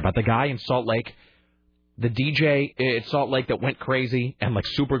story on the air about the guy in Salt Lake. The DJ at Salt Lake that went crazy and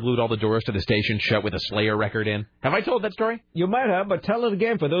super glued all the doors to the station shut with a Slayer record in. Have I told that story? You might have, but tell it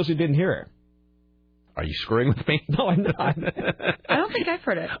again for those who didn't hear it. Are you screwing with me? No, I'm not. I don't think I've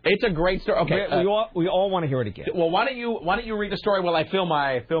heard it. It's a great story. Okay, we all want to hear it again. Well, why don't you read the story while I fill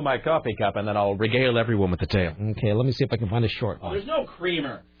my coffee cup, and then I'll regale everyone with the tale. Okay, let me see if I can find a short one. There's no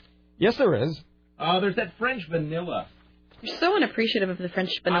creamer. Yes, there is. There's that French vanilla. You're so unappreciative of the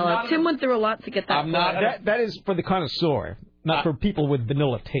French vanilla. Tim went through a lot to get that. That is for the connoisseur, not for people with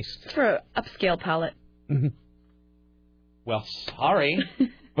vanilla taste. It's for an upscale palate. Mm-hmm. Well, sorry.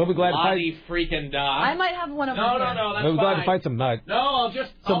 We'll be glad to find... freaking dog. I might have one of them. No, that's fine. We'll be glad to find some nut. No, I'll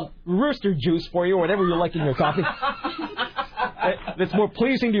just... Some rooster juice for you, or whatever you like in your coffee. That's more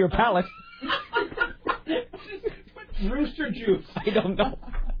pleasing to your palate. Rooster juice. I don't know.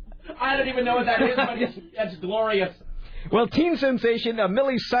 I don't even know what that is, but that's glorious. Well, teen sensation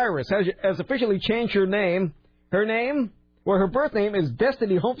Miley Cyrus has officially changed her name. Her birth name is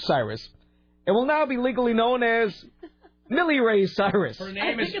Destiny Hope Cyrus. It will now be legally known as Millie Ray Cyrus. Her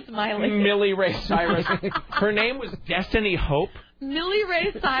name I think it's Miley. Millie Ray Cyrus. Her name was Destiny Hope. Millie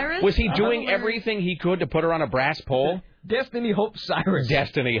Ray Cyrus? Was he doing everything he could to put her on a brass pole? Destiny Hope Cyrus.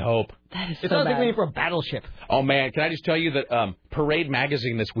 Destiny Hope. That is It sounds like a name for a battleship. Oh, man, can I just tell you that Parade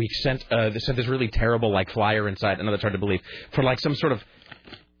Magazine this week sent this really terrible, like, flyer inside. I know that's hard to believe. For, like, some sort of...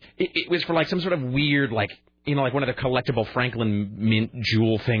 It was for, like, some sort of weird, like, you know, like one of the collectible Franklin Mint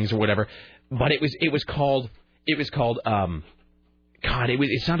jewel things or whatever. But it was called... God, it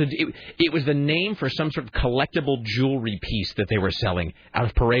was the name for some sort of collectible jewelry piece that they were selling out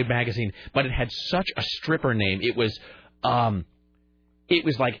of Parade Magazine, but it had such a stripper name. It was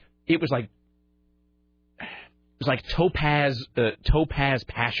like Topaz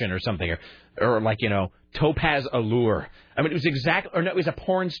Passion or something, or like, you know, Topaz Allure. I mean, it was a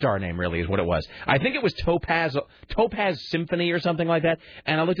porn star name, really, is what it was. I think it was Topaz Symphony or something like that.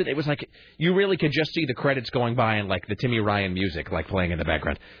 And I looked at it, it was like, you really could just see the credits going by and, like, the Timmy Ryan music, like, playing in the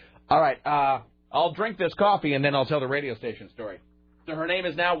background. All right, I'll drink this coffee, and then I'll tell the radio station story. So her name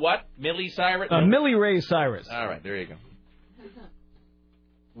is now what? Millie Cyrus? Millie Ray Cyrus. All right, there you go.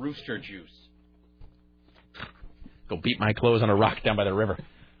 Rooster juice. Go beat my clothes on a rock down by the river.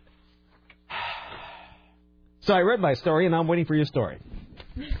 So I read my story, and I'm waiting for your story.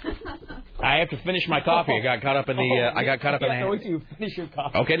 I have to finish my coffee. I got caught up in the. I got caught up in the. Wait till you finish your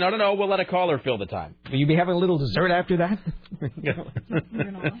coffee. Okay, no. We'll let a caller fill the time. Will you be having a little dessert after that?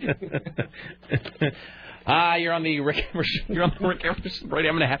 You're on the Rick Emerson. You're on the Rick Emerson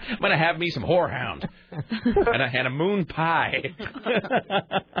radio. I'm gonna have me some whorehound and a moon pie.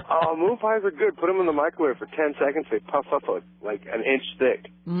 Oh, moon pies are good. Put them in the microwave for 10 seconds. They puff up like an inch thick.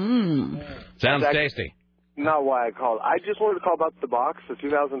 Sounds tasty. Not why I called. I just wanted to call about the box, the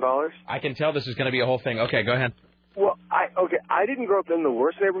 $2,000. I can tell this is going to be a whole thing. Okay, go ahead. Well, I didn't grow up in the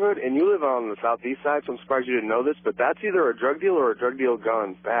worst neighborhood, and you live on the southeast side, so I'm surprised you didn't know this, but that's either a drug deal or a drug deal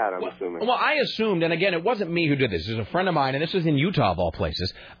gone bad, I'm assuming. Well, I assumed, and again, it wasn't me who did this. It was a friend of mine, and this was in Utah, of all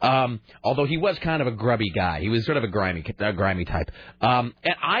places, although he was kind of a grubby guy. He was sort of a grimy type. And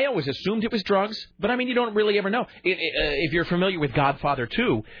I always assumed it was drugs, but, I mean, you don't really ever know. If you're familiar with Godfather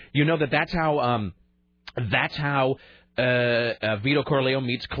 2, you know that's how Vito Corleone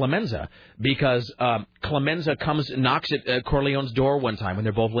meets Clemenza, because Clemenza knocks at Corleone's door one time when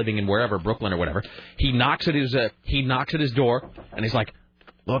they're both living in wherever, Brooklyn or whatever. He knocks at his door, and he's like,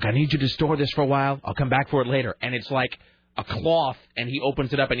 "Look, I need you to store this for a while. I'll come back for it later." And it's like a cloth, and he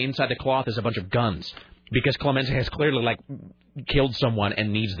opens it up, and inside the cloth is a bunch of guns, because Clemenza has clearly, like, killed someone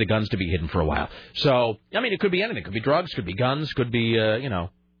and needs the guns to be hidden for a while. So, I mean, it could be anything. It could be drugs, could be guns, could be,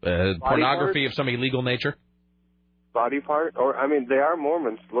 pornography of some illegal nature. Body part? Or, I mean, they are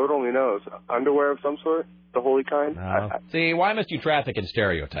Mormons. Lord only knows. Underwear of some sort? The holy kind? See, why must you traffic in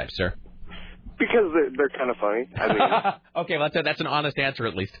stereotypes, sir? Because they're kind of funny. I mean, okay, well, that's an honest answer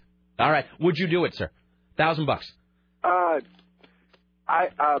at least. All right. Would you do it, sir? $1,000.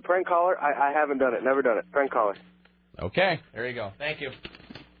 Prank caller? I haven't done it. Never done it. Prank caller. Okay. There you go. Thank you.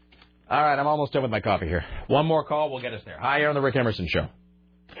 All right. I'm almost done with my coffee here. One more call will get us there. Hi, you're on the Rick Emerson Show.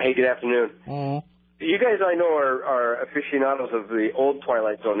 Hey, good afternoon. You guys, I know, are aficionados of the old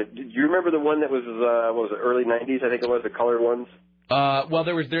Twilight Zone. Do you remember the one that was, what was it, early 90s, I think it was, the colored ones? Well,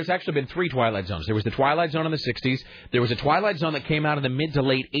 there's actually been 3 Twilight Zones. There was the Twilight Zone in the 60s. There was a Twilight Zone that came out in the mid to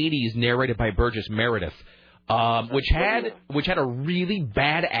late 80s, narrated by Burgess Meredith, which had a really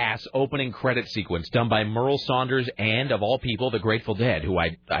badass opening credit sequence done by Merle Saunders and, of all people, the Grateful Dead, who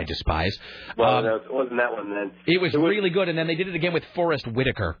I despise. Well, no, it wasn't that one then. It was really good, and then they did it again with Forrest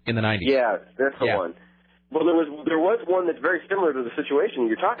Whitaker in the 90s. Yeah, that's the one. Well, there was one that's very similar to the situation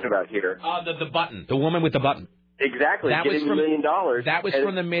you're talking about here. The button. The woman with the button. Exactly. Getting $1 million. That was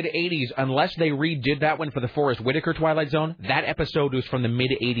from the mid-'80s. Unless they redid that one for the Forrest Whitaker Twilight Zone, that episode was from the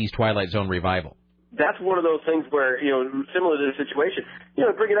mid-'80s Twilight Zone revival. That's one of those things where, similar to the situation,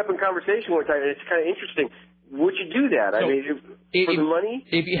 bring it up in conversation one time, and it's kind of interesting. Would you do that? So, I mean, for the money?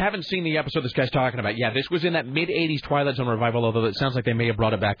 If you haven't seen the episode this guy's talking about, this was in that mid-'80s Twilight Zone revival, although it sounds like they may have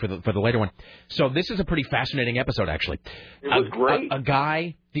brought it back for the later one. So this is a pretty fascinating episode, actually. It was great. A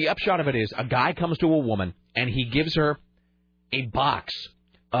guy, the upshot of it is, a guy comes to a woman, and he gives her a box,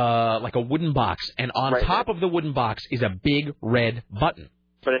 like a wooden box, and on top of the wooden box is a big red button.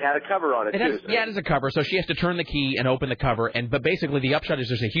 But it had a cover on it, too. Yeah, it has a cover, so she has to turn the key and open the cover. But basically, the upshot is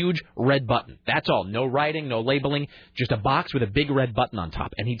there's a huge red button. That's all. No writing, no labeling, just a box with a big red button on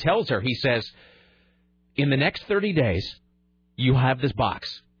top. And he tells her, he says, in the next 30 days, you have this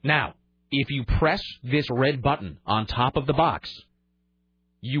box. Now, if you press this red button on top of the box,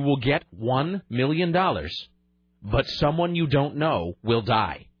 you will get $1 million, but someone you don't know will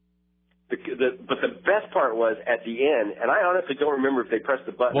die. But the best part was at the end, and I honestly don't remember if they pressed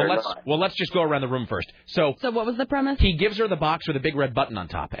the button or not. Well, let's just go around the room first. So what was the premise? He gives her the box with a big red button on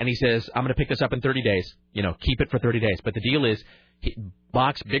top, and he says, I'm going to pick this up in 30 days. Keep it for 30 days. But the deal is,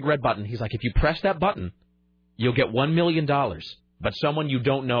 box, big red button. He's like, if you press that button, you'll get $1 million, but someone you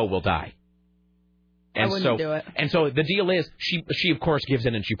don't know will die. And I wouldn't do it. And so the deal is, she of course gives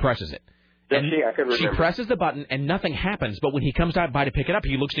in and she presses it. And I could remember. She presses the button and nothing happens. But when he comes by to pick it up,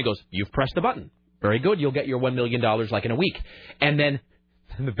 he looks and he goes, "You've pressed the button. Very good. You'll get your $1 million like in a week." And then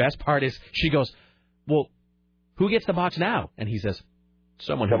the best part is she goes, "Well, who gets the box now?" And he says,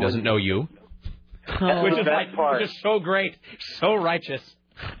 "Someone who doesn't know you." Which is so great, so righteous.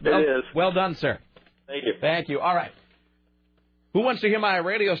 It is. Well done, sir. Thank you. Thank you. All right. Who wants to hear my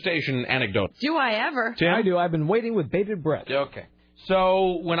radio station anecdote? Do I ever? Tim? I do. I've been waiting with bated breath. Okay.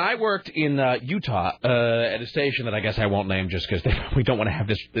 So when I worked in Utah at a station that I guess I won't name just because we don't want to have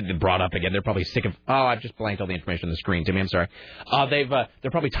this brought up again. They're probably sick of. Oh, I've just blanked all the information on the screen, Timmy. I'm sorry.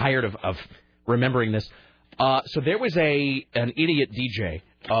 They're probably tired of remembering this. So there was an idiot DJ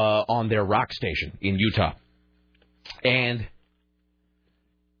on their rock station in Utah, and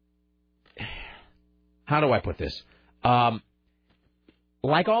how do I put this?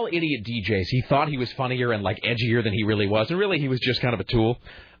 Like all idiot DJs, he thought he was funnier and edgier than he really was, and really he was just kind of a tool.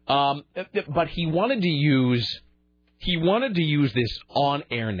 But he wanted to use this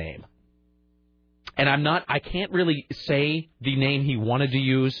on-air name, and I can't really say the name he wanted to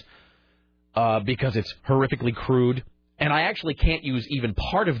use because it's horrifically crude, and I actually can't use even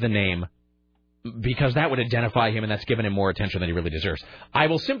part of the name because that would identify him, and that's given him more attention than he really deserves. I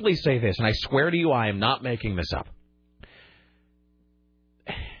will simply say this, and I swear to you, I am not making this up.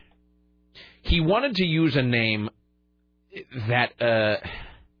 He wanted to use a name that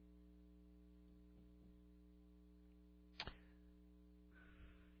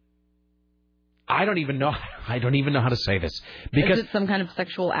I don't even know how to say this because is it some kind of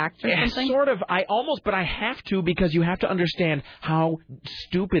sexual act or something? Sort of. But I have to because you have to understand how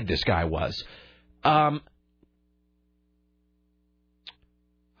stupid this guy was.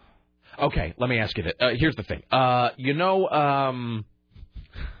 Okay, let me ask you this. Here's the thing.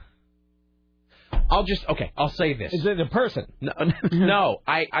 I'll say this. Is it a person? No,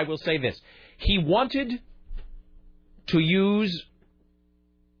 I will say this. He wanted to use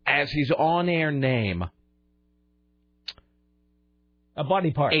as his on-air name a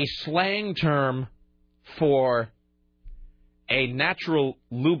body part, a slang term for a natural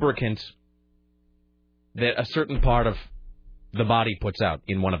lubricant that a certain part of the body puts out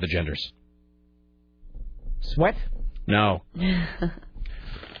in one of the genders. Sweat? No.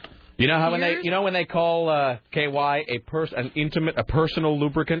 You know how when they call KY a personal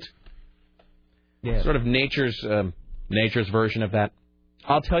lubricant? Yeah. Sort of nature's version of that.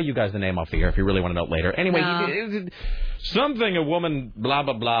 I'll tell you guys the name off the air if you really want to know it later. Anyway, something a woman blah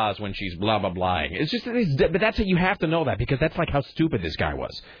blah blahs when she's blah blah blahing. But that's it. You have to know that because that's how stupid this guy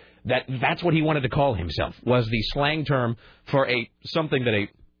was. That's what he wanted to call himself, was the slang term for something that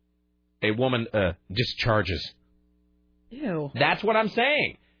a woman discharges. Ew. That's what I'm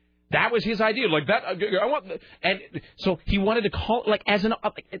saying. That was his idea, like that. I want, and so he wanted to call as a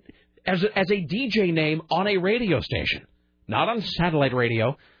DJ name on a radio station, not on satellite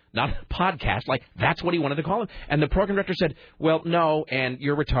radio, not a podcast. That's what he wanted to call it. And the program director said, "Well, no, and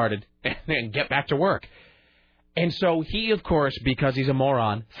you're retarded, and get back to work." And so he, of course, because he's a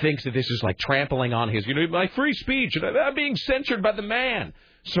moron, thinks that this is trampling on his, my free speech, and I'm being censored by the man.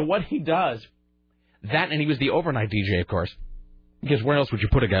 So what he does, and he was the overnight DJ, of course. Because where else would you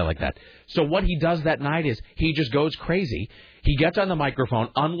put a guy like that? So what he does that night is he just goes crazy. He gets on the microphone,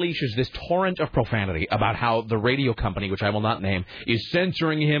 unleashes this torrent of profanity about how the radio company, which I will not name, is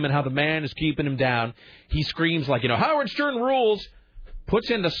censoring him and how the man is keeping him down. He screams Howard Stern rules, puts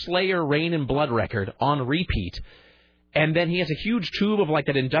in the Slayer Rain and Blood record on repeat, and then he has a huge tube of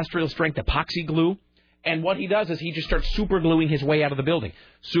that industrial strength epoxy glue. And what he does is he just starts supergluing his way out of the building.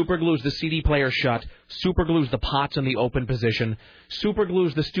 Superglues the CD player shut. Superglues the pots in the open position.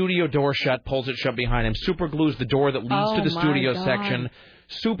 Superglues the studio door shut, pulls it shut behind him. Superglues the door that leads to the studio section.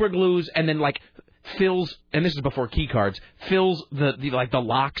 Superglues and then fills, and this is before key cards, fills the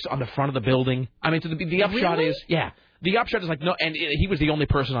locks on the front of the building. I mean, so the upshot is, yeah. The upshot is no, and he was the only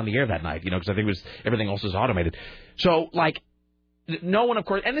person on the air that night, because I think everything else is automated. So no one, of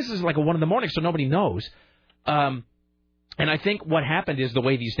course, and this is 1 in the morning, so nobody knows. And I think what happened is the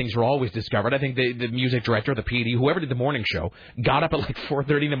way these things are always discovered. I think the music director, the PD, whoever did the morning show, got up at like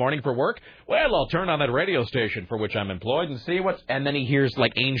 4:30 in the morning for work. Well, I'll turn on that radio station for which I'm employed and see what's... And then he hears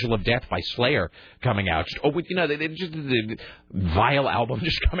like Angel of Death by Slayer coming out. They just the vile album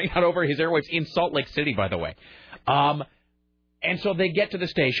just coming out over his airwaves in Salt Lake City, by the way. And so they get to the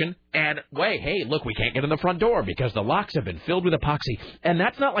station, and, hey, look, we can't get in the front door because the locks have been filled with epoxy. And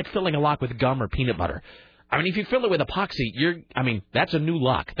that's not like filling a lock with gum or peanut butter. I mean, if you fill it with epoxy, that's a new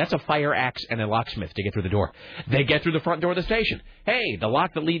lock. That's a fire axe and a locksmith to get through the door. They get through the front door of the station. Hey, the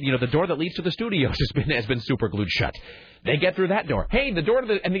lock that the door that leads to the studios has been super glued shut. They get through that door. Hey, the door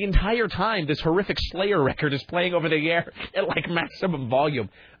and the entire time, this horrific Slayer record is playing over the air at like maximum volume.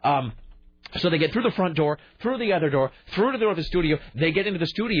 So they get through the front door, through the other door, through the door of the studio. They get into the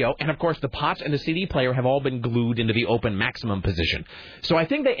studio, and, of course, the pots and the CD player have all been glued into the open maximum position. So I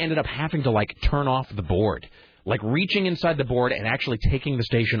think they ended up having to, turn off the board, reaching inside the board and actually taking the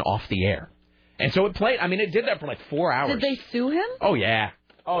station off the air. And so it played. I mean, it did that for, 4 hours. Did they sue him? Oh, yeah.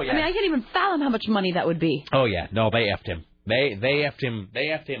 Oh, yeah. I mean, I can't even fathom how much money that would be. Oh, yeah. No, they effed him. They effed him. They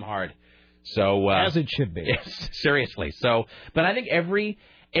effed him hard. So as it should be. Yes, seriously. So, but I think every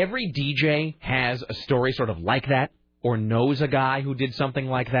DJ has a story sort of like that, or knows a guy who did something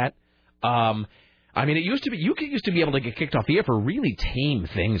like that. I mean, it used to be you used to be able to get kicked off the air for really tame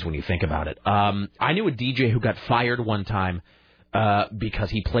things when you think about it. I knew a DJ who got fired one time because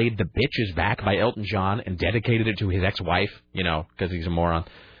he played "The Bitch Is Back" by Elton John and dedicated it to his ex-wife, because he's a moron.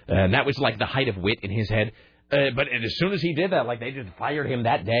 And that was like the height of wit in his head. But as soon as he did that, they just fired him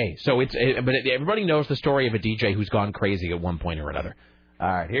that day. So everybody knows the story of a DJ who's gone crazy at one point or another. All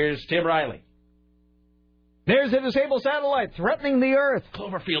right, here's Tim Riley. There's a disabled satellite threatening the Earth.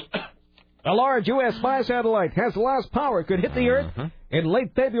 Cloverfield. A large U.S. spy satellite has lost power. Could hit the Earth in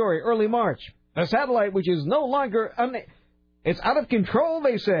late February, early March. A satellite which is no longer... it's out of control,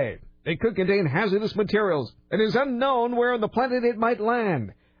 they say. It could contain hazardous materials. It is unknown where on the planet it might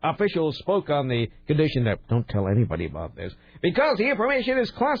land. Officials spoke on the condition that don't tell anybody about this, because the information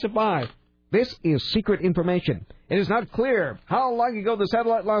is classified. This is secret information. It is not clear how long ago the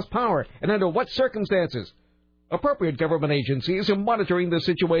satellite lost power and under what circumstances. Appropriate government agencies are monitoring the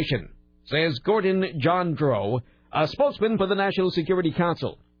situation, says Gordon Jondro, a spokesman for the National Security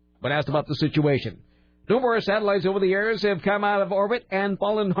Council. When asked about the situation, numerous satellites over the years have come out of orbit and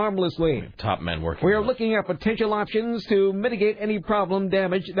fallen harmlessly. Top men working. We are looking at potential options to mitigate any problem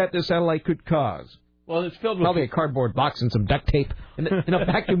damage that the satellite could cause. Well, it's filled with... Probably a cardboard box and some duct tape and a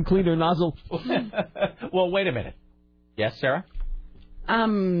vacuum cleaner nozzle. Well, wait a minute. Yes, Sarah?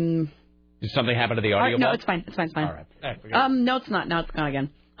 Did something happen to the audio? No, it's fine. It's fine. All right. No, it's not. Now it's gone again.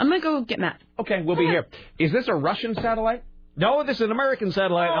 I'm going to go get Matt. Okay, we'll be here. Is this a Russian satellite? No, this is an American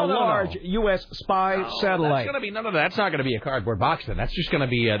satellite, a large U.S. spy satellite. That's going to be none of that. That's not going to be a cardboard box then. That's just going to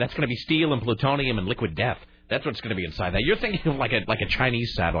be steel and plutonium and liquid death. That's what's going to be inside that. You're thinking of like a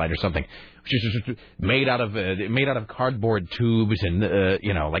Chinese satellite or something, which is just made out of cardboard tubes and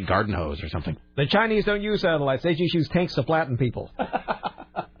like garden hose or something. The Chinese don't use satellites; they just use tanks to flatten people.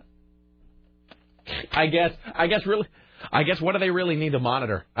 I guess what do they really need to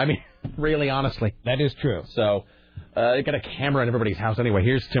monitor? I mean, really, honestly, that is true. So they got a camera in everybody's house anyway.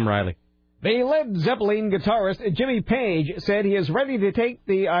 Here's Tim Riley. The Led Zeppelin guitarist Jimmy Page said he is ready to take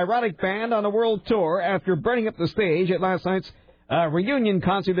the ironic band on a world tour after burning up the stage at last night's reunion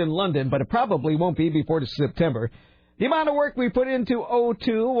concert in London, but it probably won't be before September. The amount of work we put into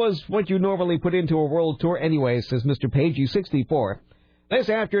O2 was what you normally put into a world tour anyway, says Mr. Page. He's 64. This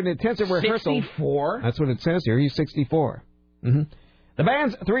after an intensive rehearsal. 64? That's what it says here. He's 64. Mm-hmm. The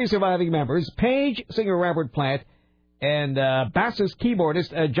band's three surviving members, Page, singer Robert Plant, and bassist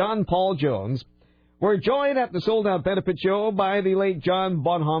keyboardist John Paul Jones, were joined at the sold-out benefit show by the late John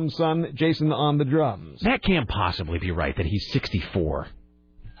Bonham's son, Jason, on the drums. That can't possibly be right, that he's 64.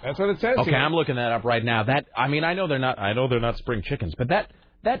 That's what it says. Okay, here. I'm looking that up right now. I know they're not spring chickens, but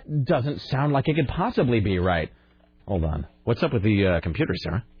that doesn't sound like it could possibly be right. Hold on. What's up with the computer,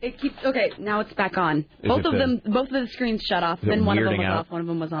 Sarah? It keeps okay. Now it's back on. Both of the screens shut off. Then one of them was off. One of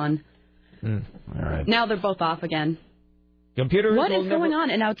them was on. All right. Now they're both off again. Computers. What is going on?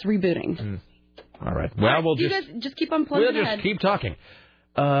 And now it's rebooting. All right. Well, we'll you guys just keep on plugging We'll just keep talking.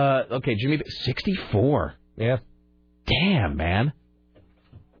 Okay, Jimmy, 64. Yeah. Damn, man.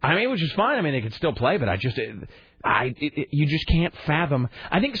 I mean, which is fine. I mean, they could still play, but you just can't fathom.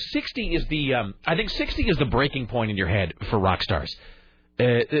 I think 60 is the breaking point in your head for rock stars.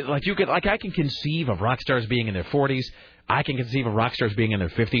 I can conceive of rock stars being in their 40s. I can conceive of rock stars being in their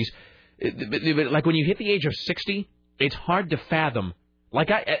 50s. Like when you hit the age of 60, it's hard to fathom Like,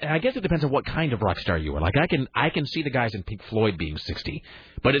 I guess it depends on what kind of rock star you are. Like, I can see the guys in Pink Floyd being 60.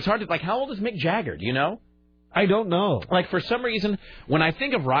 But it's hard to, like, how old is Mick Jagger, do you know? I don't know. Like, for some reason, when I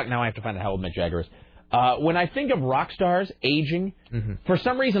think of rock, now I have to find out how old Mick Jagger is. When I think of rock stars aging, for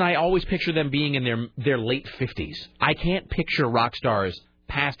some reason I always picture them being in their late 50s. I can't picture rock stars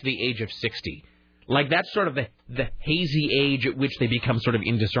past the age of 60. Like, that's sort of the hazy age at which they become sort of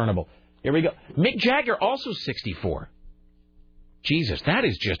indiscernible. Here we go. Mick Jagger, also 64. Jesus, that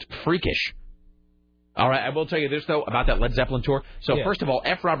is just freakish. All right, I will tell you this, though, about that Led Zeppelin tour. So, first of all,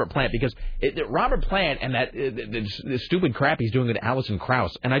 F. Robert Plant, because Robert Plant and that the stupid crap he's doing with Alison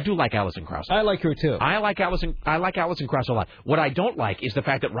Krauss, and I do like Alison Krauss. I like her, too. I like Alison Krauss a lot. What I don't like is the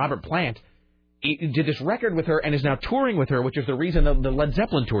fact that Robert Plant did this record with her and is now touring with her, which is the reason the Led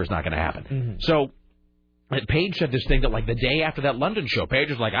Zeppelin tour is not going to happen. So, Paige said this thing that, like, the day after that London show, Paige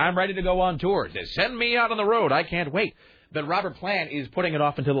was like, I'm ready to go on tour. Send me out on the road. I can't wait. But Robert Plant is putting it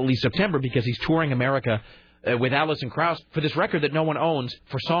off until at least September because he's touring America with Alison Krauss for this record that no one owns,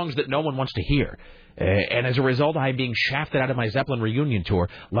 for songs that no one wants to hear. And as a result, I'm being shafted out of my Zeppelin reunion tour.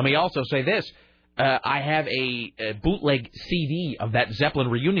 Let me also say this. I have a bootleg CD of that Zeppelin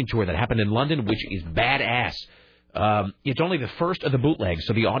reunion tour that happened in London, which is badass. It's only the first of the bootlegs,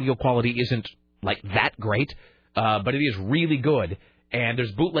 so the audio quality isn't, like, that great. But it is really good. And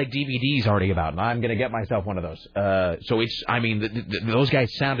there's bootleg DVDs already about, and I'm going to get myself one of those. So it's, I mean, those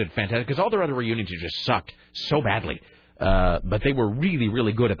guys sounded fantastic, because all their other reunions just sucked so badly. But they were really,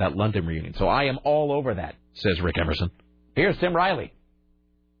 really good at that London reunion. So I am all over that, says Rick Emerson. Here's Tim Riley.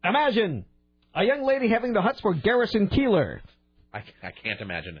 Imagine a young lady having the huts for Garrison Keillor. I can't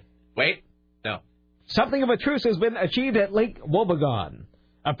imagine it. Wait. No. Something of a truce has been achieved at Lake Wobegon.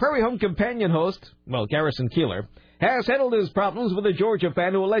 A Prairie Home companion host, Garrison Keillor, has settled his problems with a Georgia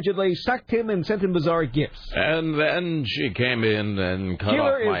fan who allegedly sucked him and sent him bizarre gifts. And then she came in and cut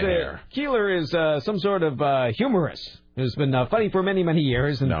off my hair. Keillor is some sort of humorist who's been funny for many, many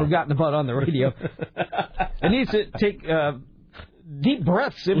years and forgotten about on the radio. And needs to take deep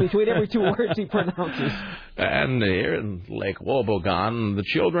breaths in between every two words he pronounces. And here in Lake Wobegon, the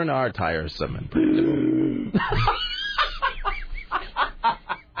children are tiresome and predictable.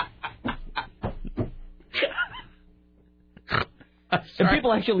 And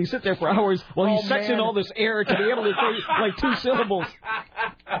people actually sit there for hours while he sucks in all this air to be able to say, like, 2 syllables.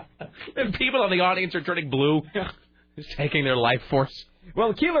 And people in the audience are turning blue. He's taking their life force.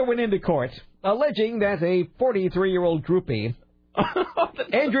 Well, Keillor went into court alleging that a 43-year-old groupie,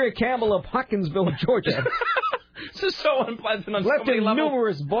 Andrea Campbell of Hawkinsville, Georgia, this is so unpleasant on left so many him levels.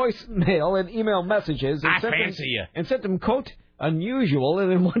 numerous voicemail and email messages. And and sent him, quote, unusual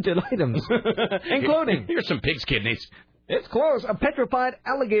and unwanted items, including... Here's some pig's kidneys. It's close. A petrified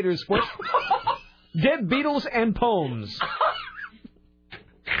alligator's foot, dead beetles, and poems.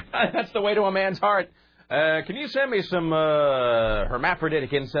 That's the way to a man's heart. Can you send me some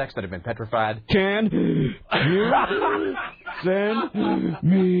hermaphroditic insects that have been petrified? Can you send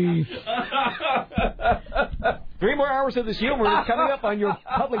me? 3 more hours of this humor is coming up on your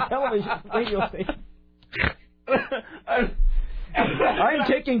public television radio station. I'm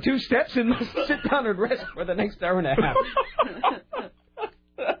taking 2 steps and must sit down and rest for the next hour and a half.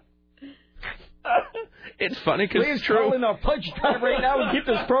 It's funny because it's true. Please call in a punch drive right now and get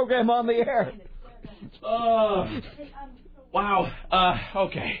this program on the air. Wow.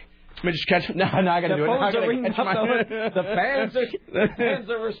 Okay. Let me just catch. No, I got to do it. The fans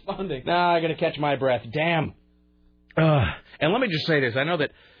are responding. No, I got to catch my breath. Damn. And let me just say this. I know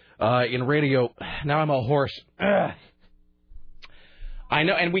that in radio, now I'm all hoarse. I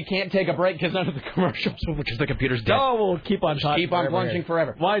know, and we can't take a break because none of the commercials, because the computer's dead. No, we'll keep on talking. Keep on plunging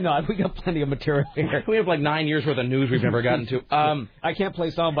forever. Why not? We got plenty of material here. We have like 9 years worth of news we've never gotten to. I can't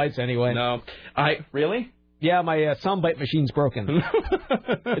play sound bites anyway. No. Really? Yeah, my sound bite machine's broken.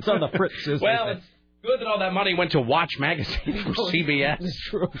 It's on the fritz. Well, it's good that all that money went to Watch Magazine for CBS. It's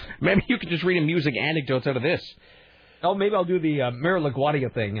true. Maybe you could just read music anecdotes out of this. Oh, maybe I'll do the Mary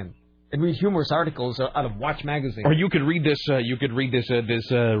LaGuardia thing and read humorous articles out of Watch Magazine. Or you could read this. You could read this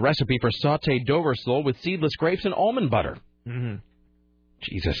recipe for sautéed Dover sole with seedless grapes and almond butter. Mm-hmm.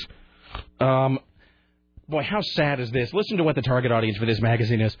 Jesus. Boy, how sad is this? Listen to what the target audience for this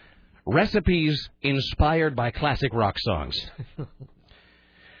magazine is. Recipes inspired by classic rock songs.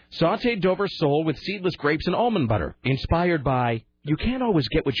 Sautéed Dover sole with seedless grapes and almond butter. Inspired by You Can't Always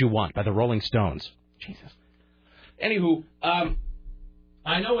Get What You Want by the Rolling Stones. Jesus. Anywho,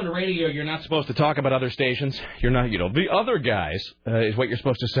 I know in radio you're not supposed to talk about other stations. You're not, the other guys is what you're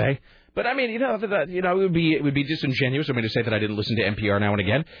supposed to say. But I mean, it would be disingenuous of me to say that I didn't listen to NPR now and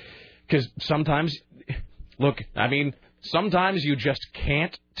again, because sometimes, look, I mean, sometimes you just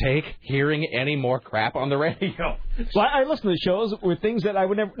can't take hearing any more crap on the radio. Well, I listen to shows with things that I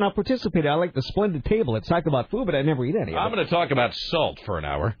would never not participate in. I like the Splendid Table. It's talked about food, but I never eat any of it. I'm going to talk about salt for an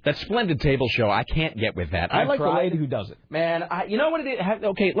hour. That Splendid Table show, I can't get with that. I like the lady who does it. Man, you know what it is?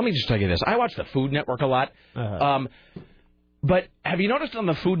 Okay, let me just tell you this. I watch the Food Network a lot. But have you noticed on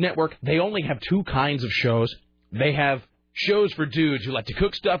the Food Network, they only have two kinds of shows? They have shows for dudes who like to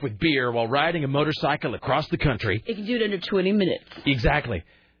cook stuff with beer while riding a motorcycle across the country. You can do it under 20 minutes. Exactly.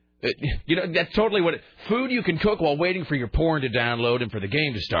 You know, that's totally what food you can cook while waiting for your porn to download and for the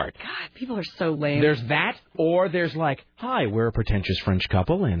game to start. God, people are so lame. There's that, or there's like, hi, we're a pretentious French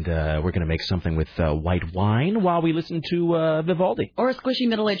couple, and we're going to make something with white wine while we listen to Vivaldi. Or a squishy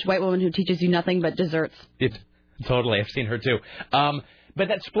middle-aged white woman who teaches you nothing but desserts. Totally, I've seen her too. But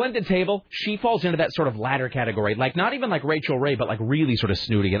that Splendid Table, she falls into that sort of latter category. Like, not even like Rachel Ray, but like really sort of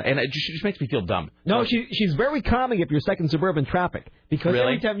snooty. And it just makes me feel dumb. No, she's very calming if you're stuck in suburban traffic. Because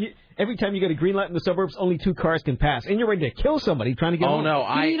really? every time you get a green light in the suburbs, only 2 cars can pass. And you're ready to kill somebody trying to get home. Oh,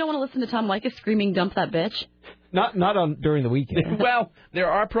 no. You don't want to listen to Tom Leykis screaming, dump that bitch? Not during the weekend. Well, there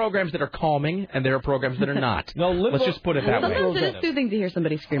are programs that are calming, and there are programs that are not. Let's just put it that way. Sometimes it is soothing to hear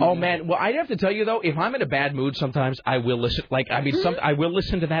somebody screaming. Oh, man. Well, I have to tell you, though, if I'm in a bad mood sometimes, I will listen. I will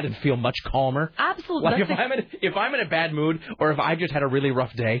listen to that and feel much calmer. Absolutely. Like, if I'm in a bad mood, or if I just had a really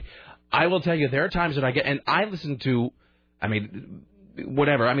rough day, I will tell you, there are times that I get, and I listen to,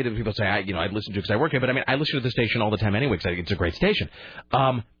 whatever. I mean, people say, I listen to it because I work here, but I listen to the station all the time anyway because I think it's a great station.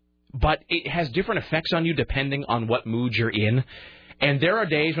 But it has different effects on you depending on what mood you're in. And there are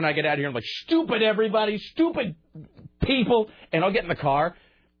days when I get out here and I'm like, stupid everybody, stupid people. And I'll get in the car,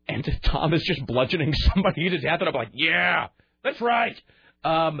 and Tom is just bludgeoning somebody to death. And I'm like, yeah, that's right.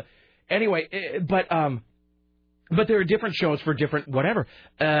 Anyway, but there are different shows for different whatever.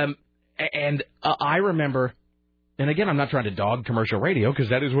 And I remember... And again, I'm not trying to dog commercial radio because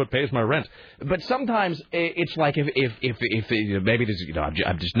that is what pays my rent. But sometimes it's like if maybe this,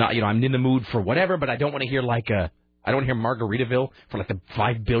 I'm just not, I'm in the mood for whatever, but I don't want to hear I don't want to hear Margaritaville for like the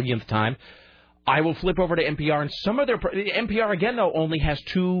 5 billionth time. I will flip over to NPR, and some of their NPR again though only has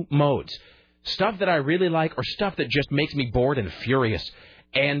 2 modes: stuff that I really like or stuff that just makes me bored and furious.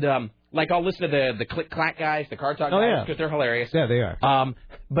 And I'll listen to the Click Clack guys, the Car Talk guys, because they're hilarious. Yeah, they are.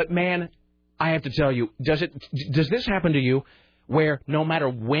 But man, I have to tell you, does this happen to you where no matter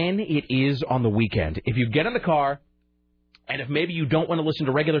when it is on the weekend, if you get in the car and if maybe you don't want to listen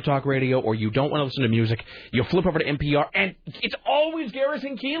to regular talk radio or you don't want to listen to music, you'll flip over to NPR and it's always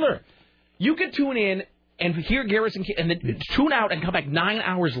Garrison Keillor. You could tune in and hear Garrison Keillor and then tune out and come back 9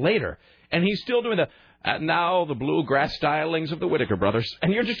 hours later and he's still doing now the bluegrass stylings of the Whittaker Brothers.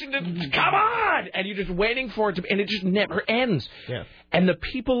 And you're just, come on! And you're just waiting for it to, and it just never ends. Yeah. And the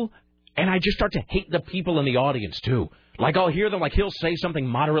people... And I just start to hate the people in the audience, too. Like, I'll hear them, like, he'll say something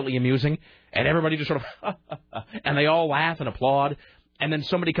moderately amusing, and everybody just sort of, and they all laugh and applaud, and then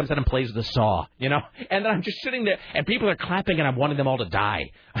somebody comes out and plays the saw, And then I'm just sitting there, and people are clapping, and I'm wanting them all to die.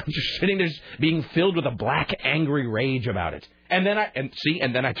 I'm just sitting there being filled with a black, angry rage about it. And then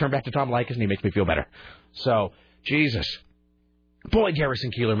I turn back to Tom Leykis, and he makes me feel better. So, Jesus. Boy,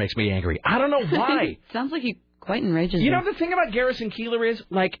 Garrison Keillor makes me angry. I don't know why. Sounds like he quite enrages you. The thing about Garrison Keillor is,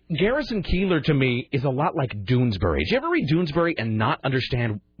 like, Garrison Keillor to me is a lot like Doonesbury. Did you ever read Doonesbury and not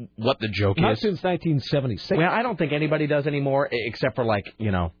understand what the joke is? Not since 1976. Well, I don't think anybody does anymore, except for, like,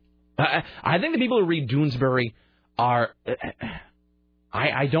 I think the people who read Doonesbury are...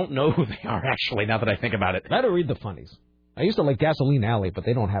 I don't know who they are, actually, now that I think about it. I don't read the funnies. I used to like Gasoline Alley, but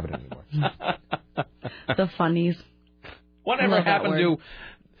they don't have it anymore. The funnies. Whatever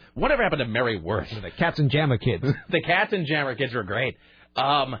happened to Mary Worth? The Cats and Jammer Kids. The Cats and Jammer Kids were great.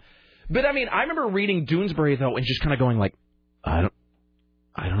 But, I remember reading Doonesbury, though, and just kind of going like, I don't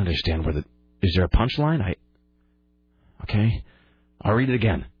understand is there a punchline? Okay, I'll read it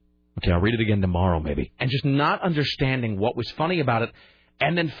again. Okay, I'll read it again tomorrow, maybe. And just not understanding what was funny about it,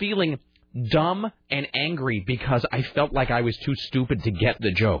 and then feeling dumb and angry because I felt like I was too stupid to get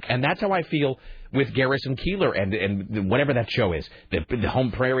the joke. And that's how I feel with Garrison Keillor and whatever that show is, the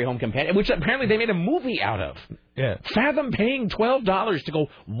Home Prairie Home Companion, which apparently they made a movie out of. Yeah. Fathom paying $12 to go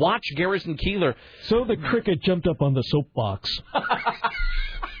watch Garrison Keillor. So the cricket jumped up on the soapbox.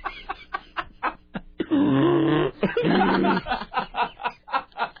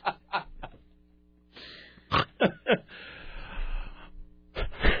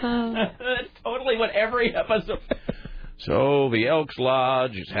 That's totally what every episode... So the Elks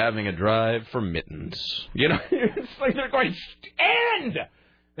Lodge is having a drive for mittens. It's like they're going, end!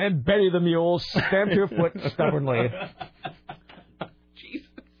 And Betty the Mule stamped her foot stubbornly. Jesus.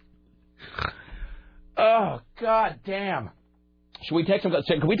 Oh, God damn. Should we take some...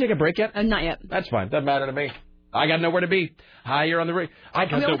 Can we take a break yet? Not yet. That's fine. Doesn't matter to me. I got nowhere to be. Hi, you're on the... I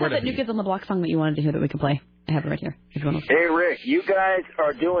got nowhere to be. We have that New Kids on the Block song that you wanted to hear that we could play. I have it right here. Hey, Rick, you guys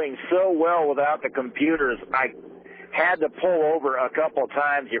are doing so well without the computers. I had to pull over a couple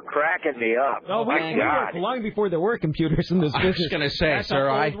times. You're cracking me up. Oh, my God. Long before there were computers in this business. I was going to say, That's sir,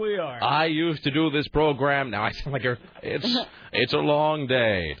 how old we are. I used to do this program. Now I sound like it's a long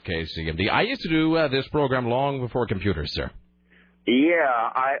day at KCMD. I used to do this program long before computers, sir. Yeah,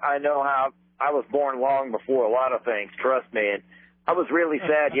 I know how. I was born long before a lot of things, trust me. And I was really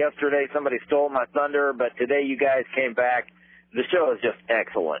sad yesterday. Somebody stole my thunder, but today you guys came back. The show is just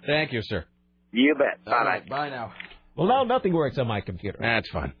excellent. Thank you, sir. You bet. Bye-bye. Right, bye now. Well, now nothing works on my computer. That's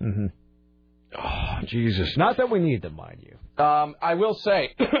fine. Mm-hmm. Oh, Jesus. Not that we need them, mind you. I will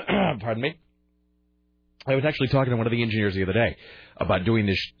say, pardon me, I was actually talking to one of the engineers the other day about doing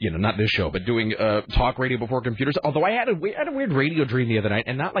this, not this show, but doing talk radio before computers. Although I had a weird radio dream the other night,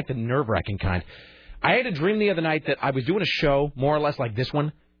 and not like the nerve-wracking kind. I had a dream the other night that I was doing a show more or less like this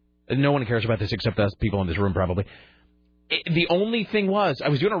one. No one cares about this except us people in this room, probably. The only thing was I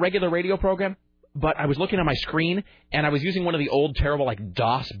was doing a regular radio program, but I was looking on my screen, and I was using one of the old, terrible, like,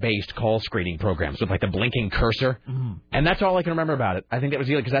 DOS-based call screening programs with, like, the blinking cursor. Mm. And that's all I can remember about it. I think that was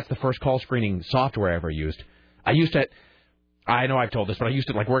because that's the first call screening software I ever used. I used to... I know I've told this, but I used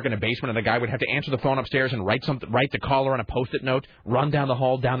to, like, work in a basement, and the guy would have to answer the phone upstairs and write the caller on a Post-it note, run down the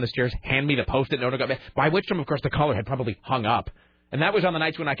hall, down the stairs, hand me the Post-it note, and go back, by which time, of course, the caller had probably hung up. And that was on the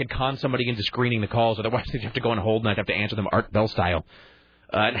nights when I could con somebody into screening the calls, otherwise they'd have to go on hold, and I'd have to answer them Art Bell style.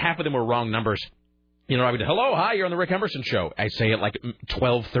 And half of them were wrong numbers. I would, hello, hi, you're on the Rick Emerson Show. I say it like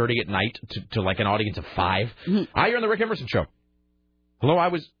 12:30 at night to like an audience of 5. Mm-hmm. Hi, you're on the Rick Emerson Show. Hello, I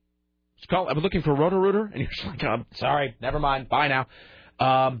was looking for Roto-Rooter, and you're just like, oh, sorry, never mind, bye now.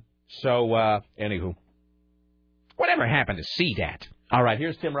 Anywho, whatever happened to CDAT? All right,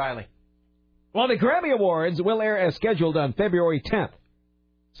 here's Tim Riley. Well, the Grammy Awards will air as scheduled on February 10th.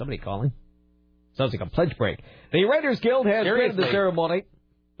 Somebody calling? Sounds like a pledge break. The Writers Guild has created the ceremony.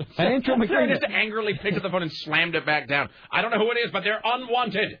 An interim agreement. I just angrily picked up the phone and slammed it back down. I don't know who it is, but they're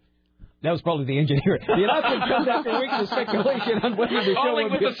unwanted. That was probably the engineer. The announcement comes after weeks of speculation on whether the show calling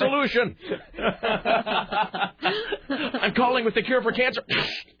will with be the solution. I'm calling with the cure for cancer.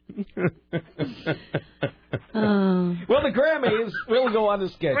 Well, the Grammys will go on the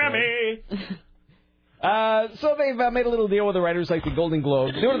schedule. Grammy. So they've made a little deal with the writers like the Golden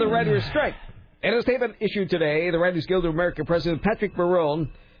Globe due to the writers' strike. In a statement issued today, the Writers Guild of America President Patrick Barone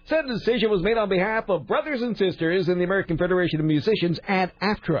said the decision was made on behalf of brothers and sisters in the American Federation of Musicians and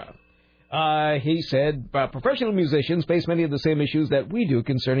AFTRA. He said professional musicians face many of the same issues that we do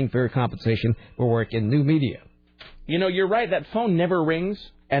concerning fair compensation for work in new media. You're right. That phone never rings,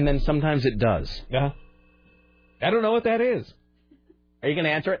 and then sometimes it does. Yeah. I don't know what that is. Are you going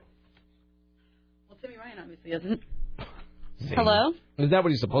to answer it? Well, Timmy Ryan obviously isn't. Hello? Is that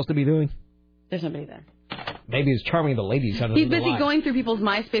what he's supposed to be doing? There's nobody there. Maybe he's charming the ladies. He's busy going through people's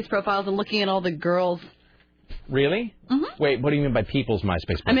MySpace profiles and looking at all the girls. Really? Mm-hmm. Wait, what do you mean by people's MySpace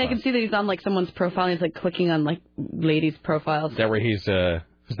profiles? I mean, I can see that he's on like someone's profile. And he's like clicking on like ladies' profiles. Is that where he's?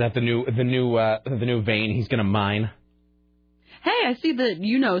 Is that the new vein he's gonna mine? Hey, I see that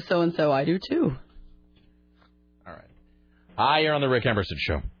you know so and so. I do too. All right. Hi, you're on the Rick Emerson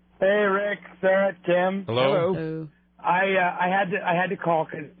Show. Hey, Rick, Sarah, Tim. Hello. Hello. I had to call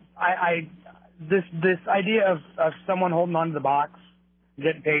because this idea of someone holding onto the box,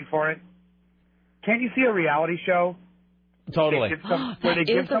 getting paid for it. Can't you see a reality show? Totally. Where they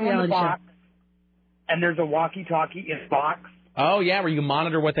give someone the box, and there's a walkie-talkie in the box. Oh, yeah, where you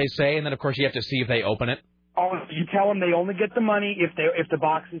monitor what they say, and then, of course, you have to see if they open it. Oh, you tell them they only get the money if the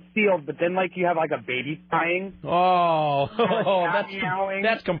box is sealed, but then, like, you have, like, a baby crying. Oh, meowing.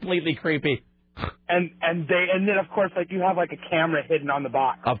 That's completely creepy. And then, of course, like, you have, like, a camera hidden on the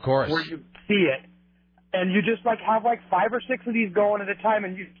box. Of course. Where you see it. And you just, like, have, like, 5 or 6 of these going at a time,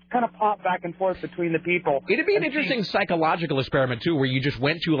 and you kind of pop back and forth between the people. It'd be an interesting psychological experiment, too, where you just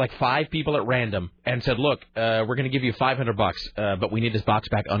went to, like, 5 people at random and said, look, we're going to give you $500, but we need this box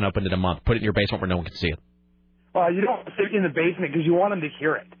back unopened in a month. Put it in your basement where no one can see it. Well, you don't sit in the basement because you want them to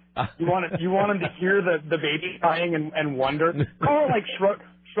hear it. You want them to hear the baby crying and wonder. Call it like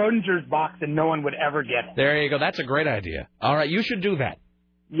Schrodinger's box, and no one would ever get it. There you go. That's a great idea. All right, you should do that.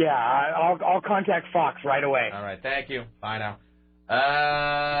 Yeah, I'll contact Fox right away. All right, thank you. Bye now.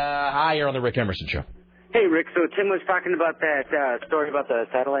 Hi, you're on the Rick Emerson Show. Hey, Rick, so Tim was talking about that story about the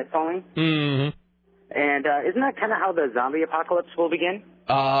satellite falling. Mm-hmm. And isn't that kind of how the zombie apocalypse will begin?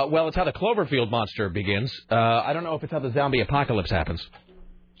 Well, it's how the Cloverfield monster begins. I don't know if it's how the zombie apocalypse happens.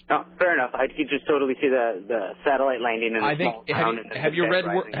 No, fair enough. I could just totally see the satellite landing in a small town. Have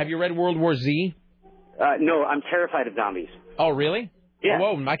you read World War Z? No, I'm terrified of zombies. Oh, really? Yeah.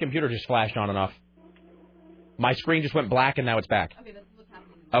 Oh, whoa, my computer just flashed on and off. My screen just went black, and now it's back.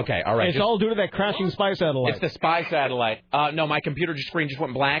 Okay, all right. It's all due to that crashing spy satellite. It's the spy satellite. No, my computer screen just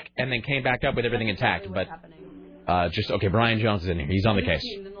went black and then came back up with everything intact. But okay, Brian Jones is in here. He's on the case.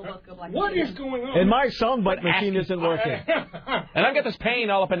 What is going on? And my soundbite machine isn't working. And I've got this pain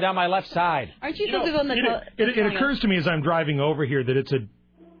all up and down my left side. Aren't you supposed to go on the It occurs to me as I'm driving over here that it's a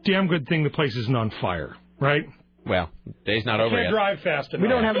damn good thing the place isn't on fire, right? Well, day's not over yet. Can't drive fast enough. We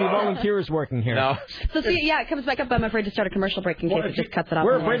don't have any volunteers working here. No. So see, yeah, it comes back up. I'm afraid to start a commercial break in case it just cuts it off.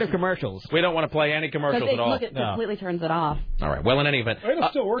 We're afraid of commercials. We don't want to play any commercials at all. Look, it completely turns it off. All right. Well, in any event, it'll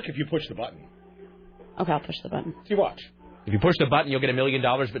still work if you push the button. Okay, I'll push the button. See, watch. If you push the button, you'll get $1 million,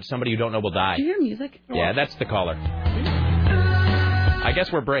 but somebody you don't know will die. Do you hear music? Yeah, that's the caller. I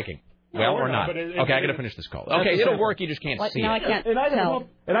guess we're breaking. Well, or not. Okay, I got to finish this call. Okay, it'll work. You just can't see now it. I can't tell.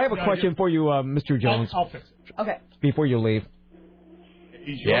 And I have a question for you, Mr. Jones. I'll fix it. Okay. Before you leave.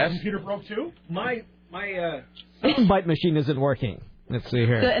 Is your computer broke too? My soundbite machine isn't working. Let's see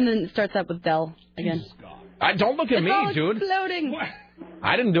here. So, and then it starts up with Dell again. Don't look at me, dude. It's exploding.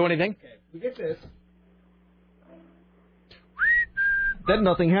 I didn't do anything. Okay, we get this. Then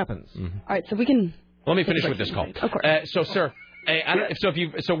nothing happens. Mm-hmm. All right, so we can... Let me finish with this call. Of course. So, sir,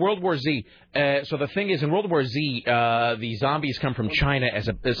 so World War Z. So the thing is, in World War Z, the zombies come from China as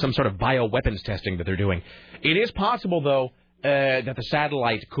some sort of bioweapons testing that they're doing. It is possible, though, that the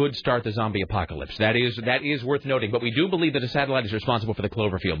satellite could start the zombie apocalypse. That is worth noting. But we do believe that the satellite is responsible for the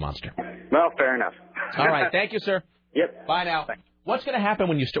Cloverfield monster. Well, fair enough. All right. Thank you, sir. Yep. Bye now. What's going to happen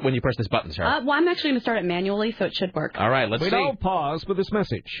when you press this button, sir? Well, I'm actually going to start it manually, so it should work. All right, let's see. We'll pause for this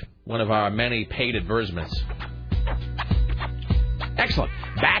message. One of our many paid advertisements. Excellent.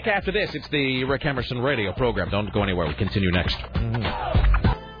 Back after this, it's the Rick Emerson radio program. Don't go anywhere. We continue next.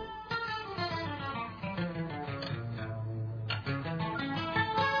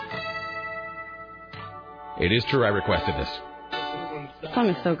 It is true I requested this. The song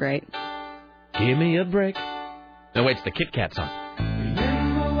is so great. Give me a break. No, wait, it's the Kit Kat song.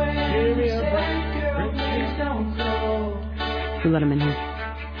 Who let him in here?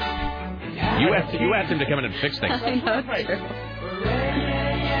 You asked him to come in and fix things. I know, it's true.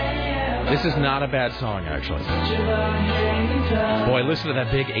 This is not a bad song, actually. Boy, listen to that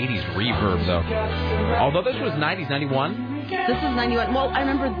big 80s reverb, though. Although this was 90s, 91. This is 91. Well, I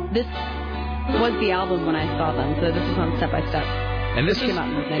remember this was the album when I saw them, so this is on Step by Step. And this is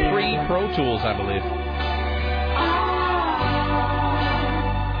pre-Pro Tools, I believe.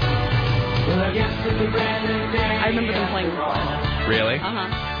 I remember them playing before. Really?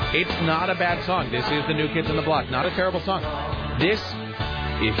 Uh-huh. It's not a bad song. This is the New Kids on the Block. Not a terrible song. This,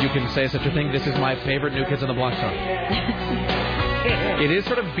 if you can say such a thing, this is my favorite New Kids on the Block song. It is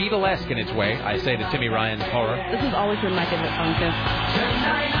sort of Beatlesque in its way, I say to Timmy Ryan's horror. This has always been my favorite song, too.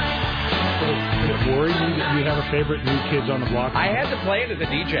 Did it worry you that you have a favorite New Kids on the Block? I had to play it as a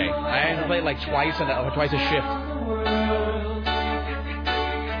DJ. I had to play it like twice a shift.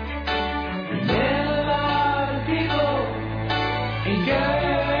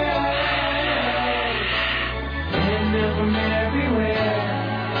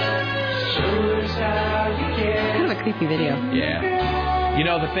 Kind of a creepy video. Yeah. You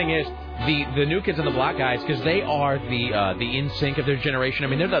know, the thing is, the New Kids on the Block guys, because they are the in sync of their generation. I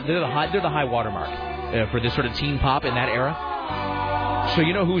mean, they're the high watermark for this sort of teen pop in that era. So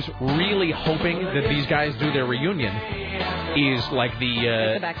you know who's really hoping that these guys do their reunion is like the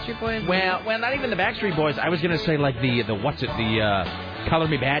Backstreet Boys. Well, not even the Backstreet Boys. I was gonna say like the Color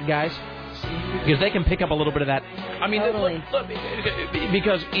Me Bad guys. Because they can pick up a little bit of that. I mean, totally.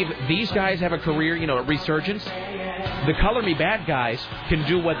 Because if these guys have a career, a resurgence, the Color Me Bad guys can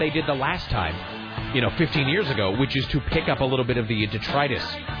do what they did the last time, 15 years ago, which is to pick up a little bit of the detritus.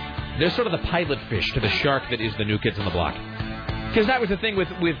 They're sort of the pilot fish to the shark that is the New Kids on the Block. Because that was the thing with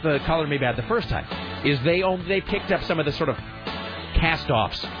Color Me Bad the first time, is they picked up some of the sort of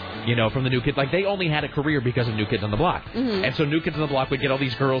cast-offs. From the New Kids. Like, they only had a career because of New Kids on the Block. Mm-hmm. And so New Kids on the Block would get all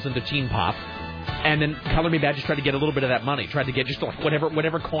these girls into teen pop. And then Color Me Bad just tried to get a little bit of that money. Tried to get just like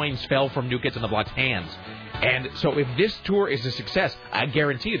whatever coins fell from New Kids on the Block's hands. And so if this tour is a success, I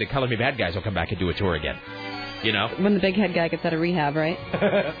guarantee you the Color Me Bad guys will come back and do a tour again. When the big head guy gets out of rehab, right?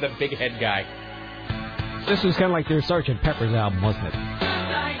 The big head guy. This was kind of like their Sgt. Pepper's album, wasn't it?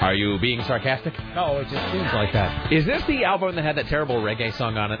 Are you being sarcastic? No, it just seems like that. Is this the album that had that terrible reggae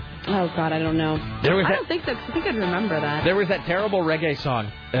song on it? Oh, God, I don't know. I don't think so, 'cause I think I'd remember that. There was that terrible reggae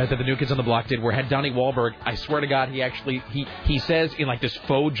song that the New Kids on the Block did where it had Donnie Wahlberg. I swear to God, he says in like this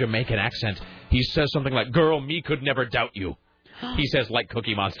faux Jamaican accent, he says something like, "Girl, me could never doubt you." He says like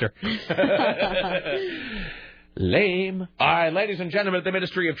Cookie Monster. Lame. All right, ladies and gentlemen, at the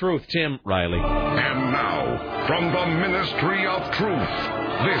Ministry of Truth, Tim Riley. And now, from the Ministry of Truth,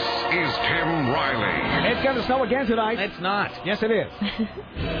 this is Tim Riley. It's going to snow again tonight. It's not. Yes, it is.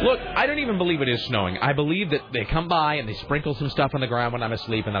 Look, I don't even believe it is snowing. I believe that they come by and they sprinkle some stuff on the ground when I'm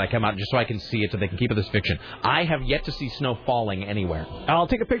asleep, and then I come out just so I can see it so they can keep it as fiction. I have yet to see snow falling anywhere. I'll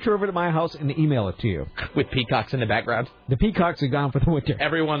take a picture over to my house and email it to you. With peacocks in the background? The peacocks are gone for the winter.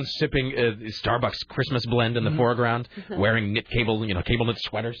 Everyone's sipping Starbucks Christmas blend in the foreground, wearing cable knit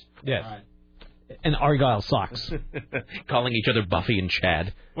sweaters. Yes. And Argyle socks. Calling each other Buffy and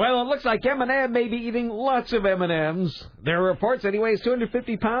Chad. Well, it looks like Eminem may be eating lots of M&Ms. There are reports that he weighs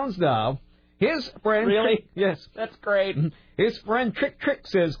 250 pounds now. His friend... Really? Yes. That's great. His friend Trick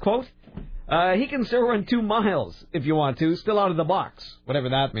says, quote, he can still run 2 miles if you want to, still out of the box, whatever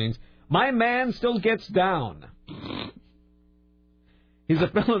that means. My man still gets down. He's a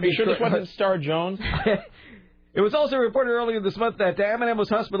fellow... Are you sure this wasn't Star Jones? It was also reported earlier this month that Eminem was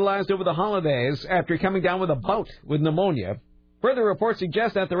hospitalized over the holidays after coming down with a bout with pneumonia. Further reports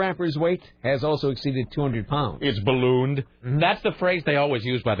suggest that the rapper's weight has also exceeded 200 pounds. It's ballooned. Mm-hmm. That's the phrase they always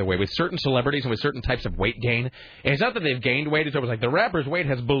use, by the way, with certain celebrities and with certain types of weight gain. And it's not that they've gained weight. It's always like the rapper's weight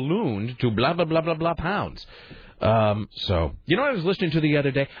has ballooned to blah, blah, blah, blah, blah pounds. So, you know what I was listening to the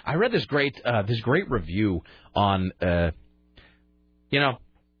other day? I read this great review on, never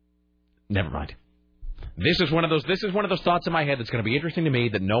mind. This is one of those thoughts in my head that's going to be interesting to me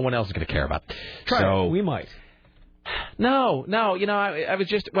that no one else is going to care about. We might. No, I was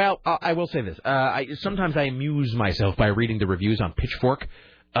just, I will say this. Sometimes I amuse myself by reading the reviews on Pitchfork,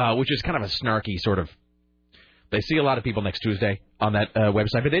 which is kind of a snarky sort of, they see a lot of people next Tuesday on that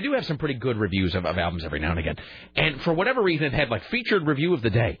website, but they do have some pretty good reviews of albums every now and again. And for whatever reason, it had like featured review of the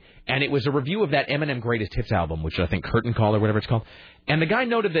day, and it was a review of that Eminem Greatest Hits album, which I think Curtain Call or whatever it's called. And the guy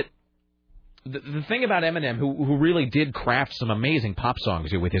noted that the thing about Eminem, who really did craft some amazing pop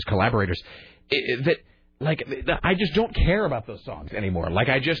songs with his collaborators, I just don't care about those songs anymore.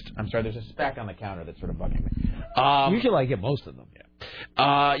 I'm sorry, there's a speck on the counter that's sort of bugging me. Usually I get most of them.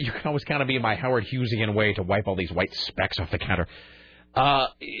 Yeah. You can always kind of be in my Howard Hughesian way to wipe all these white specks off the counter.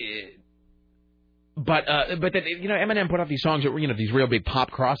 But Eminem put out these songs that were, these real big pop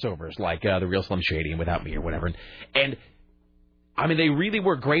crossovers, like The Real Slim Shady and Without Me or whatever. And I mean, they really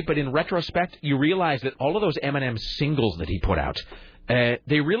were great, but in retrospect, you realize that all of those Eminem singles that he put out,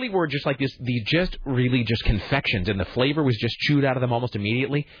 they really were just like this, just confections, and the flavor was just chewed out of them almost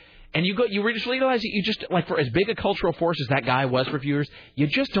immediately. And you just realize that you just, like, for as big a cultural force as that guy was for viewers, you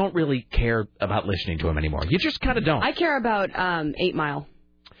just don't really care about listening to him anymore. You just kind of don't. I care about 8 Mile.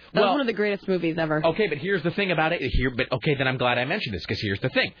 That was one of the greatest movies ever. Okay, but here's the thing about it. Then I'm glad I mentioned this, because here's the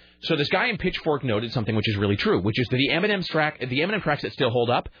thing. So this guy in Pitchfork noted something which is really true, which is that the Eminem tracks that still hold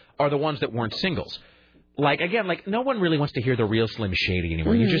up are the ones that weren't singles. No one really wants to hear The Real Slim Shady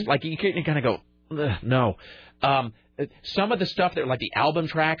anymore. Mm-hmm. You just, you kind of go, no. Some of the stuff that, like the album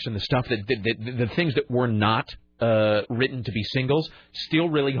tracks and the stuff the things that were not written to be singles still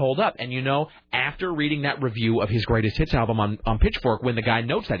really hold up. And after reading that review of his greatest hits album on Pitchfork, when the guy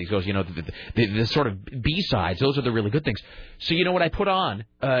notes that, he goes, the sort of B-sides, those are the really good things. So what I put on,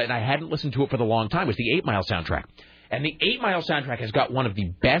 and I hadn't listened to it for the long time, was the 8 Mile soundtrack. And the 8 Mile soundtrack has got one of the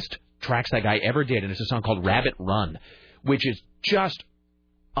best tracks that guy ever did, and it's a song called Rabbit Run, which is just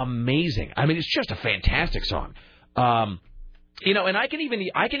amazing. I mean, it's just a fantastic song. And I can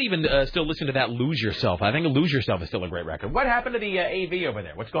even still listen to that Lose Yourself. I think Lose Yourself is still a great record. What happened to the AV over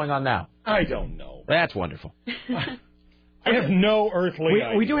there? What's going on now? I don't know. That's wonderful. I have no earthly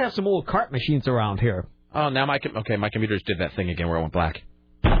idea. We do have some old cart machines around here. Oh, now my computer just did that thing again where it went black.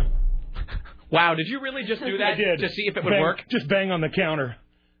 Wow, did you really just do that? I did. To see if it would work? Just bang on the counter.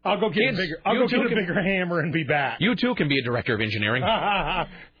 I'll go get a bigger hammer and be back. You too can be a director of engineering.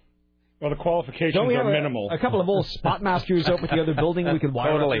 Well, the qualifications are minimal. A couple of old spot masters up with the other building we can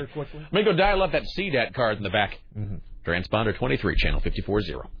wire up here quickly. Let me go dial up that CDAT card in the back. Mm-hmm. Transponder 23, channel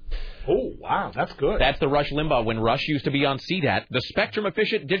 54.0. Oh, wow, that's good. That's the Rush Limbaugh when Rush used to be on CDAT, the Spectrum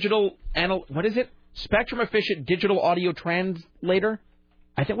Efficient Digital what is it? Spectrum Efficient Digital Audio Translator?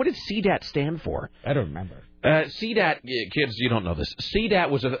 I think, what did CDAT stand for? I don't remember. CDAT, kids, you don't know this. CDAT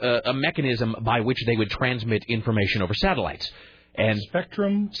was a mechanism by which they would transmit information over satellites. And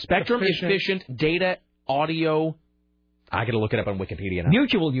Spectrum efficient data audio I got to look it up on Wikipedia now.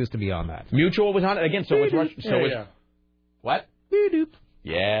 Mutual used to be on that. Mutual was on it again. So was Rush. So was what?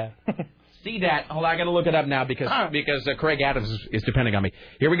 Yeah. See that? Hold on, I got to look it up now because Craig Adams is depending on me.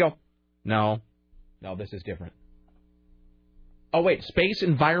 Here we go. No, this is different. Oh wait, Space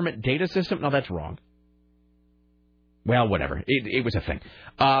Environment Data System. No, that's wrong. Well, whatever. It was a thing.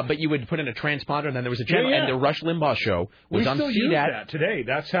 But you would put in a transponder, and then there was a channel, and the Rush Limbaugh show was on CDAT. We still use that today.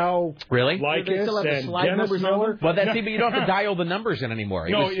 That's how really? Lycus and Dennis Miller. Well, but you don't have to dial the numbers in anymore.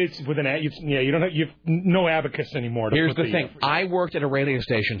 It's with an you don't have no abacus anymore. Here's the thing. I worked at a radio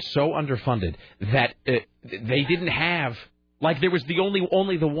station so underfunded that they didn't have. Like, there was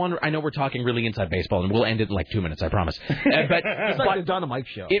only the one. I know we're talking really inside baseball, and we'll end it in like 2 minutes, I promise. But it's like the Donna Mike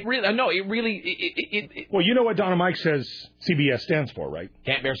show. It really. Well, you know what Donna Mike says CBS stands for, right?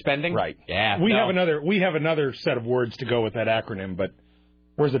 Can't bear spending. Right. Yeah. We have another set of words to go with that acronym, but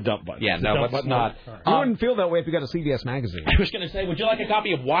where's the dump button? Yeah, no, let's not. You wouldn't feel that way if you got a CBS magazine. I was going to say, would you like a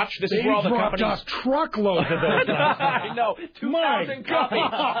copy of Watch? This is where all the companies. Us truckloads of those. I know, 2,000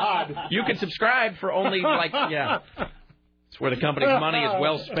 copies. You can subscribe for only It's where the company's money is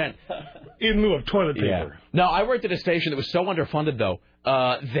well spent. In lieu of toilet paper. Yeah. No, I worked at a station that was so underfunded, though,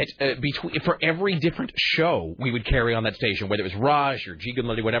 that for every different show we would carry on that station, whether it was Rush or G. Good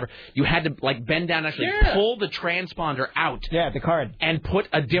Lady, whatever, you had to bend down and actually pull the transponder out. Yeah, the card. And put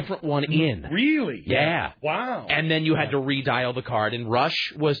a different one in. Really? Yeah. Wow. And then you had to redial the card. And Rush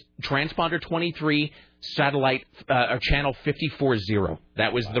was transponder 23, satellite, channel 540.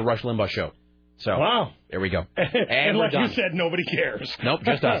 That was the Rush Limbaugh show. So, wow. There we go. And like you said, nobody cares. Nope,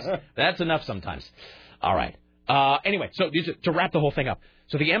 just us. That's enough sometimes. All right. Anyway, so to wrap the whole thing up.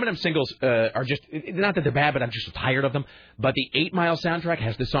 So the Eminem singles are just, not that they're bad, but I'm just tired of them. But the 8 Mile soundtrack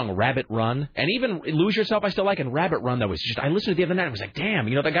has this song, Rabbit Run. And even Lose Yourself I still like. And Rabbit Run, though, was just, I listened to it the other night and was like,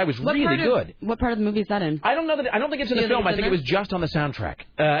 damn, that guy was really good. What part of the movie is that in? I don't think it's in the film. I think it was just on the soundtrack.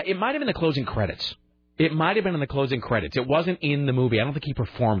 It might have been the closing credits. It might have been in the closing credits. It wasn't in the movie. I don't think he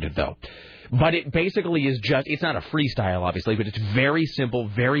performed it, though. But it basically is just, it's not a freestyle, obviously, but it's very simple,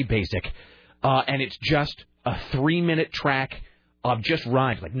 very basic. And it's just a 3-minute track of just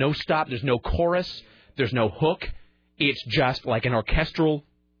rhymes. Like, no stop, there's no chorus, there's no hook. It's just like an orchestral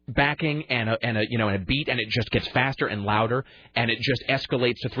backing and a beat, and it just gets faster and louder, and it just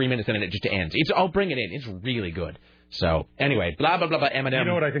escalates to 3 minutes, and then it just ends. I'll bring it in. It's really good. So, anyway, blah, blah, blah, blah, Eminem. You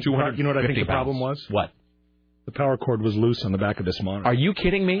know what I think the problem was? What? The power cord was loose on the back of this monitor. Are you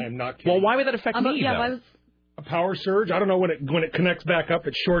kidding me? I'm not kidding. Well, why would that affect me, though? A power surge? I don't know, when it connects back up,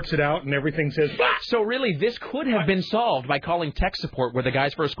 it shorts it out, and everything says... So, really, this could have been solved by calling tech support, where the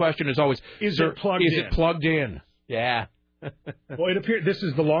guy's first question is always, Is it plugged in? Yeah. Well, it appears this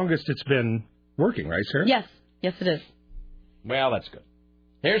is the longest it's been working, right, Sarah? Yes. Yes, it is. Well, that's good.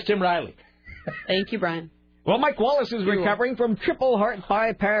 Here's Tim Riley. Thank you, Brian. Well, Mike Wallace is recovering from triple heart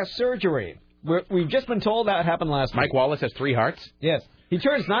bypass surgery. We've just been told that happened last week. Mike Wallace has 3 hearts? Yes. He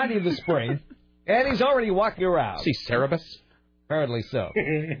turns 90 this spring, and he's already walking around. See, Cerebus? Apparently so.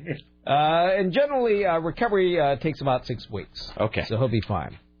 And generally, recovery takes about 6 weeks. Okay. So he'll be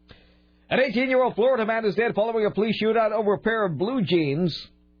fine. An 18-year-old Florida man is dead following a police shootout over a pair of blue jeans.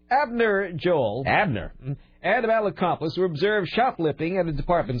 Abner Joel. Abner. And a male accomplice were observed shoplifting at a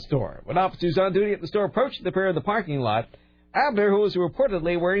department store. When officers on duty at the store approached the pair in the parking lot, Abner, who was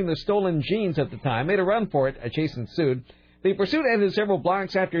reportedly wearing the stolen jeans at the time, made a run for it. A chase ensued. The pursuit ended several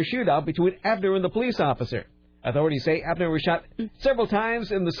blocks after a shootout between Abner and the police officer. Authorities say Abner was shot several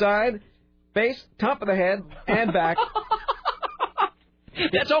times in the side, face, top of the head, and back.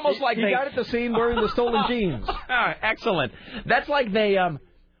 That's almost like he got at the scene wearing the stolen jeans. Excellent. That's like they...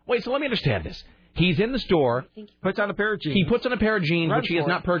 Wait, so let me understand this. He's in the store. Puts on a pair of jeans. He puts on a pair of jeans, which he has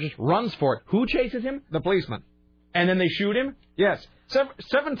not purchased, runs for it. Who chases him? The policeman. And then they shoot him? Yes.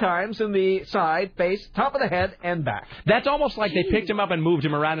 7 times in the side, face, top of the head, and back. That's almost like they picked him up and moved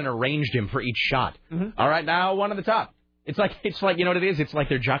him around and arranged him for each shot. Mm-hmm. All right, now one at the top. It's like you know what it is? It's like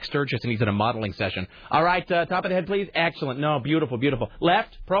they're Jock Sturgis and he's at a modeling session. All right, top of the head, please. Excellent. No, beautiful, beautiful.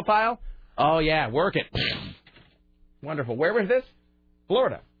 Left, profile. Oh, yeah, work it. Wonderful. Where was this?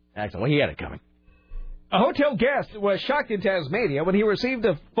 Florida. Excellent. Well, he had it coming. A hotel guest was shocked in Tasmania when he received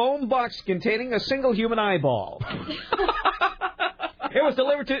a foam box containing a single human eyeball. It was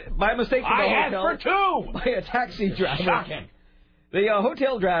delivered by mistake to the hotel. I asked for 2! By a taxi driver. Shocking. The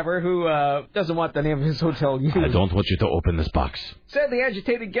hotel driver, who doesn't want the name of his hotel used... I don't want you to open this box. ...said the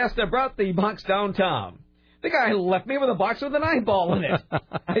agitated guest brought the box downtown. The guy left me with a box with an eyeball in it.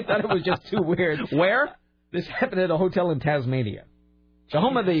 I thought it was just too weird. Where? This happened at a hotel in Tasmania. The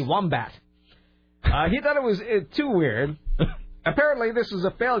home of the wombat. He thought it was too weird. Apparently, this was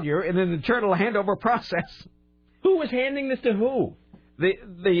a failure in an internal handover process. Who was handing this to who?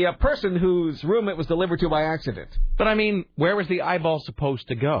 The person whose room it was delivered to by accident. But, I mean, where was the eyeball supposed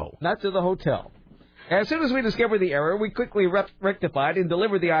to go? Not to the hotel. As soon as we discovered the error, we quickly rectified and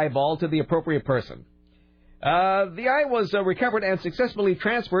delivered the eyeball to the appropriate person. The eye was recovered and successfully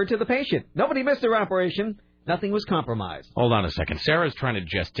transferred to the patient. Nobody missed their operation. Nothing was compromised. Hold on a second. Sarah's trying to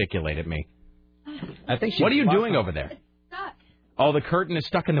gesticulate at me. I think. What are you doing over there? It's stuck. Oh, the curtain is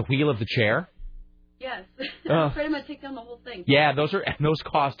stuck in the wheel of the chair? Yes. I'm afraid I'm going to take down the whole thing. Yeah, those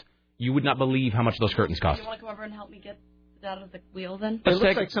cost. You would not believe how much those curtains cost. Do you want to come over and help me get it out of the wheel then? It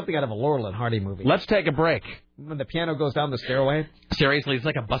looks like something out of a Laurel and Hardy movie. Let's take a break. When the piano goes down the stairway. Seriously, it's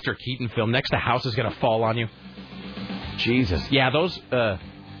like a Buster Keaton film. Next, the house is going to fall on you. Jesus. Yeah, those.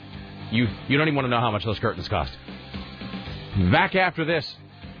 You don't even want to know how much those curtains cost. Back after this.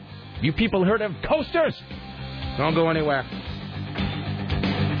 You people heard of coasters? Don't go anywhere.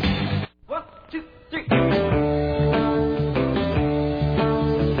 1, 2, 3.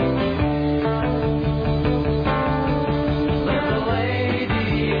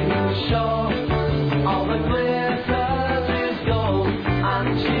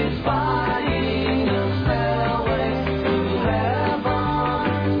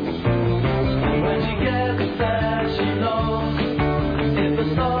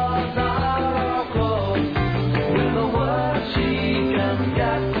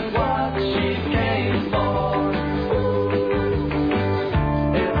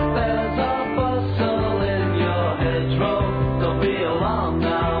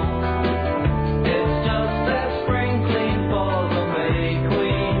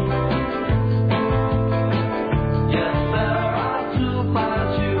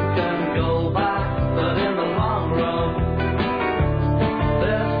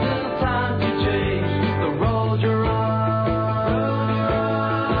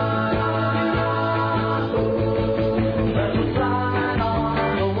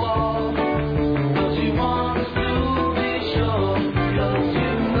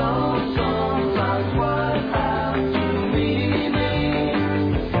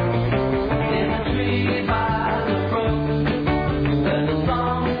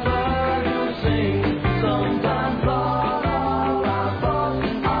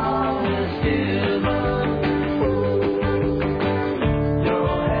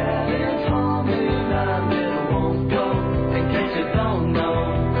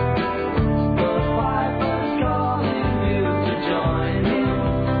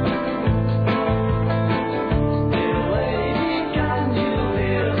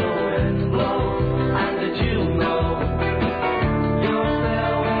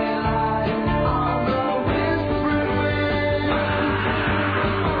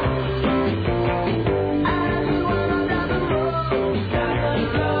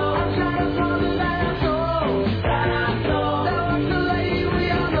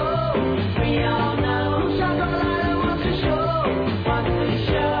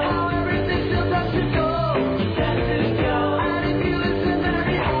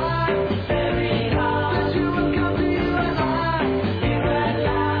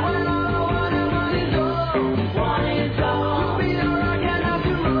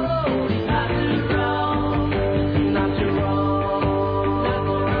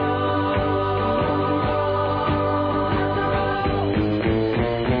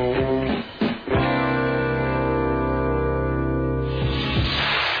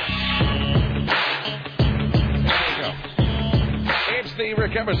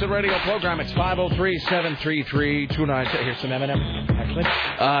 Rick Emerson radio program. It's 503-733-2970. Here's some M&M, actually.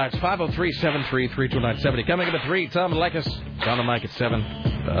 It's 503-733-2970. Coming up at 3, Tom and Leykis. Down the mic at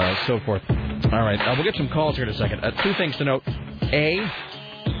 7, so forth. All right, we'll get some calls here in a second. 2 things to note. A,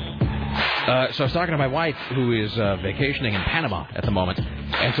 so I was talking to my wife, who is vacationing in Panama at the moment.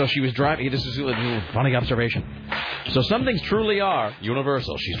 And so she was driving. This is a little funny observation. So some things truly are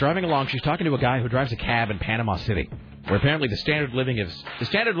universal. She's driving along. She's talking to a guy who drives a cab in Panama City, where apparently the standard of living is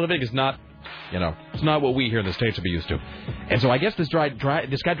not, it's not what we here in the States would be used to. And so I guess this guy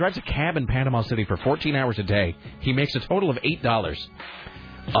drives a cab in Panama City for 14 hours a day. He makes a total of $8.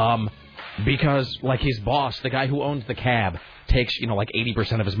 Because, like, his boss, the guy who owns the cab, takes, like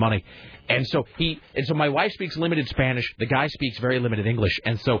 80% of his money. And so my wife speaks limited Spanish. The guy speaks very limited English.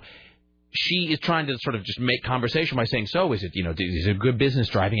 And so she is trying to sort of just make conversation by saying, so is it, is it a good business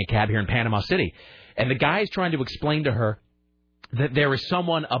driving a cab here in Panama City? And the guy is trying to explain to her that there is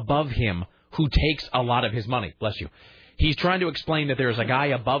someone above him who takes a lot of his money. Bless you. He's trying to explain that there's a guy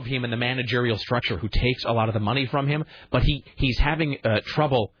above him in the managerial structure who takes a lot of the money from him, but he's having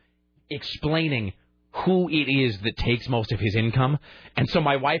trouble explaining who it is that takes most of his income. And so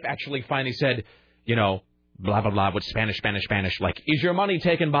my wife actually finally said, blah, blah, blah, with Spanish. Like, is your money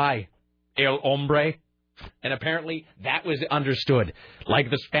taken by El Hombre? And apparently that was understood. Like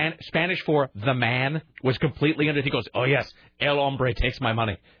the Spanish for the man was completely understood. He goes, oh, yes, El Hombre takes my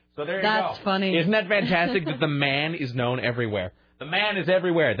money. So there you go. That's funny. Isn't that fantastic that the man is known everywhere? The man is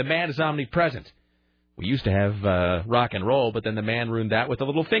everywhere. The man is omnipresent. We used to have rock and roll, but then the man ruined that with a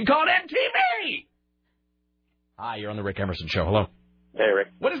little thing called MTV. Hi, you're on the Rick Emerson Show. Hello. Hey, Rick.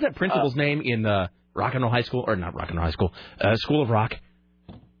 What is that principal's name in Rock and Roll High School? Or not Rock and Roll High School. School of Rock.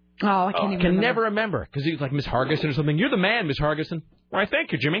 Oh, I can't even remember. Never remember. Because he was like Miss Hargison or something. You're the man, Miss Hargison. Why,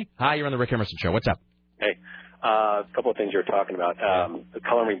 thank you, Jimmy. Hi, you're on the Rick Emerson Show. What's up? Hey. A couple of things you were talking about. The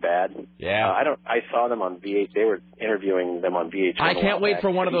Color Me Bad. Yeah. I saw them on VH. They were interviewing them on VH. I can't wait for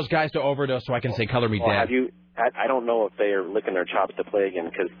one of those guys to overdose so I can say Color Me Dead. I don't know if they are licking their chops to play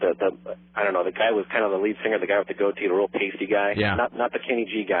again because I don't know. The guy was kind of the lead singer, the guy with the goatee, the real pasty guy. Yeah. Not the Kenny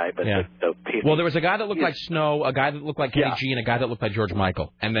G guy, but the pasty. Well, there was a guy that looked like Snow, a guy that looked like Kenny G, and a guy that looked like George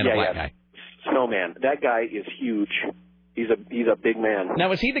Michael, and then a black guy. Snowman. That guy is huge. He's a big man.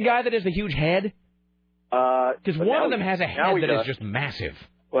 Now, is he the guy that has the huge head? Because one of them has a head that is just massive.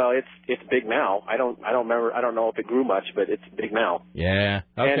 Well, it's big now. I don't remember. I don't know if it grew much, but it's big now. Yeah.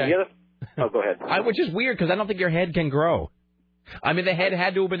 Okay. And the other, go ahead. Which is weird because I don't think your head can grow. I mean, the head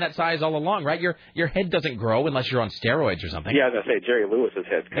had to have been that size all along, right? Your head doesn't grow unless you're on steroids or something. Yeah, I was gonna say Jerry Lewis's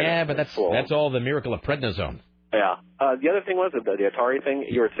head's kind of but that's all the miracle of prednisone. Yeah. The other thing was the Atari thing.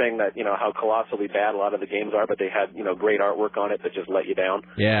 You were saying that, how colossally bad a lot of the games are, but they had, great artwork on it that just let you down.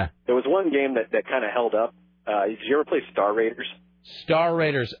 Yeah. There was one game that kind of held up. Did you ever play Star Raiders? Star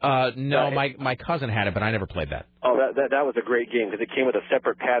Raiders. No, my cousin had it, but I never played that. Oh, that was a great game because it came with a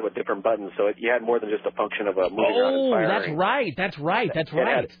separate pad with different buttons, so you had more than just a function of moving around and firing. That's right.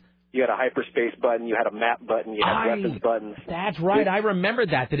 You had a hyperspace button, you had a map button, you had weapons buttons. That's right. I remember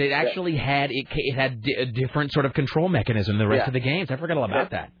that it actually had a different sort of control mechanism than the rest of the games. I forgot all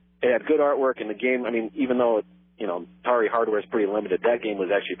about that. It had good artwork in the game. I mean, even though Atari hardware is pretty limited, that game was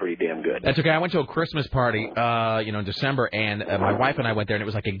actually pretty damn good. That's okay. I went to a Christmas party, in December, and my wife and I went there, and it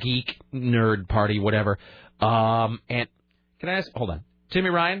was like a geek nerd party, whatever. And can I ask? Hold on, Timmy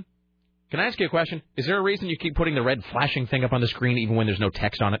Ryan. Can I ask you a question? Is there a reason you keep putting the red flashing thing up on the screen even when there's no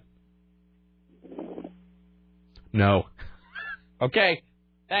text on it? No. Okay.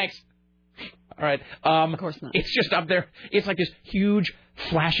 Thanks. All right. Of course not. It's just up there. It's like this huge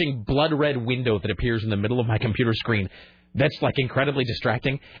flashing blood red window that appears in the middle of my computer screen. That's like incredibly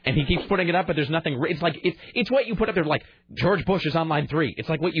distracting. And he keeps putting it up, but there's nothing. It's like it's what you put up there, like George Bush is on line 3. It's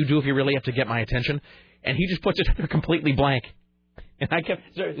like what you do if you really have to get my attention. And he just puts it up there completely blank. And I kept.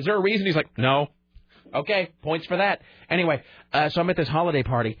 Is there a reason? He's like, no. Okay, points for that. Anyway, so I'm at this holiday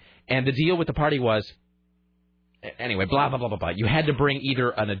party, and the deal with the party was. Anyway, blah, blah, blah, blah, blah. You had to bring either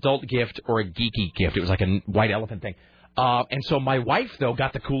an adult gift or a geeky gift. It was like a white elephant thing. And so my wife, though,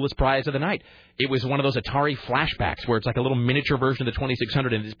 got the coolest prize of the night. It was one of those Atari flashbacks where it's like a little miniature version of the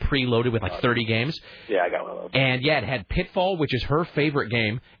 2600 and it's preloaded with like 30 games. Yeah, I got one of those. And, it had Pitfall, which is her favorite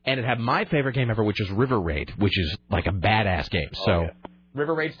game, and it had my favorite game ever, which is River Raid, which is like a badass game. So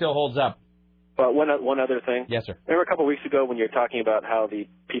River Raid still holds up. Well, one other thing. Yes, sir. Remember a couple of weeks ago when you were talking about how the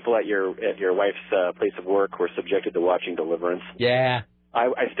people at your wife's place of work were subjected to watching Deliverance? Yeah. I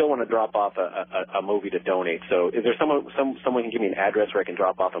still want to drop off a movie to donate. So is there someone can give me an address where I can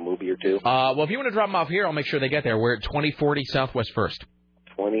drop off a movie or two? Well, if you want to drop them off here, I'll make sure they get there. We're at 2040 Southwest 1st.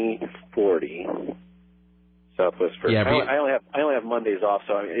 2040 Southwest 1st. Yeah, I only have Mondays off.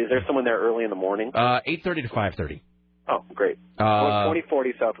 So is there someone there early in the morning? 8:30 to 5:30. Oh, great.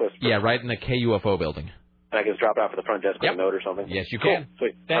 2040 Southwest 1st. Yeah, right in the KUFO building. And I can just drop it off at the front desk with a note or something? Yes, you cool. can.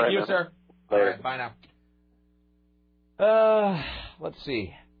 Sweet. Thank you, sir. Later. All right, bye now. Let's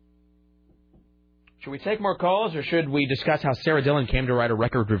see. Should we take more calls, or should we discuss how Sarah Dillon came to write a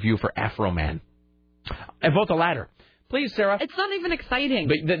record review for Afro Man? I vote the latter. Please, Sarah. It's not even exciting.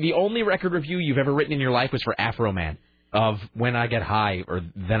 But the only record review you've ever written in your life was for Afro Man, of When I Get High, or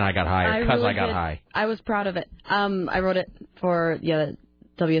Then I Got High, or Because I Got High. I was proud of it. I wrote it for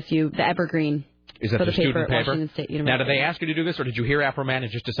WSU, the Evergreen. Is that for the student paper? Washington State University. Now, did they ask you to do this, or did you hear Afro Man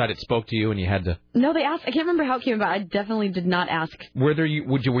and just decide it spoke to you and you had to? No, they asked. I can't remember how it came about. I definitely did not ask. Were you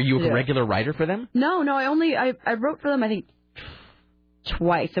a regular writer for them? No. I wrote for them, I think,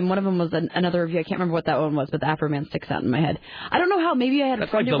 twice, and one of them was another review. I can't remember what that one was, but the Afro Man sticks out in my head. I don't know how. Maybe I had a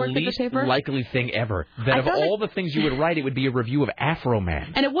friend who worked at the paper. That's like the least likely thing ever. That of all the things you would write, it would be a review of Afro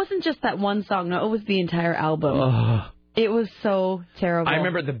Man. And it wasn't just that one song. No, it was the entire album. It was so terrible. I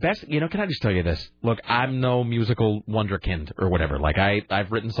remember the best. Can I just tell you this? Look, I'm no musical wonderkind or whatever. Like I've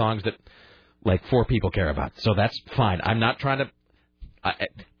written songs that like 4 people care about, so that's fine. I'm not trying to.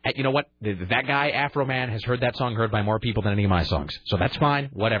 you know what? That guy, Afro Man, has heard that song heard by more people than any of my songs. So that's fine,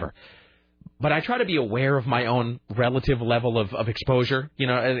 whatever. But I try to be aware of my own relative level of exposure, you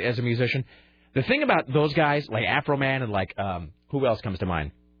know, as a musician. The thing about those guys, like Afro Man and like, who else comes to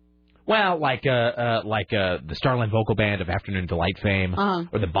mind? Well, like the Starland Vocal Band of Afternoon Delight fame,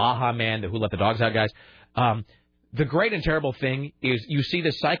 or the Baja Man, the Who Let the Dogs Out guys. The great and terrible thing is you see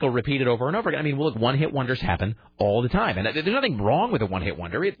this cycle repeated over and over again. I mean, look, one-hit wonders happen all the time. And there's nothing wrong with a one-hit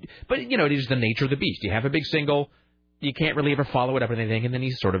wonder. But, you know, it is the nature of the beast. You have a big single, you can't really ever follow it up with anything, and then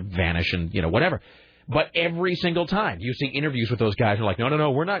you sort of vanish and, you know, whatever. But every single time you see interviews with those guys, they're like,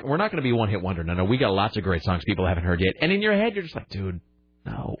 no, we're not going to be a one-hit wonder. No, we got lots of great songs people haven't heard yet. And in your head, you're just like, dude,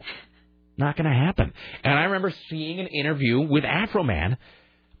 no, not going to happen. And I remember seeing an interview with Afro Man,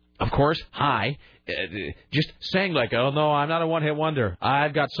 of course, just saying like, oh, no, I'm not a one-hit wonder.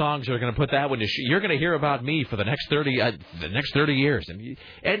 I've got songs that are going to put that one to you're going to hear about me for the next 30 years.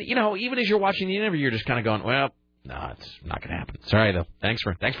 And, you know, even as you're watching the interview, you're just kind of going, well, no, it's not going to happen. Sorry, though. Thanks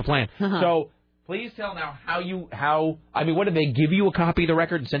for playing. So please tell now what did they give you a copy of the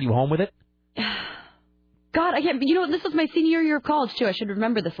record and send you home with it? God, I can't. You know, this was my senior year of college, too. I should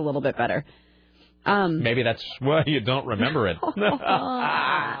remember this a little bit better. Maybe that's why you don't remember it.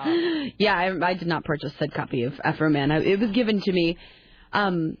 Yeah, I did not purchase said copy of Afro Man. It was given to me.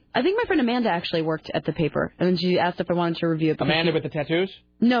 I think my friend Amanda actually worked at the paper, and she asked if I wanted to review it. Amanda with the tattoos?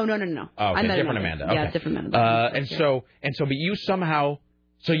 No. Oh, okay, different Amanda. Okay. Yeah, different Amanda. But you somehow,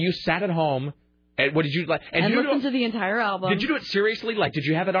 you sat at home. And what did you like? And listened to the entire album. Did you do it seriously? Like, did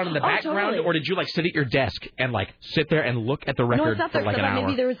you have it on in the background, totally. Or did you like sit at your desk and like sit there and look at the record for like an hour?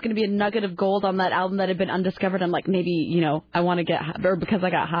 Maybe there was going to be a nugget of gold on that album that had been undiscovered. I'm like, maybe, you know, I want to get high, or because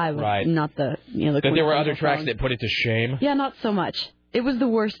I got high, right? Not the, you know, the. That there were other tracks that put it to shame. Yeah, not so much. It was the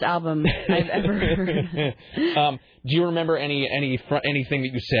worst album I've ever heard. Do you remember anything that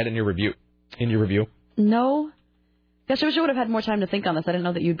you said in your review? No. Gosh, I wish I would have had more time to think on this. I didn't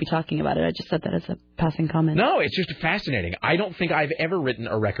know that you'd be talking about it. I just said that as a passing comment. No, it's just fascinating. I don't think I've ever written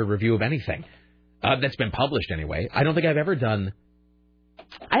a record review of anything that's been published anyway. I don't think I've ever done.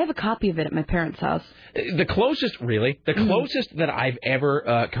 I have a copy of it at my parents' house. The closest that I've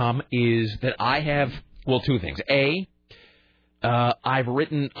ever come is that I have, well, two things. I've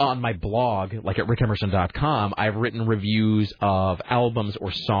written on my blog, like at rickemerson.com, I've written reviews of albums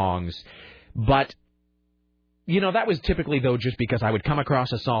or songs, but you know, that was typically, though, just because I would come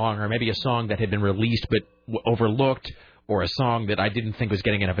across a song or maybe a song that had been released but overlooked, or a song that I didn't think was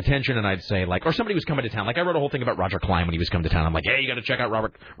getting enough attention, and I'd say, like, or somebody was coming to town. Like, I wrote a whole thing about Roger Klein when he was coming to town. I'm like, hey, you got to check out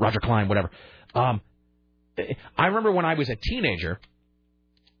Roger Klein, whatever. I remember when I was a teenager,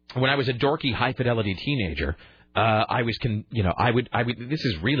 when I was a dorky, high-fidelity teenager, I would, this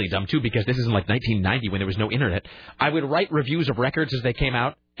is really dumb, too, because this is in, like, 1990 when there was no Internet. I would write reviews of records as they came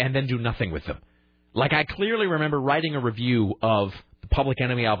out and then do nothing with them. Like, I clearly remember writing a review of the Public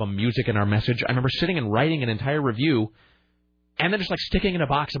Enemy album, Music and Our Message. I remember sitting and writing an entire review and then just, like, sticking it in a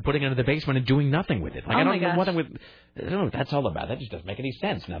box and putting it in the basement and doing nothing with it. Like, I don't know what that's all about. That just doesn't make any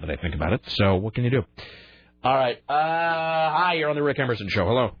sense now that I think about it. So, what can you do? All right. Hi, you're on the Rick Emerson Show.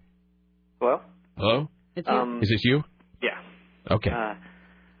 Hello. Hello? Hello? It's you. Is this you? Yeah. Okay.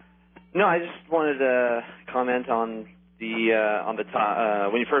 No, I just wanted to comment on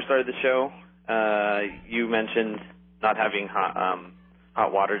when you first started the show. You mentioned not having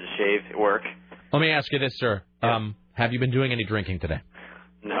hot water to shave at work. Let me ask you this, sir. Yeah. Have you been doing any drinking today?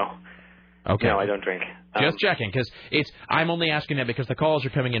 No. Okay. No, I don't drink. Just checking, because I'm only asking that because the calls are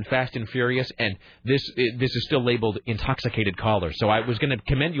coming in fast and furious, and this is still labeled intoxicated caller. So I was going to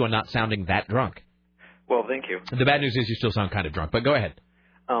commend you on not sounding that drunk. Well, thank you. The bad news is you still sound kind of drunk, but go ahead.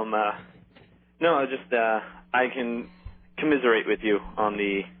 No, just I can commiserate with you on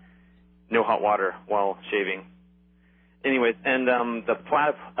the no hot water while shaving. Anyways, and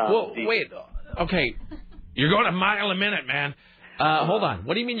wait. Okay. You're going a mile a minute, man. Hold on.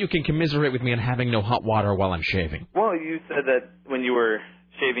 What do you mean you can commiserate with me on having no hot water while I'm shaving? Well, you said that when you were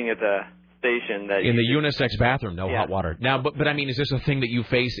shaving at the station that in the unisex bathroom, no hot water. Now, but I mean, is this a thing that you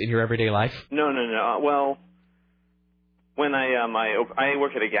face in your everyday life? No. Well, when I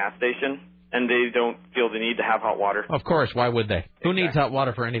work at a gas station, and they don't feel the need to have hot water. Of course, why would they? Exactly. Who needs hot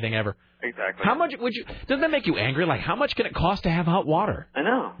water for anything ever? Exactly. How much doesn't that make you angry? Like, how much can it cost to have hot water? I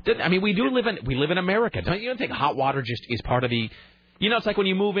know. I mean, we live in America. Don't you think hot water just is part of the, it's like when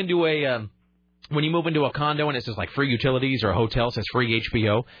you move into a condo and it says like free utilities, or a hotel says free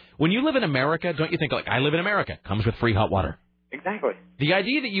HBO. When you live in America, don't you think like I live in America comes with free hot water? Exactly. The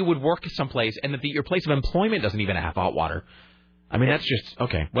idea that you would work someplace and that your place of employment doesn't even have hot water. I mean, that's just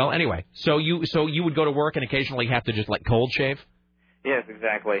okay. Well, anyway, so you would go to work and occasionally have to just like cold shave? Yes,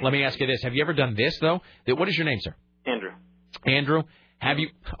 exactly. Let me ask you this. Have you ever done this, though? What is your name, sir? Andrew. Andrew, have you...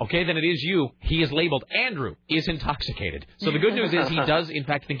 Okay, then it is you. He is labeled Andrew is intoxicated. So the good news is he does, in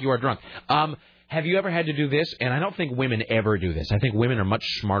fact, think you are drunk. Have you ever had to do this? And I don't think women ever do this. I think women are much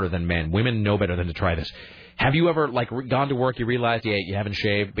smarter than men. Women know better than to try this. Have you ever, like, gone to work, you realized you haven't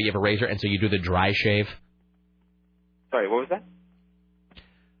shaved, but you have a razor, and so you do the dry shave? Sorry, what was that?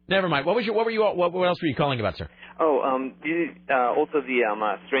 Never mind. What else were you calling about, sir? Oh, also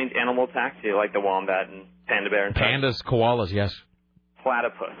the strange animal attacks, like the wombat and panda bear and Pandas, koalas, yes.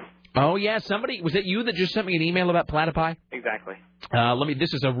 Platypus. Oh, yeah, was it you that just sent me an email about platypi? Exactly.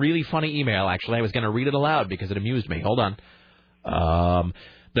 This is a really funny email, actually. I was going to read it aloud because it amused me. Hold on.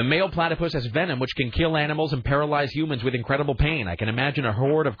 The male platypus has venom which can kill animals and paralyze humans with incredible pain. I can imagine a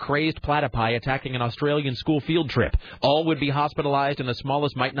horde of crazed platypi attacking an Australian school field trip. All would be hospitalized and the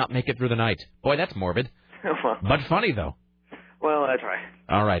smallest might not make it through the night. Boy, that's morbid. But funny, though. Well, that's right.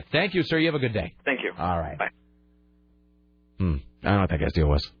 All right. Thank you, sir. You have a good day. Thank you. All right. Bye. I don't know what that guy's deal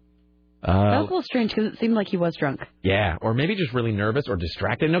was. That was a little strange because it seemed like he was drunk. Yeah, or maybe just really nervous or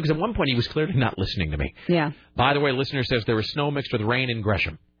distracted. No, because at one point he was clearly not listening to me. Yeah. By the way, listener says there was snow mixed with rain in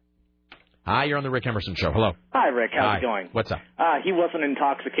Gresham. Hi, you're on the Rick Emerson Show. Hello. Hi, Rick. How's it going? What's up? He wasn't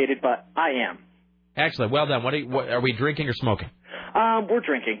intoxicated, but I am. Excellent. Well done. What are we drinking or smoking? We're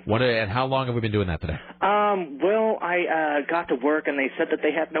drinking. And how long have we been doing that today? Well, I got to work, and they said that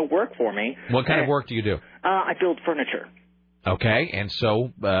they had no work for me. What kind of work do you do? I build furniture. Okay, and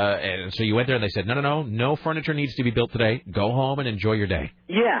so you went there and they said, no furniture needs to be built today. Go home and enjoy your day.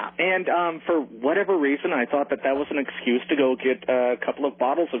 Yeah, and for whatever reason, I thought that was an excuse to go get a couple of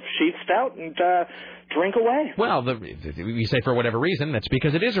bottles of sheep stout and drink away. Well, you say for whatever reason, that's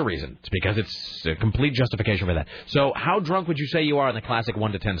because it is a reason. It's because it's a complete justification for that. So how drunk would you say you are on the classic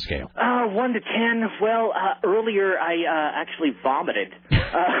 1 to 10 scale? 1 to 10. Well, earlier I actually vomited.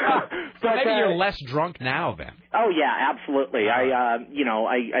 So maybe you're less drunk now then. Oh yeah, absolutely. I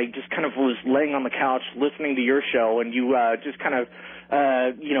just kind of was laying on the couch listening to your show, and you just kind of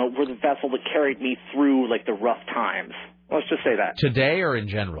were the vessel that carried me through like the rough times. Let's just say that. Today or in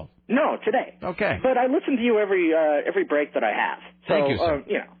general? No, today. Okay. But I listen to you every break that I have. So, thank you, sir.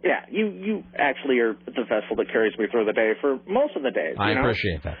 You actually are the vessel that carries me through the day for most of the days. I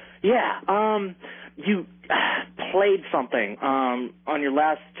appreciate that. Yeah. You played something on your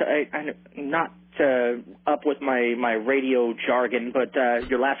last. I'm not up with my radio jargon, but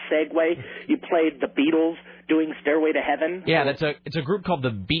your last segue, you played the Beatles doing "Stairway to Heaven." Yeah, it's a group called the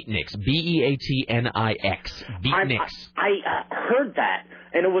Beatniks. Beatnix. Beatniks. I heard that,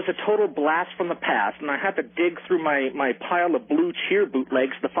 and it was a total blast from the past, and I had to dig through my pile of Blue Cheer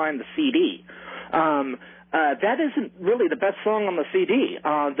bootlegs to find the CD. That isn't really the best song on the CD.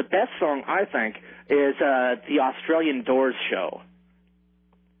 The best song, I think, is the Australian Doors show.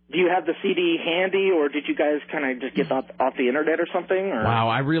 Do you have the CD handy, or did you guys kind of just get off the internet or something? Or?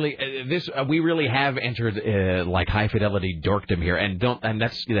 Wow, we really have entered like high fidelity dorkdom here, and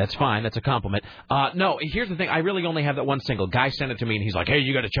that's fine. That's a compliment. No, here's the thing. I really only have that one single. Guy sent it to me, and he's like, "Hey,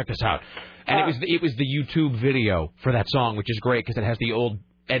 you got to check this out." And it was the YouTube video for that song, which is great because it has the old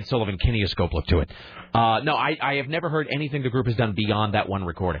Ed Sullivan kinescope look to it. No, I have never heard anything the group has done beyond that one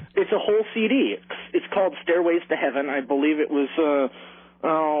recording. It's a whole CD. It's called Stairways to Heaven. I believe it was.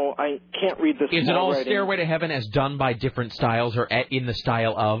 I can't read this. Is it all writing. Stairway to Heaven as done by different styles or in the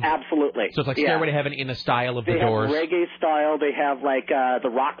style of? Absolutely. So it's like Stairway to Heaven in the style of the Doors. They have reggae style. They have like the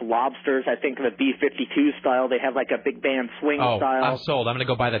Rock Lobsters. I think the B-52 style. They have like a big band swing style. I'm sold. I'm going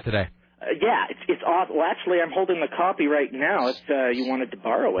to go buy that today. Yeah, it's awesome. Well, actually, I'm holding the copy right now if you wanted to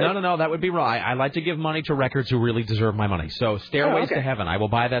borrow it. No, that would be right. I like to give money to records who really deserve my money. So Stairways to Heaven. I will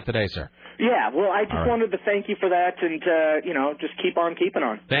buy that today, sir. Yeah, well, I just wanted to thank you for that and, just keep on keeping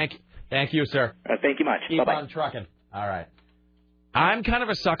on. Thank you, sir. Thank you much. Keep Bye-bye. on trucking. All right. I'm kind of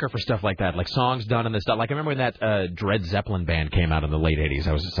a sucker for stuff like that, like songs done in this stuff. Like I remember when that Dred Zeppelin band came out in the late 80s.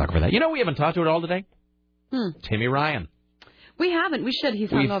 I was a sucker for that. You know we haven't talked to it all today? Timmy Ryan. We haven't. We should. He's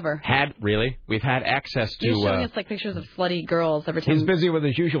hungover. We've had access to... He's showing us like pictures of slutty girls every time. He's busy with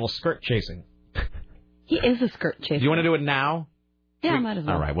his usual skirt chasing. He is a skirt chaser. Do you want to do it now? Yeah, might as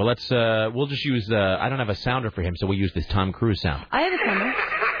well. All right. Well, we'll just use... I don't have a sounder for him, so we'll use this Tom Cruise sound. I have a sounder.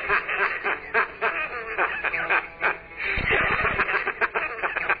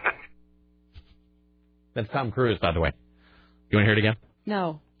 That's Tom Cruise, by the way. You want to hear it again?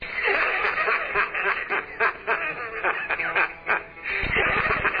 No.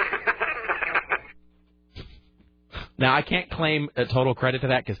 Now, I can't claim a total credit to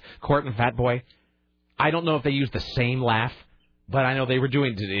that because Court and Fat Boy, I don't know if they used the same laugh, but I know they were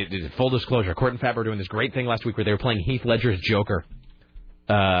doing, full disclosure, Court and Fat Boy were doing this great thing last week where they were playing Heath Ledger's Joker.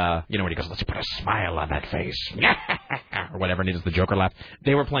 You know when he goes, let's put a smile on that face, or whatever, and he does the Joker laugh.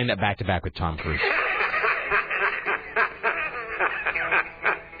 They were playing that back to back with Tom Cruise.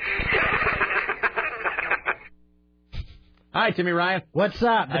 Hi, Timmy Ryan. What's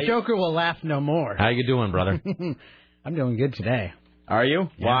up? The Joker will laugh no more. How you doing, brother? I'm doing good today. Are you?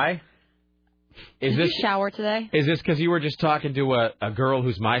 Yeah. Why? Did you shower today? Is this because you were just talking to a girl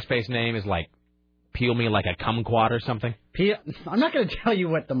whose MySpace name is like Peel Me Like a Kumquat or something? I'm not going to tell you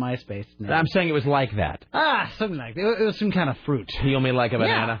what the MySpace name is. I'm saying it was like that. Something like that. It was some kind of fruit. Peel Me Like a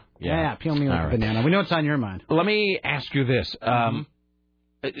Banana? Yeah, peel me like a banana. We know what's on your mind. Let me ask you this.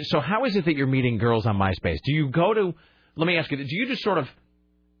 So how is it that you're meeting girls on MySpace? Do you go to... Let me ask you, do you just sort of...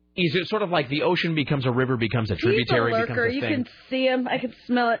 Is it sort of like the ocean becomes a river, becomes a tributary, He's a lurker. becomes a thing? You can see him. I can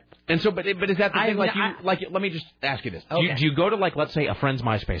smell it. And so, but is that the thing? Let me just ask you this. Okay. Do you go to, like, let's say, a friend's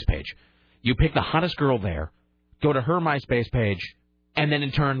MySpace page? You pick the hottest girl there, go to her MySpace page, and then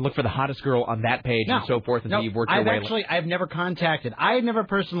in turn look for the hottest girl on that page and so forth until you've worked your way. I've never contacted. I have never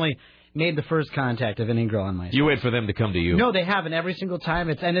personally made the first contact of any girl on MySpace. You wait for them to come to you. No, they haven't. Every single time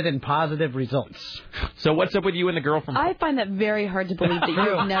it's ended in positive results. So what's up with you and the girl from... I find that very hard to believe that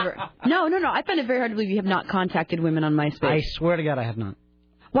you've never... No. I find it very hard to believe you have not contacted women on MySpace. I swear to God I have not.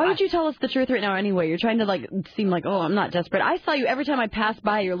 Why would you tell us the truth right now anyway? You're trying to, like, seem like, oh, I'm not desperate. I saw you every time I passed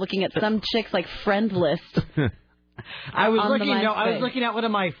by, you're looking at some chick's, like, friend list. I was looking at one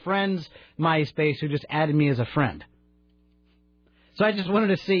of my friends' MySpace who just added me as a friend. So I just wanted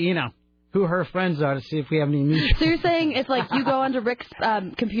to see, who her friends are to see if we have any mutual. So you're saying it's like you go onto Rick's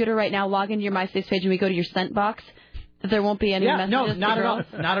computer right now, log into your MySpace page, and we go to your sent box, that there won't be any messages no, not to at all. girls?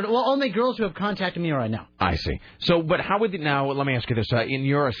 Not at all. Well, only girls who have contacted me right now. I see. So, but how would... Now, let me ask you this. In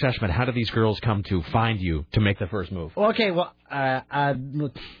your assessment, how do these girls come to find you to make the first move? Okay, well,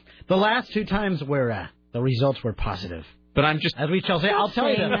 the last two times where the results were positive. But I'm just... As we shall say, I'll tell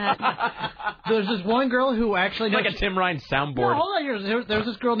you that. There's this one girl who actually... Like a Tim Ryan soundboard. No, hold on. There's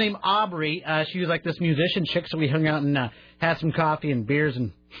this girl named Aubrey. She was like this musician chick, so we hung out and had some coffee and beers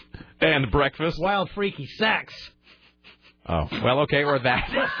and... And breakfast. Wild, freaky sex. Oh, well, okay, or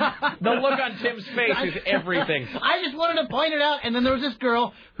that. The look on Tim's face is everything. I just wanted to point it out. And then there was this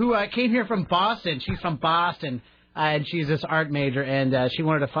girl who came here from Boston. She's from Boston, and she's this art major, and she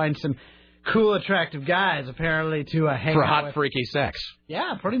wanted to find some... cool, attractive guys, apparently, to hang for out hot, with. freaky sex.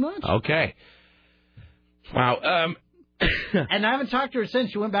 Yeah, pretty much. Okay. Wow. And I haven't talked to her since.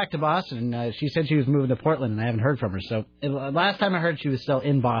 She went back to Boston, and she said she was moving to Portland, and I haven't heard from her. So last time I heard, she was still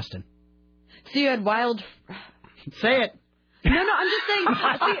in Boston. So you had wild... Say it. No, I'm just saying.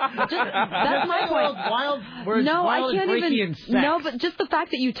 That's my point. Wild words. No, wild I can't freaky even. And sex. No, but just the fact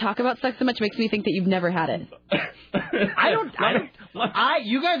that you talk about sex so much makes me think that you've never had it.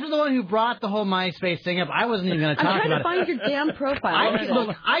 You guys were the one who brought the whole MySpace thing up. I wasn't even going to talk about it. I'm trying to find your damn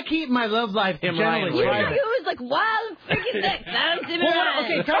profile. I keep my love life generally You private. was like wild freaking sex.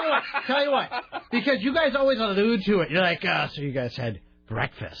 Okay, tell you what. Because you guys always allude to it. You're like, so you guys had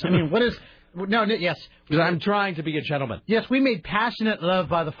breakfast. I mean, what is... No, yes. Because I'm trying to be a gentleman. Yes, we made passionate love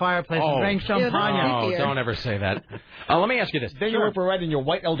by the fireplace and drank champagne. Oh, don't ever say that. Let me ask you this. Then you were riding your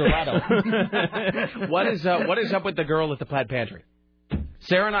white Eldorado. What is up with the girl at the plaid pantry?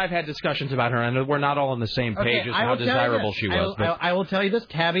 Sarah and I have had discussions about her, and we're not all on the same page as how desirable she was. I will tell you this.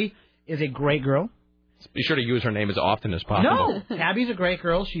 Tabby is a great girl. Be sure to use her name as often as possible. No, Tabby's a great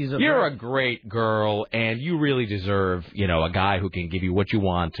girl. You're a great girl, and you really deserve, a guy who can give you what you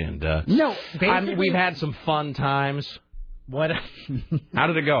want. And no, we've had some fun times. What? How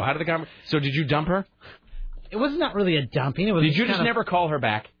did it go? So did you dump her? It was not really a dumping. It was. Did you just never call her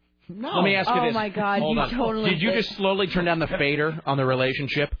back? No. Let me ask you this. Oh my God! Hold you on. totally. Did you just slowly turn down the fader on the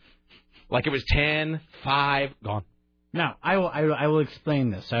relationship, like it was 10, 5, gone? No, I will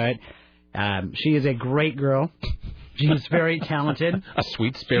explain this. All right. She is a great girl. She's very talented. A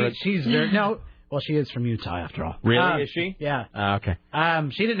sweet spirit. She's very... No, well, she is from Utah, after all. Really? Is she? Yeah. Okay.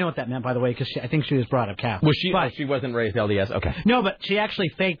 She didn't know what that meant, by the way, because I think she was brought up Catholic. Was she? She wasn't raised LDS? Okay. No, but she actually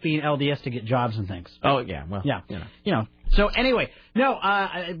faked being LDS to get jobs and things. Oh, yeah. Well, yeah. So, anyway,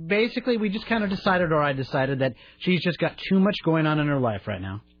 basically, we just kind of decided, or I decided, that she's just got too much going on in her life right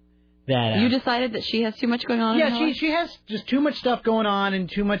now. You decided that she has too much going on in her life? Yeah, she has just too much stuff going on and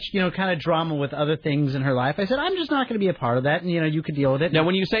too much, kind of drama with other things in her life. I said, I'm just not going to be a part of that, and, you could deal with it. Now,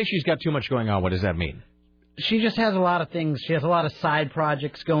 when you say she's got too much going on, what does that mean? She just has a lot of things. She has a lot of side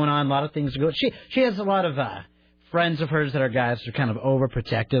projects going on, a lot of things to go. She has a lot of friends of hers that are guys that are kind of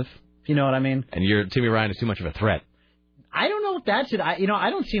overprotective, if you know what I mean. And Timmy Ryan is too much of a threat. I don't know what that's it. I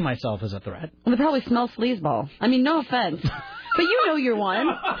don't see myself as a threat. Well, they probably smell sleazeball. I mean, no offense. But you know you're one.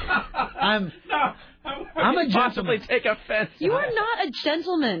 I'm a possibly gentleman. take offense. You are not a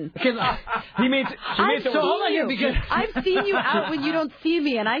gentleman. Because he means she means it with I've seen you out when you don't see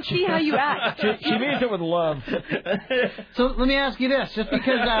me, and I see how you act. She means it with love. So let me ask you this: just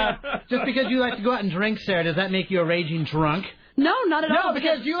because you like to go out and drink, Sarah, does that make you a raging drunk? No, not at all. No,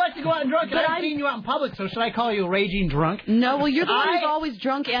 because you like to go out and drunk, and But I've seen you out in public, so should I call you a raging drunk? No, well, you're the one who's always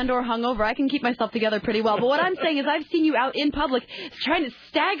drunk and or hungover. I can keep myself together pretty well. But what I'm saying is I've seen you out in public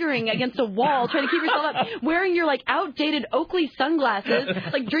staggering against a wall, trying to keep yourself up, wearing your, outdated Oakley sunglasses,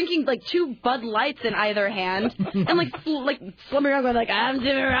 drinking, 2 Bud Lights in either hand, and, slumming around going, I'm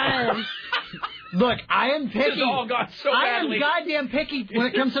Jimmy Ryan. Look, I am picky. This has all gone so badly. I am goddamn picky when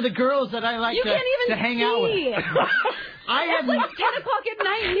it comes to the girls that I like to hang out with. It's 10 o'clock at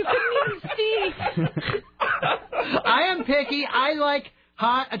night and you couldn't even see. I am picky. I like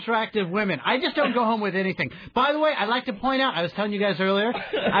hot, attractive women. I just don't go home with anything. By the way, I'd like to point out, I was telling you guys earlier,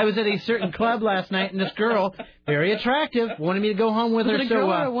 I was at a certain club last night, and this girl, very attractive, wanted me to go home with her. Was it a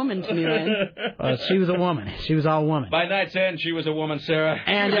girl or a woman to me, Ryan? She was a woman. She was all woman. By night's end, she was a woman, Sarah.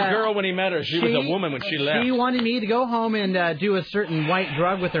 And she was a girl when he met her. She was a woman when she left. She wanted me to go home and do a certain white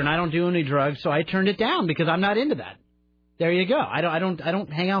drug with her, and I don't do any drugs, so I turned it down because I'm not into that. There you go. I don't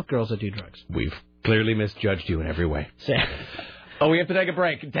hang out with girls that do drugs. We've clearly misjudged you in every way. We have to take a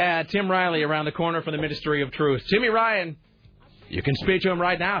break. Tim Riley around the corner from the Ministry of Truth. Timmy Ryan, you can speak to him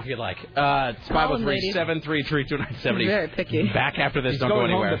right now if you'd like. It's 503-733-2970. Very picky. Back after this. He's don't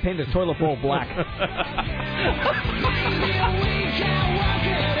going go anywhere. home to paint his toilet bowl black.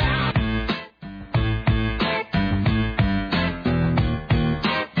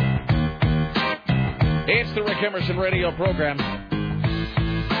 It's the Rick Emerson radio program.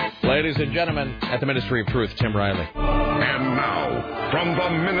 Ladies and gentlemen, at the Ministry of Truth, Tim Riley. And now, from the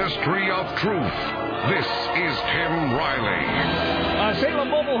Ministry of Truth, this is Tim Riley. A Salem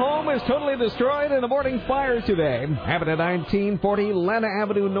mobile home is totally destroyed in a morning fire today. Happened at 1940 Lana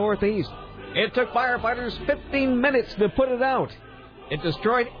Avenue Northeast. It took firefighters 15 minutes to put it out. It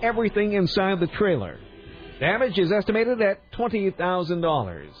destroyed everything inside the trailer. Damage is estimated at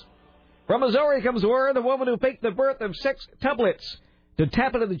 $20,000. From Missouri comes word the woman who faked the birth of 6 tuplets to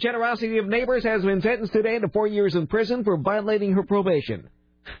tap into the generosity of neighbors has been sentenced today to 4 years in prison for violating her probation.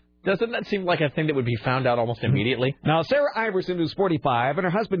 Doesn't that seem like a thing that would be found out almost immediately? Now, Sarah Iverson, who's 45, and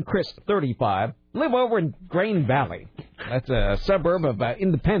her husband, Chris, 35, live over in Grain Valley. That's a suburb of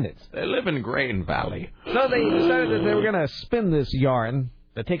Independence. They live in Grain Valley. So they decided that they were going to spin this yarn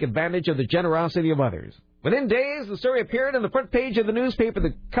to take advantage of the generosity of others. Within days, the story appeared on the front page of the newspaper.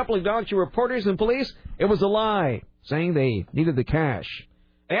 The couple of dogs to reporters and police. It was a lie, saying they needed the cash.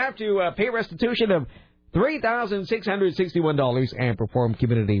 They have to pay restitution of $3,661 and perform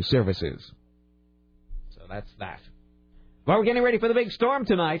community services. So that's that. Well, we're getting ready for the big storm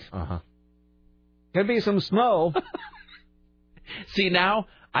tonight. Could be some snow. See, now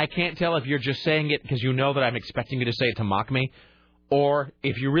I can't tell if you're just saying it because you know that I'm expecting you to say it to mock me, or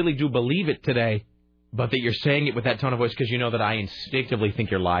if you really do believe it today, but that you're saying it with that tone of voice because you know that I instinctively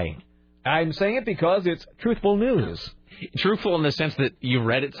think you're lying. I'm saying it because it's truthful news. Truthful in the sense that you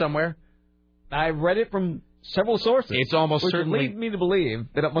read it somewhere? I've read it from several sources. It's almost which certainly lead me to believe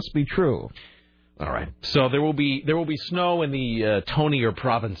that it must be true. All right. So there will be snow in the Tonier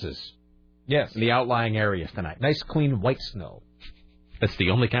provinces. Yes. In the outlying areas tonight. Nice, clean, white snow. That's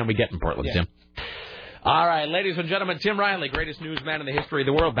the only kind we get in Portland, Tim. All right, ladies and gentlemen, Tim Riley, greatest newsman in the history of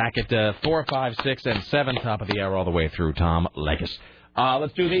the world, back at 4, 5, 6, and 7, top of the hour all the way through. Tom Leykis.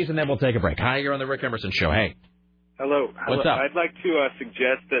 Let's do these, and then we'll take a break. Hi, you're on the Rick Emerson Show. Hey. Hello. What's up? I'd like to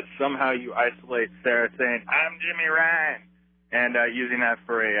suggest that somehow you isolate Sarah saying, "I'm Jimmy Ryan," and using that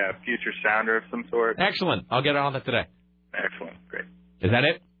for a future sounder of some sort. Excellent. I'll get on that today. Excellent. Great. Is that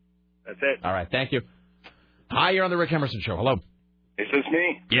it? That's it. All right, thank you. Hi, you're on the Rick Emerson Show. Hello. Is this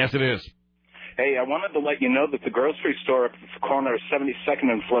me? Yes, it is. Hey, I wanted to let you know that the grocery store up at the corner of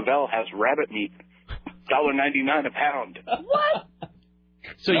 72nd and Flavel has rabbit meat. $1.99 a pound. What?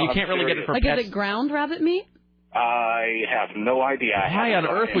 So you can't really get it for pets? Is it ground rabbit meat? I have no idea. Why on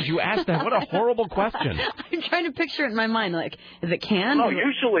earth would you ask that? What a horrible question. I'm trying to picture it in my mind. Like, is it canned? No,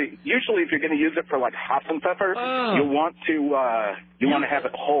 usually if you're going to use it for like hot and pepper, you want to have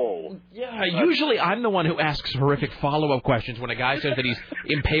it whole. Yeah, usually I'm the one who asks horrific follow-up questions when a guy says that he's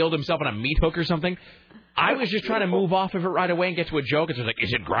impaled himself on a meat hook or something. I was just trying to move off of it right away and get to a joke. It's like,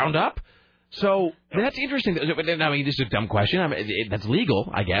 is it ground up? So that's interesting. I mean, this is a dumb question. I mean, that's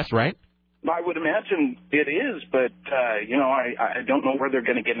legal, I guess, right? I would imagine it is, but, I don't know where they're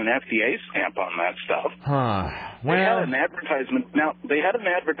going to get an FDA stamp on that stuff. Well, they had an advertisement. Now, they had an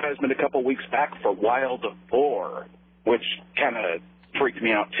advertisement a couple weeks back for wild boar. which kind of freaked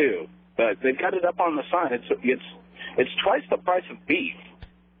me out too. But they've got it up on the sign. It's twice the price of beef.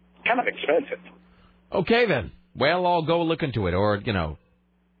 Kind of expensive. Okay, then. Well, I'll go look into it, or, no.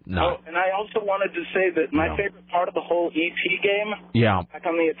 Oh, and I also wanted to say that my favorite part of the whole E.T. game, back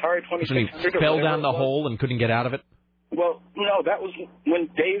on the Atari 2600... He fell down the hole and couldn't get out of it? Well, no, that was when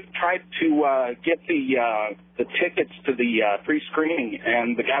Dave tried to get the tickets to the free screening,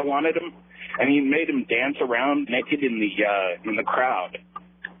 and the guy wanted them, and he made him dance around naked in the crowd.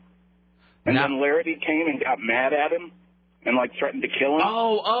 And then Larity came and got mad at him and, threatened to kill him.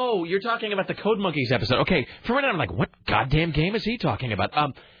 Oh, you're talking about the Code Monkeys episode. Okay, for a minute I'm like, what goddamn game is he talking about?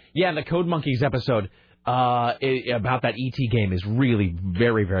 Yeah, the Code Monkeys episode about that E.T. game is really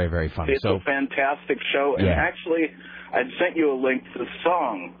very, very, very funny. It's a fantastic show, and actually, I'd sent you a link to the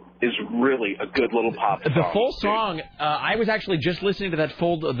song. Is really a good little pop song. The full song, I was actually just listening to the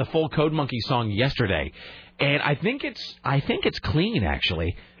full Code Monkey song yesterday, and I think it's clean,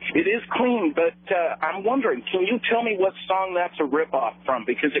 actually. It is clean, but I'm wondering, can you tell me what song that's a ripoff from?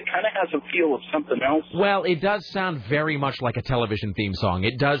 Because it kind of has a feel of something else. Well, it does sound very much like a television theme song.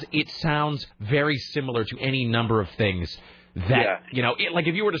 It sounds very similar to any number of things that, like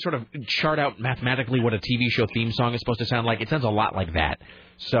if you were to sort of chart out mathematically what a TV show theme song is supposed to sound like, it sounds a lot like that.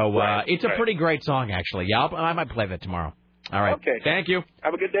 So it's a pretty great song, actually. Yeah, I might play that tomorrow. All right. Okay. Thank you.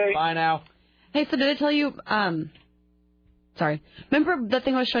 Have a good day. Bye now. Hey, so did I tell you, sorry. Remember the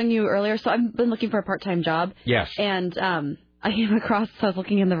thing I was showing you earlier? So I've been looking for a part-time job. Yes. And I came across, so I was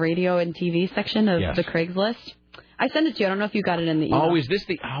looking in the radio and TV section of the Craigslist. I sent it to you. I don't know if you got it in the email. Oh, is this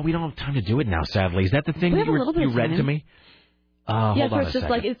we don't have time to do it now, sadly. Is that the thing you read to me? Yeah, so it's just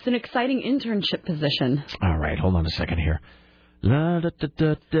like, it's an exciting internship position. All right, hold on a second here. Let's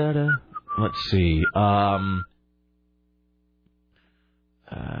see.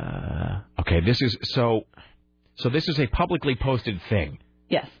 Okay, this is so this is a publicly posted thing.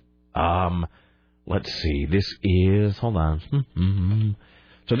 Yes. Let's see. This is, hold on.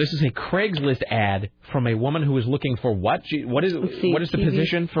 So this is a Craigslist ad from a woman who is looking for what? What is the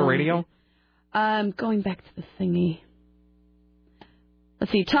position for radio? Going back to the thingy.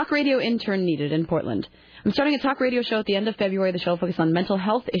 Let's see, talk radio intern needed in Portland. I'm starting a talk radio show at the end of February. The show will focus on mental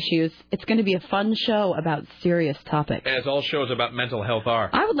health issues. It's going to be a fun show about serious topics. As all shows about mental health are.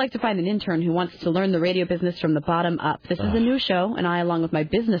 I would like to find an intern who wants to learn the radio business from the bottom up. This is a new show, and I, along with my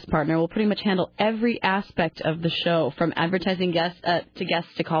business partner, will pretty much handle every aspect of the show, from advertising guests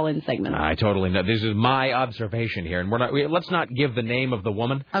to call-in segments. I totally know. This is my observation here, and let's not give the name of the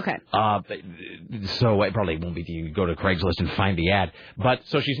woman. Okay. So it probably won't be you go to Craigslist and find the ad. But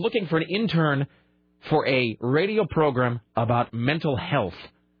so she's looking for an intern for a radio program about mental health.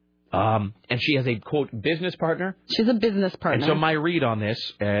 And she has a, quote, business partner. She's a business partner. And so my read on this,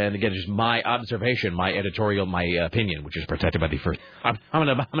 and again, just my observation, my editorial, my opinion, which is protected by the first. I'm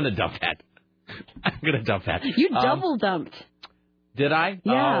gonna dump that. I'm gonna dump that. You double dumped. Did I?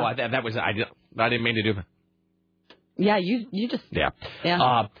 Yeah. Oh, that was I didn't mean to do that. Yeah, you just. Yeah.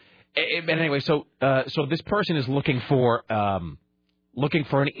 Yeah. But anyway, so this person is looking for an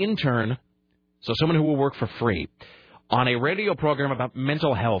intern. So someone who will work for free on a radio program about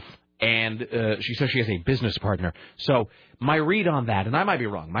mental health, and she says she has a business partner. So my read on that, and I might be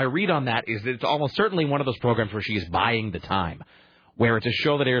wrong, my read on that is that it's almost certainly one of those programs where she is buying the time, where it's a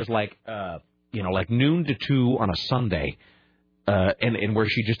show that airs like noon to 2 on a Sunday, and where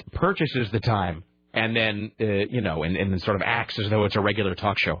she just purchases the time and then, and then sort of acts as though it's a regular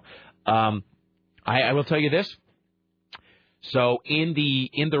talk show. I will tell you this. So in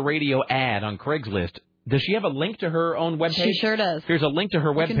the radio ad on Craigslist, does she have a link to her own webpage? She sure does. Here's a link to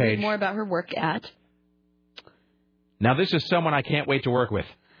her webpage. You can read more about her work at. Now this is someone I can't wait to work with.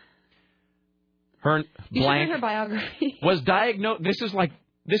 Her you blank should read her biography. Was diagnosed. This is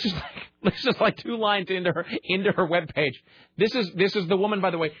like 2 lines into her webpage. This is the woman,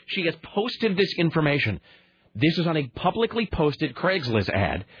 by the way. She has posted this information. This is on a publicly posted Craigslist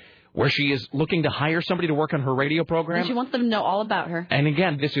ad, where she is looking to hire somebody to work on her radio program. And she wants them to know all about her. And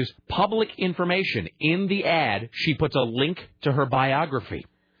again, this is public information. In the ad, she puts a link to her biography.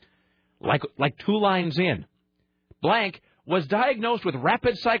 Like 2 lines in. Blank was diagnosed with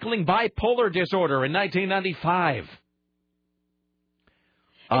rapid cycling bipolar disorder in 1995.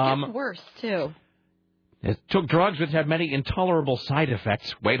 It gets worse, too. It took drugs which had many intolerable side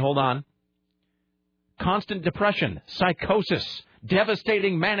effects. Wait, hold on. Constant depression, psychosis,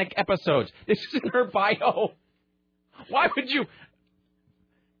 devastating manic episodes. This is in her bio. Why would you?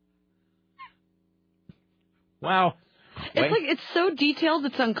 Wow. It's so detailed,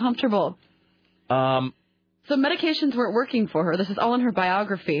 it's uncomfortable. So medications weren't working for her. This is all in her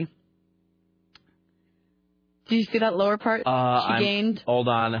biography. Do you see that lower part? She gained. Hold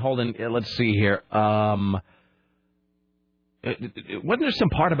on. Let's see here. Wasn't there some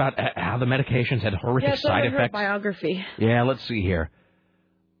part about how the medications had horrific side effects? Her biography. Yeah, let's see here.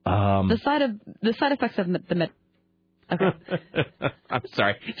 The side effects of the med. Okay. I'm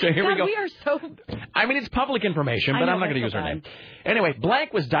sorry. So here we go. We are so. I mean, it's public information, but I'm not going to use her name. Anyway,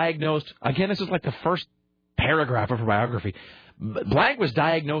 Blank was diagnosed. Again, this is like the first paragraph of her biography. Blank was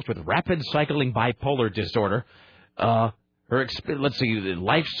diagnosed with rapid cycling bipolar disorder. Let's see,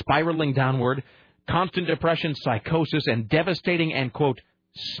 life spiraling downward, constant depression, psychosis, and devastating and, quote,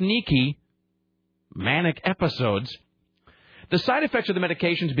 sneaky manic episodes. The side effects of the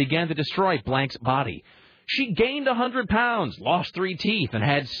medications began to destroy Blank's body. She gained 100 pounds, lost 3 teeth, and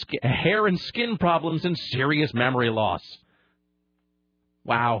had hair and skin problems and serious memory loss.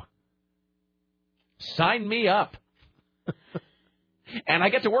 Wow. Sign me up. And I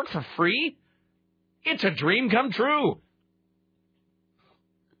get to work for free? It's a dream come true.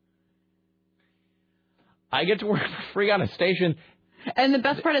 I get to work for free on a station. And the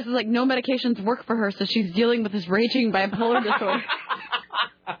best part is like no medications work for her, so she's dealing with this raging bipolar disorder.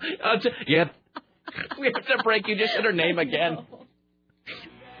 Yeah. We have to break. You just said her name again.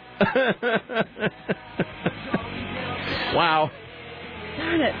 Wow.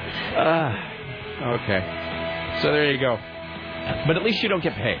 Darn it. Okay. So there you go. But at least you don't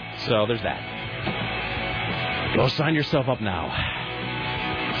get paid. So there's that. Go sign yourself up now.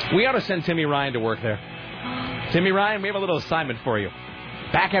 We ought to send Timmy Ryan to work there. Timmy Ryan, we have a little assignment for you.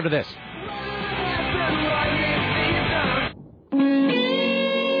 Back after this.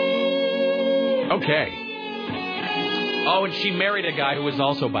 Okay. Oh, and she married a guy who was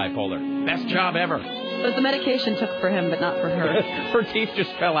also bipolar. Best job ever. But the medication took for him, but not for her. Her teeth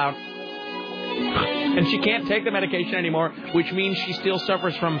just fell out. And she can't take the medication anymore, which means she still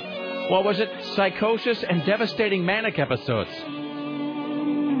suffers from, what was it, psychosis and devastating manic episodes.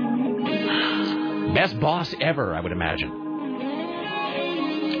 Best boss ever, I would imagine.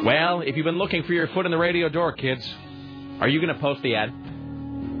 Well, if you've been looking for your foot in the radio door, kids, are you going to post the ad?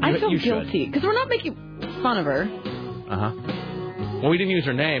 I feel guilty, because we're not making fun of her. Uh-huh. Well, we didn't use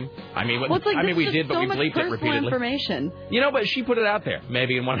her name. I mean, we did, but we bleeped it repeatedly. Information. You know, but she put it out there,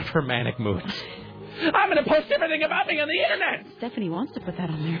 maybe in one of her manic moods. I'm going to post everything about me on the internet. Stephanie wants to put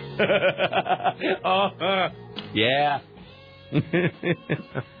that on there. there. Yeah.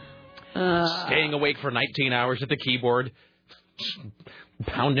 Staying awake for 19 hours at the keyboard,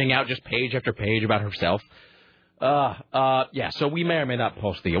 pounding out just page after page about herself. Yeah, so we may or may not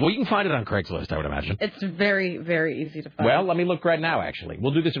post the... Well, you can find it on Craigslist, I would imagine. It's very, very easy to find. Well, let me look right now, actually.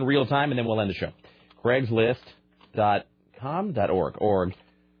 We'll do this in real time, and then we'll end the show. Craigslist.com.org.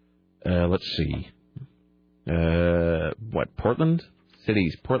 Let's see. What, Portland?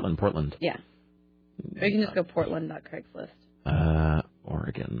 Cities, Portland. Yeah. Or you can just go portland.craigslist.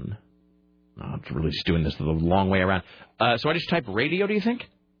 Oregon. Oh, I'm really just doing this the long way around. So I just type radio, do you think?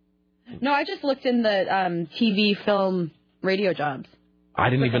 No, I just looked in the TV, film, radio jobs. I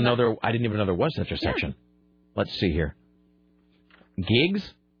didn't even know there was such a section. Let's see here.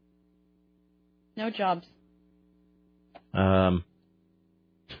 Gigs? No jobs.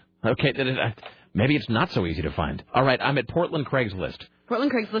 Okay, maybe it's not so easy to find. All right, I'm at Portland Craigslist.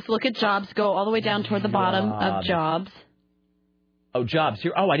 Portland Craigslist. Look at jobs. Go all the way down toward the bottom of jobs. Oh, jobs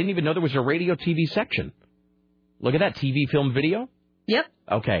here. Oh, I didn't even know there was a radio TV section. Look at that, TV, film, video. Yep.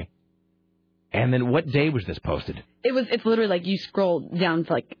 Okay. And then what day was this posted? It's literally like you scroll down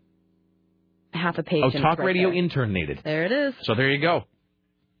to like half a page. Oh, talk radio intern needed. There it is. So there you go.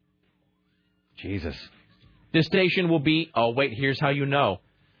 Jesus. This station will be, here's how you know.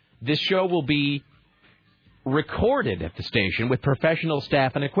 This show will be recorded at the station with professional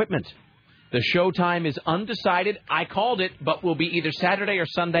staff and equipment. The show time is undecided. I called it, but will be either Saturday or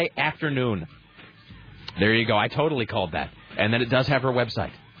Sunday afternoon. There you go. I totally called that. And then it does have her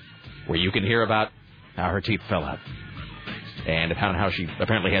website, where you can hear about how her teeth fell out and how she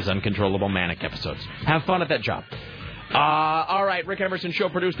apparently has uncontrollable manic episodes. Have fun at that job. All right, Rick Emerson show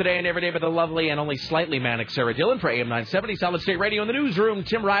produced today and every day by the lovely and only slightly manic Sarah Dillon for AM 970 Solid State Radio in the newsroom.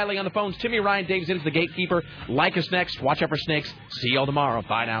 Tim Riley on the phones. Timmy Ryan, Dave Zinn's the gatekeeper. Like us next. Watch out for snakes. See you all tomorrow.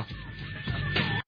 Bye now.